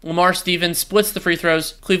fouls. Lamar Stevens splits the free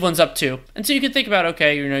throws. Cleveland's up 2. And so you can think about,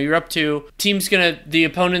 okay, you're up 2. The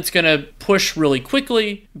opponent's gonna push really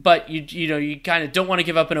quickly, but you kind of don't want to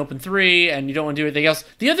give up an open 3, and you don't want to do anything else.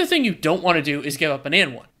 The other thing you don't want to do is give up an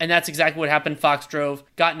and 1. And that's exactly what happened. Fox drove,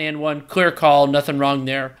 got an and 1, clear call, nothing wrong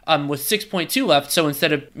there. With 6.2 left, so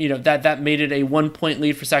instead of, that made it a 1-point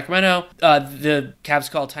lead for Sacramento, the Cavs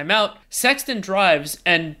call timeout. Sexton drives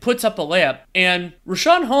and puts up a layup. And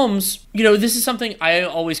Richaun Holmes, this is something I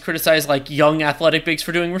always criticize like young athletic bigs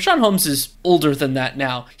for doing. Richaun Holmes is older than that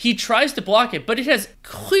now. He tries to block it, but it has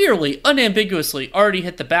clearly, unambiguously already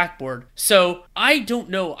hit the backboard. So I don't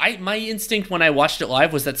know. My instinct when I watched it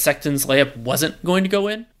live was that Sexton's layup wasn't going to go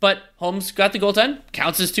in, but Holmes got the goaltend,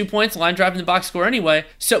 counts as 2 points, line drive in the box score anyway.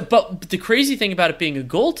 So, but the crazy thing about it being a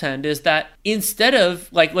goaltend is that instead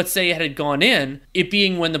of, like, let's say it had gone in, it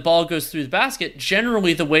being when the ball goes through the basket,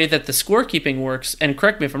 generally the way that the scorekeeping works, and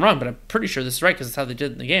correct me if I'm wrong, but I'm pretty sure this is right because that's how they did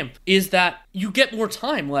it in the game, is that you get more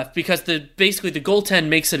time left because basically the goaltend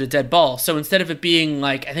makes it a dead ball. So instead of it being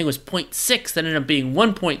like, I think it was 0.6, that ended up being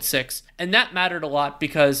 1.6. And that mattered a lot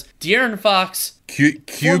because De'Aaron Fox,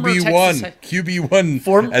 QB1,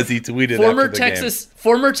 as he tweeted after the game.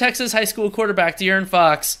 Former Texas high school quarterback De'Aaron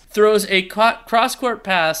Fox throws a cross-court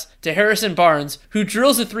pass to Harrison Barnes, who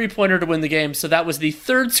drills a three-pointer to win the game. So that was the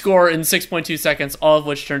third score in 6.2 seconds, all of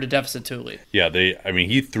which turned a deficit to a lead. Yeah,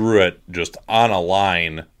 he threw it just on a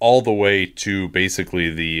line all the way to basically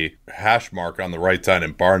the hash mark on the right side,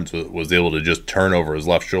 and Barnes was able to just turn over his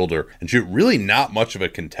left shoulder and shoot. Really not much of a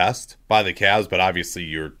contest by the Cavs, but obviously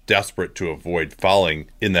you're desperate to avoid fouling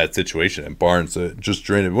in that situation. And Barnes just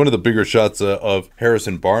drained it. One of the bigger shots of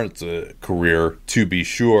Harrison Barnes' career, to be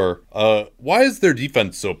sure. Why is their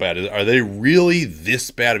defense so bad? Are they really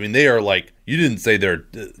this bad? I mean, they are like, you said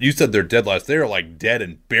they're dead last. They are like dead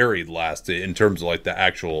and buried last in terms of like the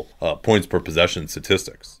actual points per possession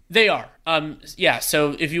statistics. They are.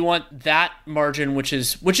 So if you want that margin, which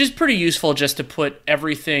is pretty useful just to put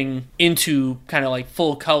everything into kind of like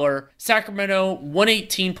full color. Sacramento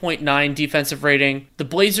 118.9 defensive rating, the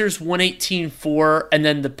Blazers 118.4, and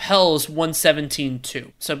then the Pels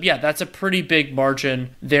 117.2. So yeah, that's a pretty big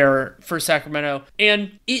margin there for Sacramento,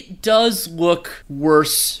 and it does look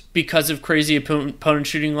worse because of crazy opponent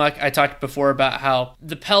shooting luck. I talked before about how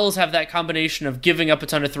the Pels have that combination of giving up a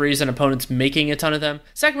ton of threes and opponents making a ton of them.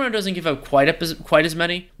 Sacramento doesn't give up quite as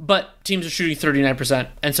many, but teams are shooting 39%,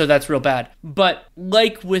 and so that's real bad. But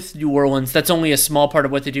like with New Orleans, that's only a small part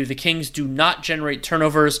of what they do. The Kings do not generate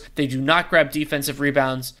turnovers, they do not grab defensive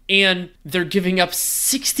rebounds, and they're giving up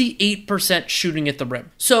 68% shooting at the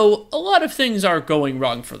rim. So a lot of things are going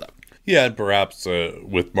wrong for them. Yeah, and perhaps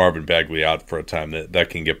with Marvin Bagley out for a time, that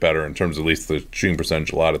can get better in terms of at least the shooting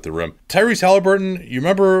percentage a lot at the rim. Tyrese Halliburton, you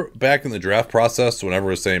remember back in the draft process when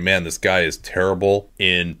everyone was saying, man, this guy is terrible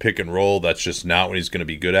in pick and roll. That's just not what he's going to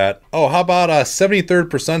be good at. Oh, how about 73rd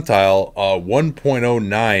percentile,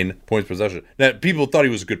 1.09 points per possession. Now, people thought he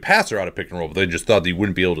was a good passer out of pick and roll, but they just thought he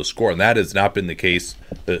wouldn't be able to score, and that has not been the case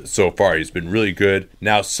so far. He's been really good.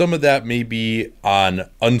 Now, some of that may be on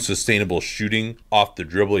unsustainable shooting off the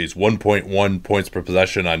dribble. He's 1.1 points per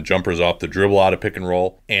possession on jumpers off the dribble out of pick and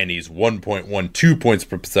roll, and he's 1.12 points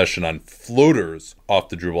per possession on floaters off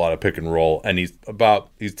the dribble out of pick and roll, and he's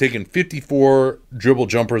taken 54 dribble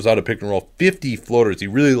jumpers out of pick and roll, 50 floaters. He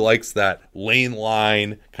really likes that lane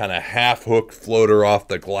line kind of half hook floater off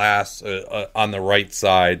the glass on the right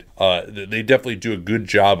side. They definitely do a good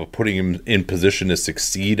job of putting him in position to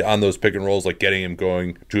succeed on those pick and rolls, like getting him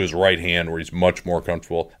going to his right hand where he's much more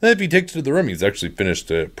comfortable. And if he takes it to the rim, he's actually finished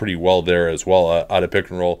pretty well there as well out of pick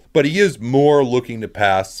and roll. But he is more looking to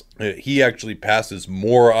pass. He actually passes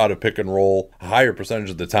more out of pick and roll, a higher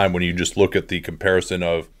percentage of the time when you just look at the comparison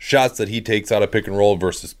of shots that he takes out of pick and roll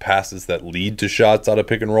versus passes that lead to shots out of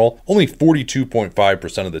pick and roll. Only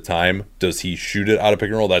 42.5% of the time does he shoot it out of pick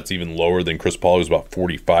and roll. That's even lower than Chris Paul, who's about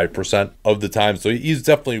 45% of the time. So he's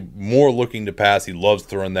definitely more looking to pass. He loves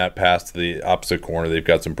throwing that pass to the opposite corner. They've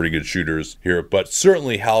got some pretty good shooters here, but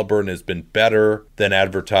certainly Halliburton has been better than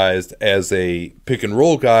advertised as a pick and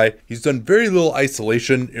roll guy. He's done very little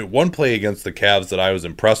isolation. One play against the Cavs that I was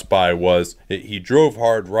impressed by was he drove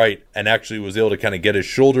hard right and actually was able to kind of get his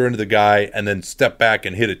shoulder into the guy and then step back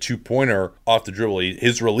and hit a 2-pointer off the dribble.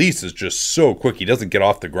 His release is just so quick. He doesn't get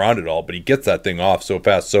off the ground at all, but he gets that thing off so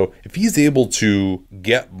fast. So if he's able to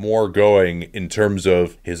get more going in terms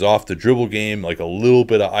of his off the dribble game, like a little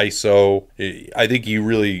bit of ISO, I think he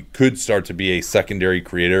really could start to be a secondary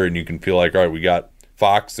creator, and you can feel like, all right, we got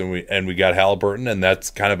Fox and we got Halliburton, and that's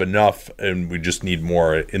kind of enough, and we just need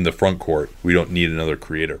more in the front court. We don't need another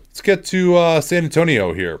creator. Let's get to San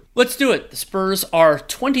Antonio here. Let's do it. The Spurs are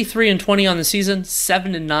 23-20 on the season,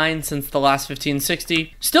 7-9 since the last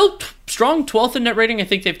 15-60. Still strong 12th in net rating. I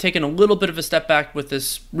think they've taken a little bit of a step back with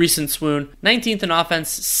this recent swoon. 19th in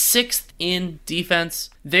offense, 6th in defense.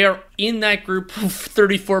 They are in that group of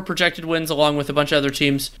 34 projected wins along with a bunch of other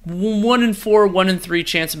teams. 1-4, 1-3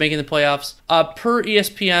 chance of making the playoffs. Per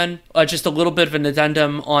ESPN, just a little bit of an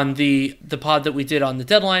addendum on the pod that we did on the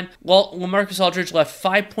deadline. Well, LaMarcus Aldridge left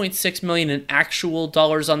 $5.6 million in actual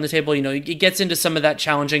dollars on the table. You know, it gets into some of that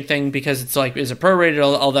challenging thing because it's like, is it prorated,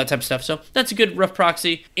 all that type of stuff. So that's a good rough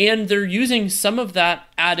proxy. And they're using some of that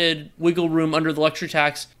added wiggle room under the luxury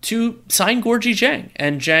tax to sign Gorgui Dieng.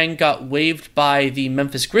 And Dieng got waived by the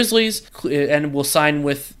Memphis Grizzlies and will sign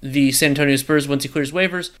with the San Antonio Spurs once he clears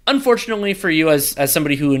waivers. Unfortunately for you, as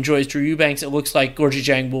somebody who enjoys Drew Eubanks, it looks like Gorgui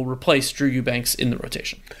Dieng will replace Drew Eubanks in the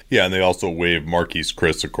rotation. Yeah, and they also waived Marquise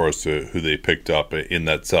Chris, of course, who they picked up in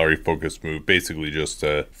that salary-focused move, basically just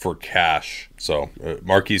for cash. So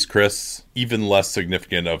Marquise Chris, even less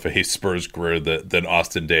significant of a Spurs career than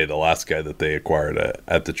Austin Day, the last guy that they acquired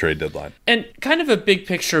at the trade deadline. And kind of a big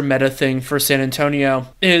picture meta thing for San Antonio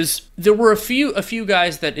is there were a few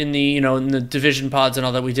guys that in the division pods and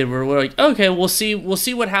all that we did were like, okay, we'll see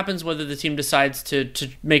what happens whether the team decides to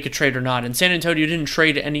make a trade or not. And San Antonio didn't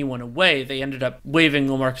trade anyone away. They ended up waiving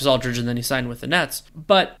LaMarcus Aldridge and then he signed with the Nets.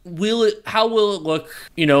 But how will it look,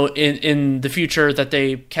 in the future that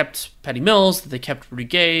they kept Patty Mills, that they kept Rudy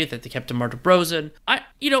Gay, that they kept DeMar DeRozan?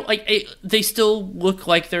 They still look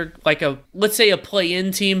like they're like let's say a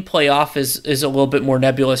play-in team. Playoff is a little bit more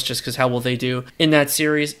nebulous just because how will they do in that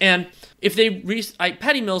series? And if they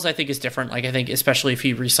Patty Mills, I think is different. Like I think especially if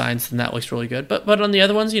he resigns, then that looks really good. But on the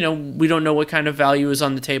other ones, we don't know what kind of value is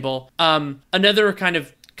on the table. Another kind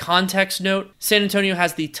of context note: San Antonio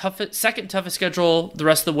has the second toughest schedule the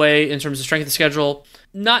rest of the way in terms of strength of schedule.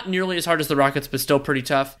 Not nearly as hard as the Rockets, but still pretty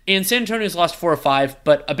tough. And San Antonio's lost 4 or 5,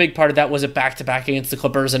 but a big part of that was a back-to-back against the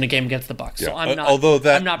Clippers and a game against the Bucks. Yeah. So I'm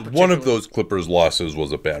not one of those Clippers losses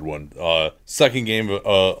was a bad one. Second game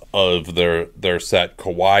of their set,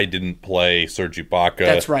 Kawhi didn't play, Serge Ibaka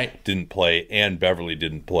that's right. didn't play, and Beverly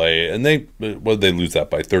didn't play, and they lose that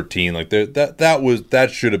by 13. Like that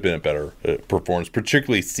should have been a better performance,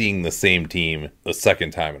 particularly seeing the same team the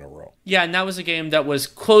second time in a row. Yeah, and that was a game that was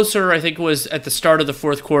closer. I think it was at the start of the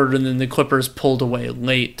fourth quarter, and then the Clippers pulled away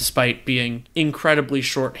late despite being incredibly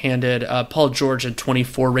shorthanded. Paul George had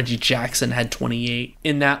 24, Reggie Jackson had 28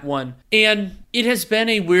 in that one. And it has been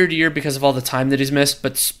a weird year because of all the time that he's missed,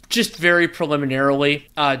 but just very preliminarily,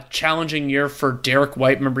 challenging year for Derek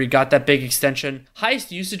White. Remember, he got that big extension.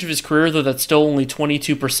 Highest usage of his career, though that's still only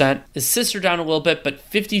 22%. Assists are down a little bit,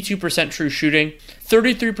 but 52% true shooting,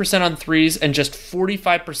 33% on threes, and just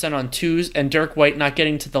 45% on twos, and Derek White not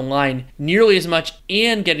getting to the line nearly as much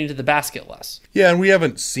and getting to the basket less. Yeah, and we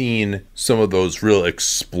haven't seen some of those real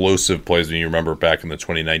explosive plays. When you remember back in the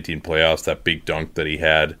 2019 playoffs, that big dunk that he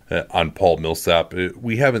had on Paul Millsap.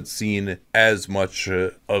 We haven't seen as much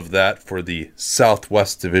of that for the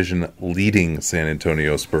Southwest Division leading San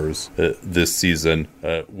Antonio Spurs this season.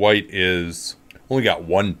 White is only got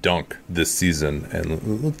one dunk this season,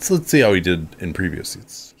 and let's see how he did in previous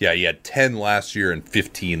seasons. Yeah, he had 10 last year and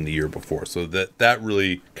 15 the year before, so that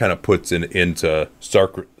really kind of puts into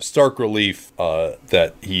stark relief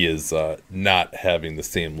that he is not having the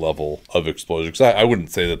same level of explosion. Because I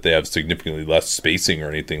wouldn't say that they have significantly less spacing or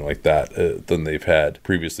anything like that than they've had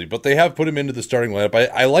previously, but they have put him into the starting lineup.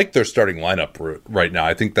 I like their starting lineup right now.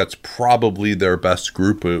 I think that's probably their best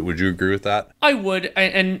group. Would you agree with that? I would,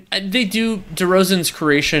 and they do. DeRozan's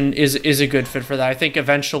creation is a good fit for that. I think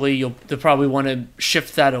eventually they'll probably want to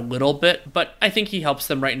shift that a little bit, but I think he helps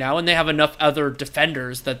them right now, and they have enough other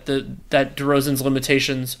defenders that DeRozan's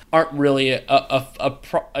limitations aren't really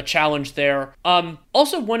a challenge there.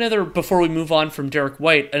 Also, one other, before we move on from Derek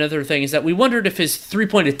White, another thing is that we wondered if his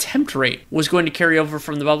three-point attempt rate was going to carry over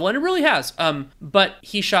from the bubble, and it really has. But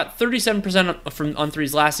he shot 37% on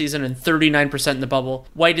threes last season and 39% in the bubble.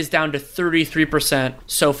 White is down to 33%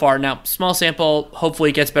 so far. Now, small sample,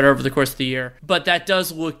 hopefully it gets better over the course of the year, but that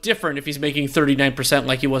does look different if he's making 39%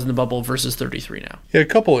 like he was in the bubble versus 33 now. Yeah, a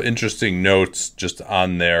couple of interesting notes just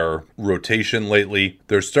on their rotation lately.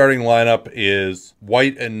 Their starting lineup is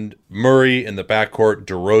White and Murray in the backcourt,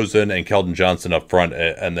 DeRozan and Keldon Johnson up front,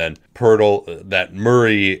 and then Poeltl. That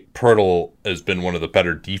Murray-Poeltl has been one of the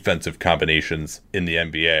better defensive combinations in the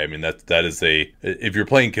NBA. I mean, that is if you're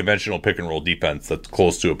playing conventional pick and roll defense, that's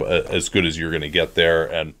close to as good as you're going to get there.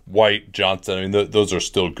 And White, Johnson, I mean, those are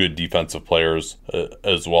still good defensive players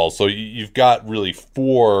as well. So you've got really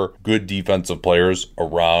 4 good defensive players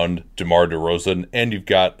around DeMar DeRozan, and you've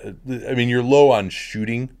got, I mean, you're low on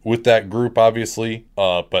shooting with that group, obviously,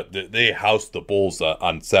 but they housed the Bulls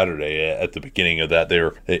on Saturday at the beginning of that. They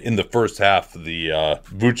were in the first half. The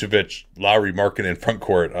Vucevic, Lowry, Markkanen front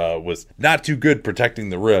court was not too good protecting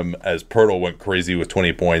the rim, as Poeltl went crazy with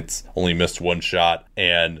 20 points, only missed one shot,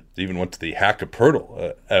 and they even went to the hack of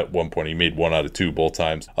Poeltl at one point. He made 1 out of 2 both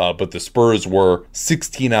times. But the Spurs were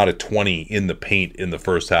 16 out of 20 in the paint in the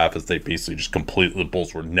first half, as they basically just completely, the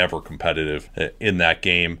Bulls were never competitive in that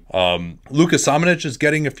game. Luka Samanic is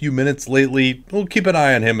getting a few minutes lately. We'll keep an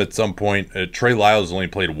eye on him at some point. Trey Lyles only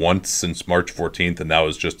played once since March 14th, and that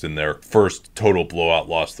was just in their first total blowout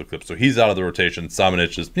loss to the Clips. So he's out of the rotation.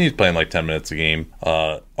 Samanic he's playing like 10 minutes a game.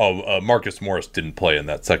 Marcus Morris didn't play in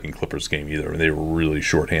that second Clippers game either. They were really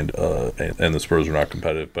shorthand, and the Spurs were not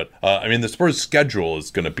competitive. But I mean, the Spurs' schedule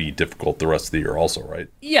is going to be difficult the rest of the year also, right?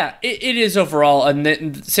 Yeah, it is overall.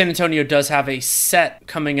 And San Antonio does have a set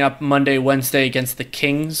coming up Monday, Wednesday against the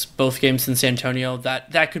Kings, both games in San Antonio.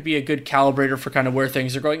 That could be a good calibrator for kind of where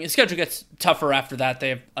things are going. The schedule gets tougher after that. They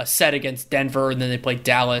have a set against Denver, and then they play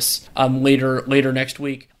Dallas later next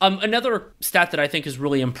week. Another stat that I think is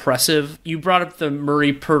really impressive, you brought up the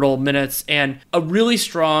Murray-Poeltl minutes, and a really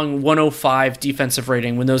strong 105 defensive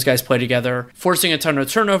rating when those guys play together, forcing a ton of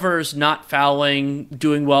turnovers, not fouling,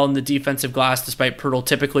 doing well in the defensive glass despite Poeltl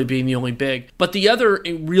typically being the only big. But the other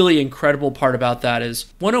really incredible part about that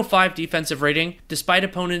is 105 defensive rating despite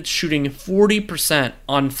opponents shooting 40%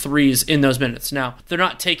 on threes in those minutes. Now, they're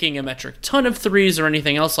not taking a metric ton of threes or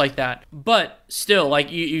anything else like that, but still,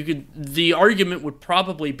 like you could, the argument would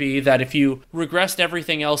probably be that if you regressed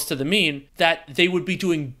everything else to the mean, that they would be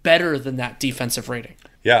doing better than that defensive rating.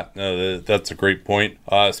 Yeah, no, that's a great point.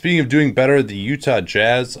 Speaking of doing better, the Utah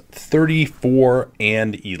Jazz 34-11,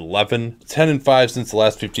 10-5 since the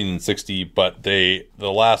last 15 and 60, but the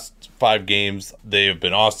last 5 games they have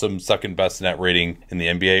been awesome. Second best net rating in the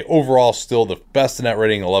NBA overall. Still the best net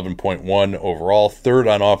rating, 11.1 overall. Third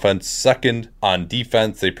on offense, second on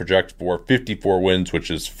defense. They project for 54 wins,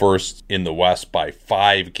 which is first in the West by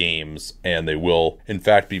 5 games, and they will in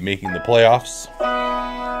fact be making the playoffs.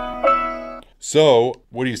 So,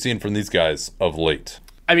 what are you seeing from these guys of late?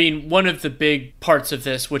 I mean, one of the big parts of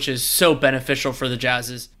this, which is so beneficial for the Jazz,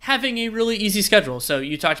 is having a really easy schedule. So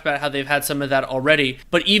you talked about how they've had some of that already,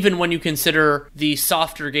 but even when you consider the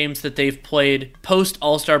softer games that they've played post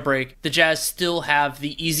All-Star break, the Jazz still have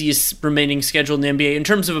the easiest remaining schedule in the NBA in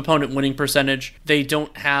terms of opponent winning percentage. They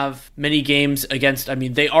don't have many games against, I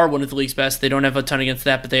mean, they are one of the league's best. They don't have a ton against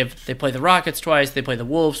that, but they play the Rockets twice, they play the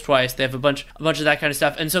Wolves twice, they have a bunch of that kind of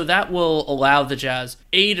stuff. And so that will allow the Jazz,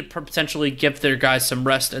 to potentially give their guys some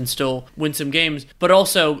rest and still win some games, but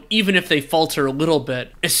also, even if they falter a little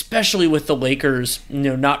bit, especially with the Lakers,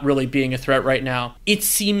 not really being a threat right now, it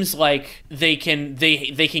seems like they can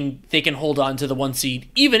hold on to the 1 seed,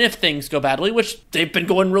 even if things go badly, which they've been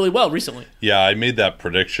going really well recently. Yeah, I made that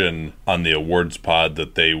prediction on the awards pod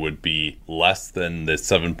that they would be less than the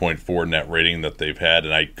 7.4 net rating that they've had,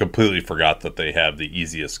 and I completely forgot that they have the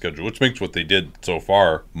easiest schedule, which makes what they did so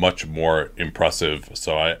far much more impressive.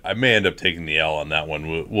 So I may end up taking the L on that one.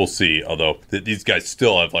 We'll see, although these guys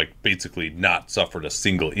still have basically not suffered a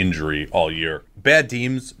single injury all year. Bad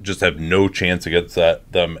teams just have no chance against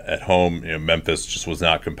them at home. Memphis just was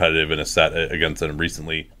not competitive in a set against them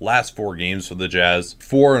recently. Last 4 games for the Jazz,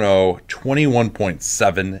 4-0,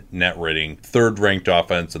 21.7 net rating, third ranked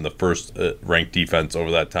offense and the first ranked defense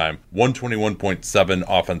over that time. 121.7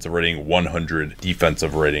 offensive rating, 100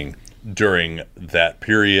 defensive rating. during that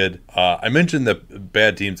period. I mentioned that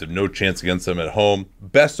bad teams have no chance against them at home.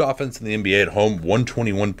 Best offense in the NBA at home,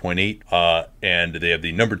 121.8, and they have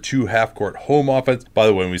the number 2 half-court home offense. By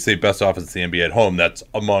the way, when we say best offense in the NBA at home, that's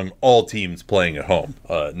among all teams playing at home,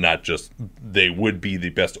 not just they would be the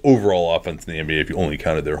best overall offense in the NBA if you only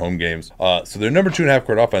counted their home games. So their number 2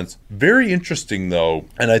 half-court offense. Very interesting, though,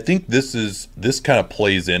 and I think this kind of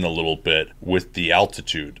plays in a little bit with the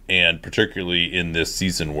altitude, and particularly in this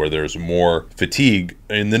season where there's more fatigue.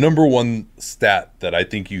 And the number one stat that I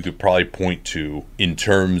think you could probably point to in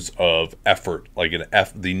terms of effort, like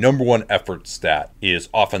the number one effort stat is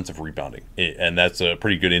offensive rebounding. And that's a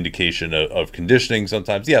pretty good indication of conditioning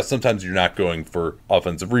sometimes. Yeah, sometimes you're not going for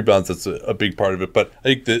offensive rebounds. That's a big part of it. But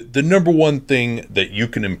I think the number one thing that you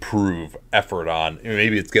can improve effort on,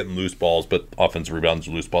 maybe it's getting loose balls, but offensive rebounds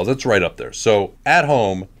or loose balls, that's right up there. So at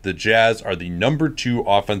home, the Jazz are the number 2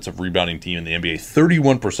 offensive rebounding team in the NBA.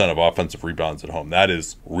 31% of offensive rebounds at home. That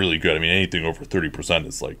is really good. I mean, anything over 30%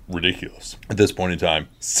 is like ridiculous at this point in time.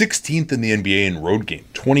 16th in the NBA in road game.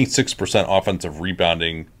 26% offensive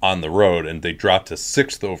rebounding on the road, and they dropped to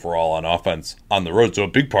 6th overall on offense on the road. So a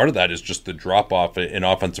big part of that is just the drop off in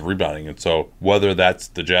offensive rebounding. And so whether that's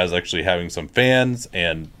the Jazz actually having some fans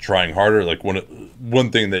and trying harder, like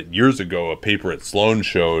one thing that years ago a paper at Sloan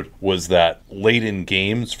showed was that late in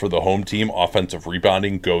games for the home team, offensive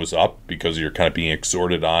rebounding goes up because you're kind of being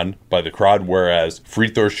exhorted on by the crowd, whereas free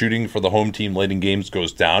throw shooting for the home team late in games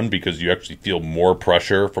goes down because you actually feel more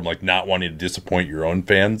pressure from like not wanting to disappoint your own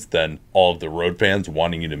fans than all of the road fans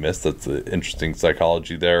wanting you to miss. That's an interesting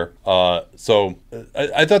psychology there. So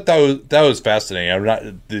I thought that was fascinating. I'm not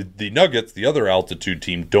the Nuggets, the other altitude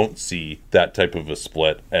team, don't see that type of a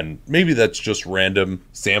split, and maybe that's just random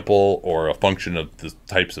sample or a function of the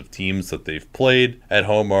types of teams that they've played at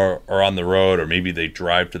home or on the road, or maybe they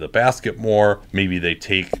drive to the basket more, maybe they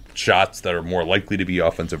take shots that are more likely to be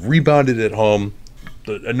offensive rebounded at home.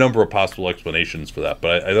 A number of possible explanations for that,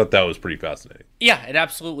 but I thought that was pretty fascinating. Yeah, it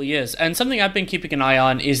absolutely is. And something I've been keeping an eye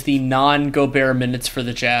on is the non-Gobert minutes for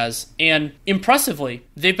the Jazz. And impressively,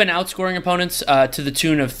 they've been outscoring opponents to the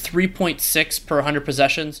tune of 3.6 per 100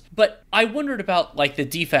 possessions. But I wondered about like the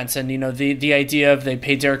defense and, the idea of they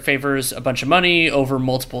pay Derek Favors a bunch of money over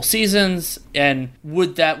multiple seasons, and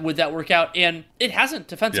would that work out? And it hasn't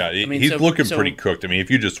defensively. Yeah, he's looking pretty cooked. I mean, if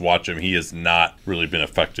you just watch him, he has not really been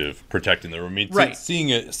effective protecting the rim. I mean, right. Seeing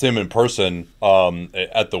him in person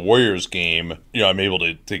at the Warriors game, I'm able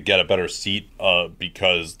to get a better seat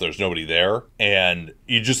because there's nobody there, and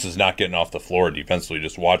he just is not getting off the floor defensively.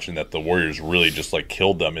 Just watching that, the Warriors really just like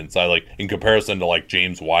killed them inside, like in comparison to like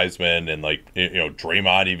James Wiseman and like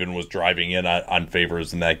Draymond even was driving in on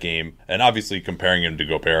Favors in that game. And obviously comparing him to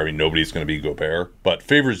Gobert, I mean, nobody's going to be Gobert, but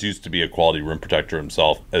Favors used to be a quality rim protector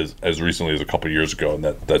himself as recently as a couple of years ago, and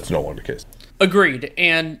that's no longer the case. Agreed.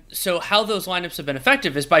 And so how those lineups have been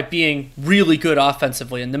effective is by being really good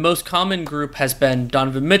offensively. And the most common group has been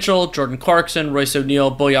Donovan Mitchell, Jordan Clarkson, Royce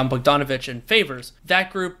O'Neal, Bojan Bogdanovic, and Favors.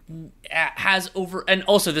 That group has and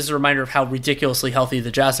also this is a reminder of how ridiculously healthy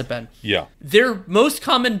the Jazz have been. Yeah. Their most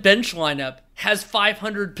common bench lineup has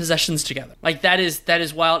 500 possessions together. Like that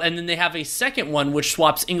is wild. And then they have a second one which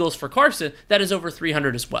swaps Ingles for Clarkson that is over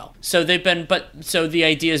 300 as well. So so the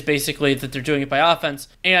idea is basically that they're doing it by offense.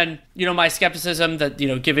 And my skepticism that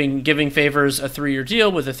giving Favors a 3-year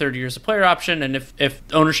deal with a 30 years of player option, and if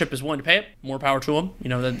ownership is willing to pay it, more power to them.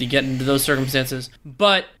 That you get into those circumstances.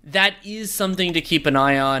 But that is something to keep an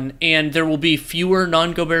eye on, and there will be fewer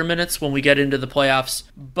non-Gobert minutes when we get into the playoffs.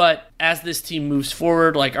 But as this team moves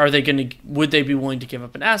forward, like, would they be willing to give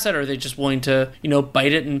up an asset, or are they just willing to,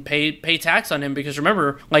 bite it and pay tax on him? Because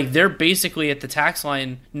remember, like, they're basically at the tax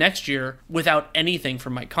line next year without anything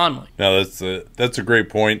from Mike Conley. No, that's a great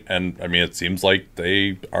point, and I mean, it seems like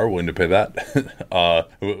they are willing to pay that.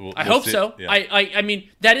 I hope so. Yeah. I mean,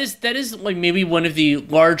 that is like maybe one of the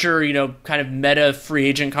larger, kind of meta free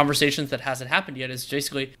agent conversations that hasn't happened yet. Is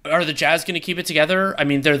basically, are the Jazz going to keep it together? I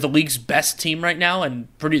mean, they're the league's best team right now, and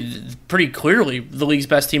pretty clearly the league's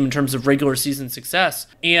best team in terms of regular season success,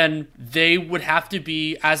 and they would have to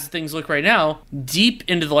be, as things look right now, deep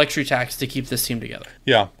into the luxury tax to keep this team together.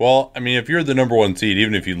 Yeah, well, I mean, if you're the number one seed,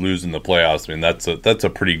 even if you lose in the playoffs, I mean, that's a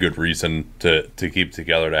pretty good reason to keep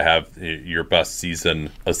together, to have your best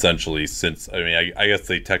season essentially since, I mean, I guess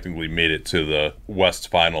they technically made it to the West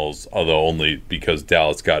Finals, although only because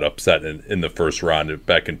Dallas got upset in the first round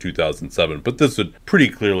back in 2007. But this would pretty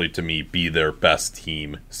clearly, to me, be their best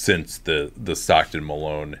team since the Stockton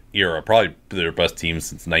Malone era, probably probably their best team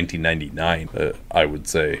since 1999. I would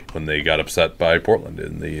say, when they got upset by Portland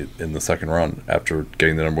in the second round after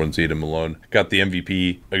getting the number 1 seed, and Malone got the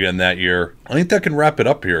MVP again that year. I think that can wrap it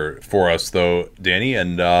up here for us, though, Danny.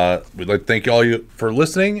 And we'd like to thank all you for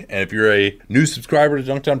listening. And if you're a new subscriber to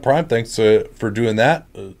Dunked On Prime, thanks for doing that.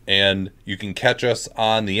 And you can catch us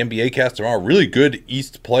on the NBA Cast tomorrow. Really good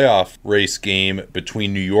East playoff race game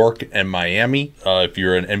between New York and Miami. If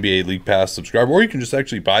you're an NBA League Pass subscriber, or you can just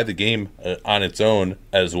actually buy the game on its own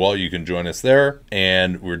as well. You can join us there.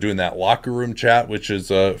 And we're doing that locker room chat, which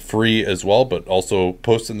is free as well, but also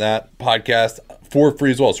posting that podcast for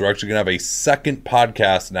free as well. So we're actually going to have a second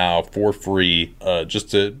podcast now for free,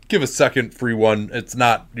 just to give a second free one. It's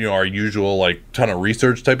not, our usual like ton of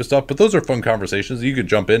research type of stuff, but those are fun conversations. You could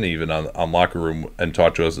jump in even on Locker Room and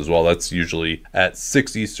talk to us as well. That's usually at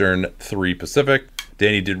 6 Eastern, 3 Pacific.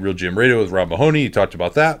 Danny did Real GM Radio with Rob Mahoney. He talked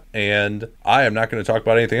about that. And I am not going to talk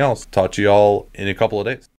about anything else. Talk to you all in a couple of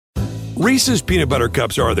days. Reese's Peanut Butter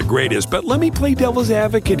Cups are the greatest, but let me play devil's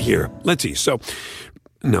advocate here. Let's see. So,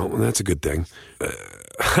 no, that's a good thing.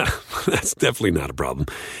 That's definitely not a problem.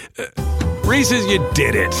 Reese's, you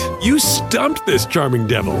did it. You stumped this charming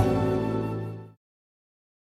devil.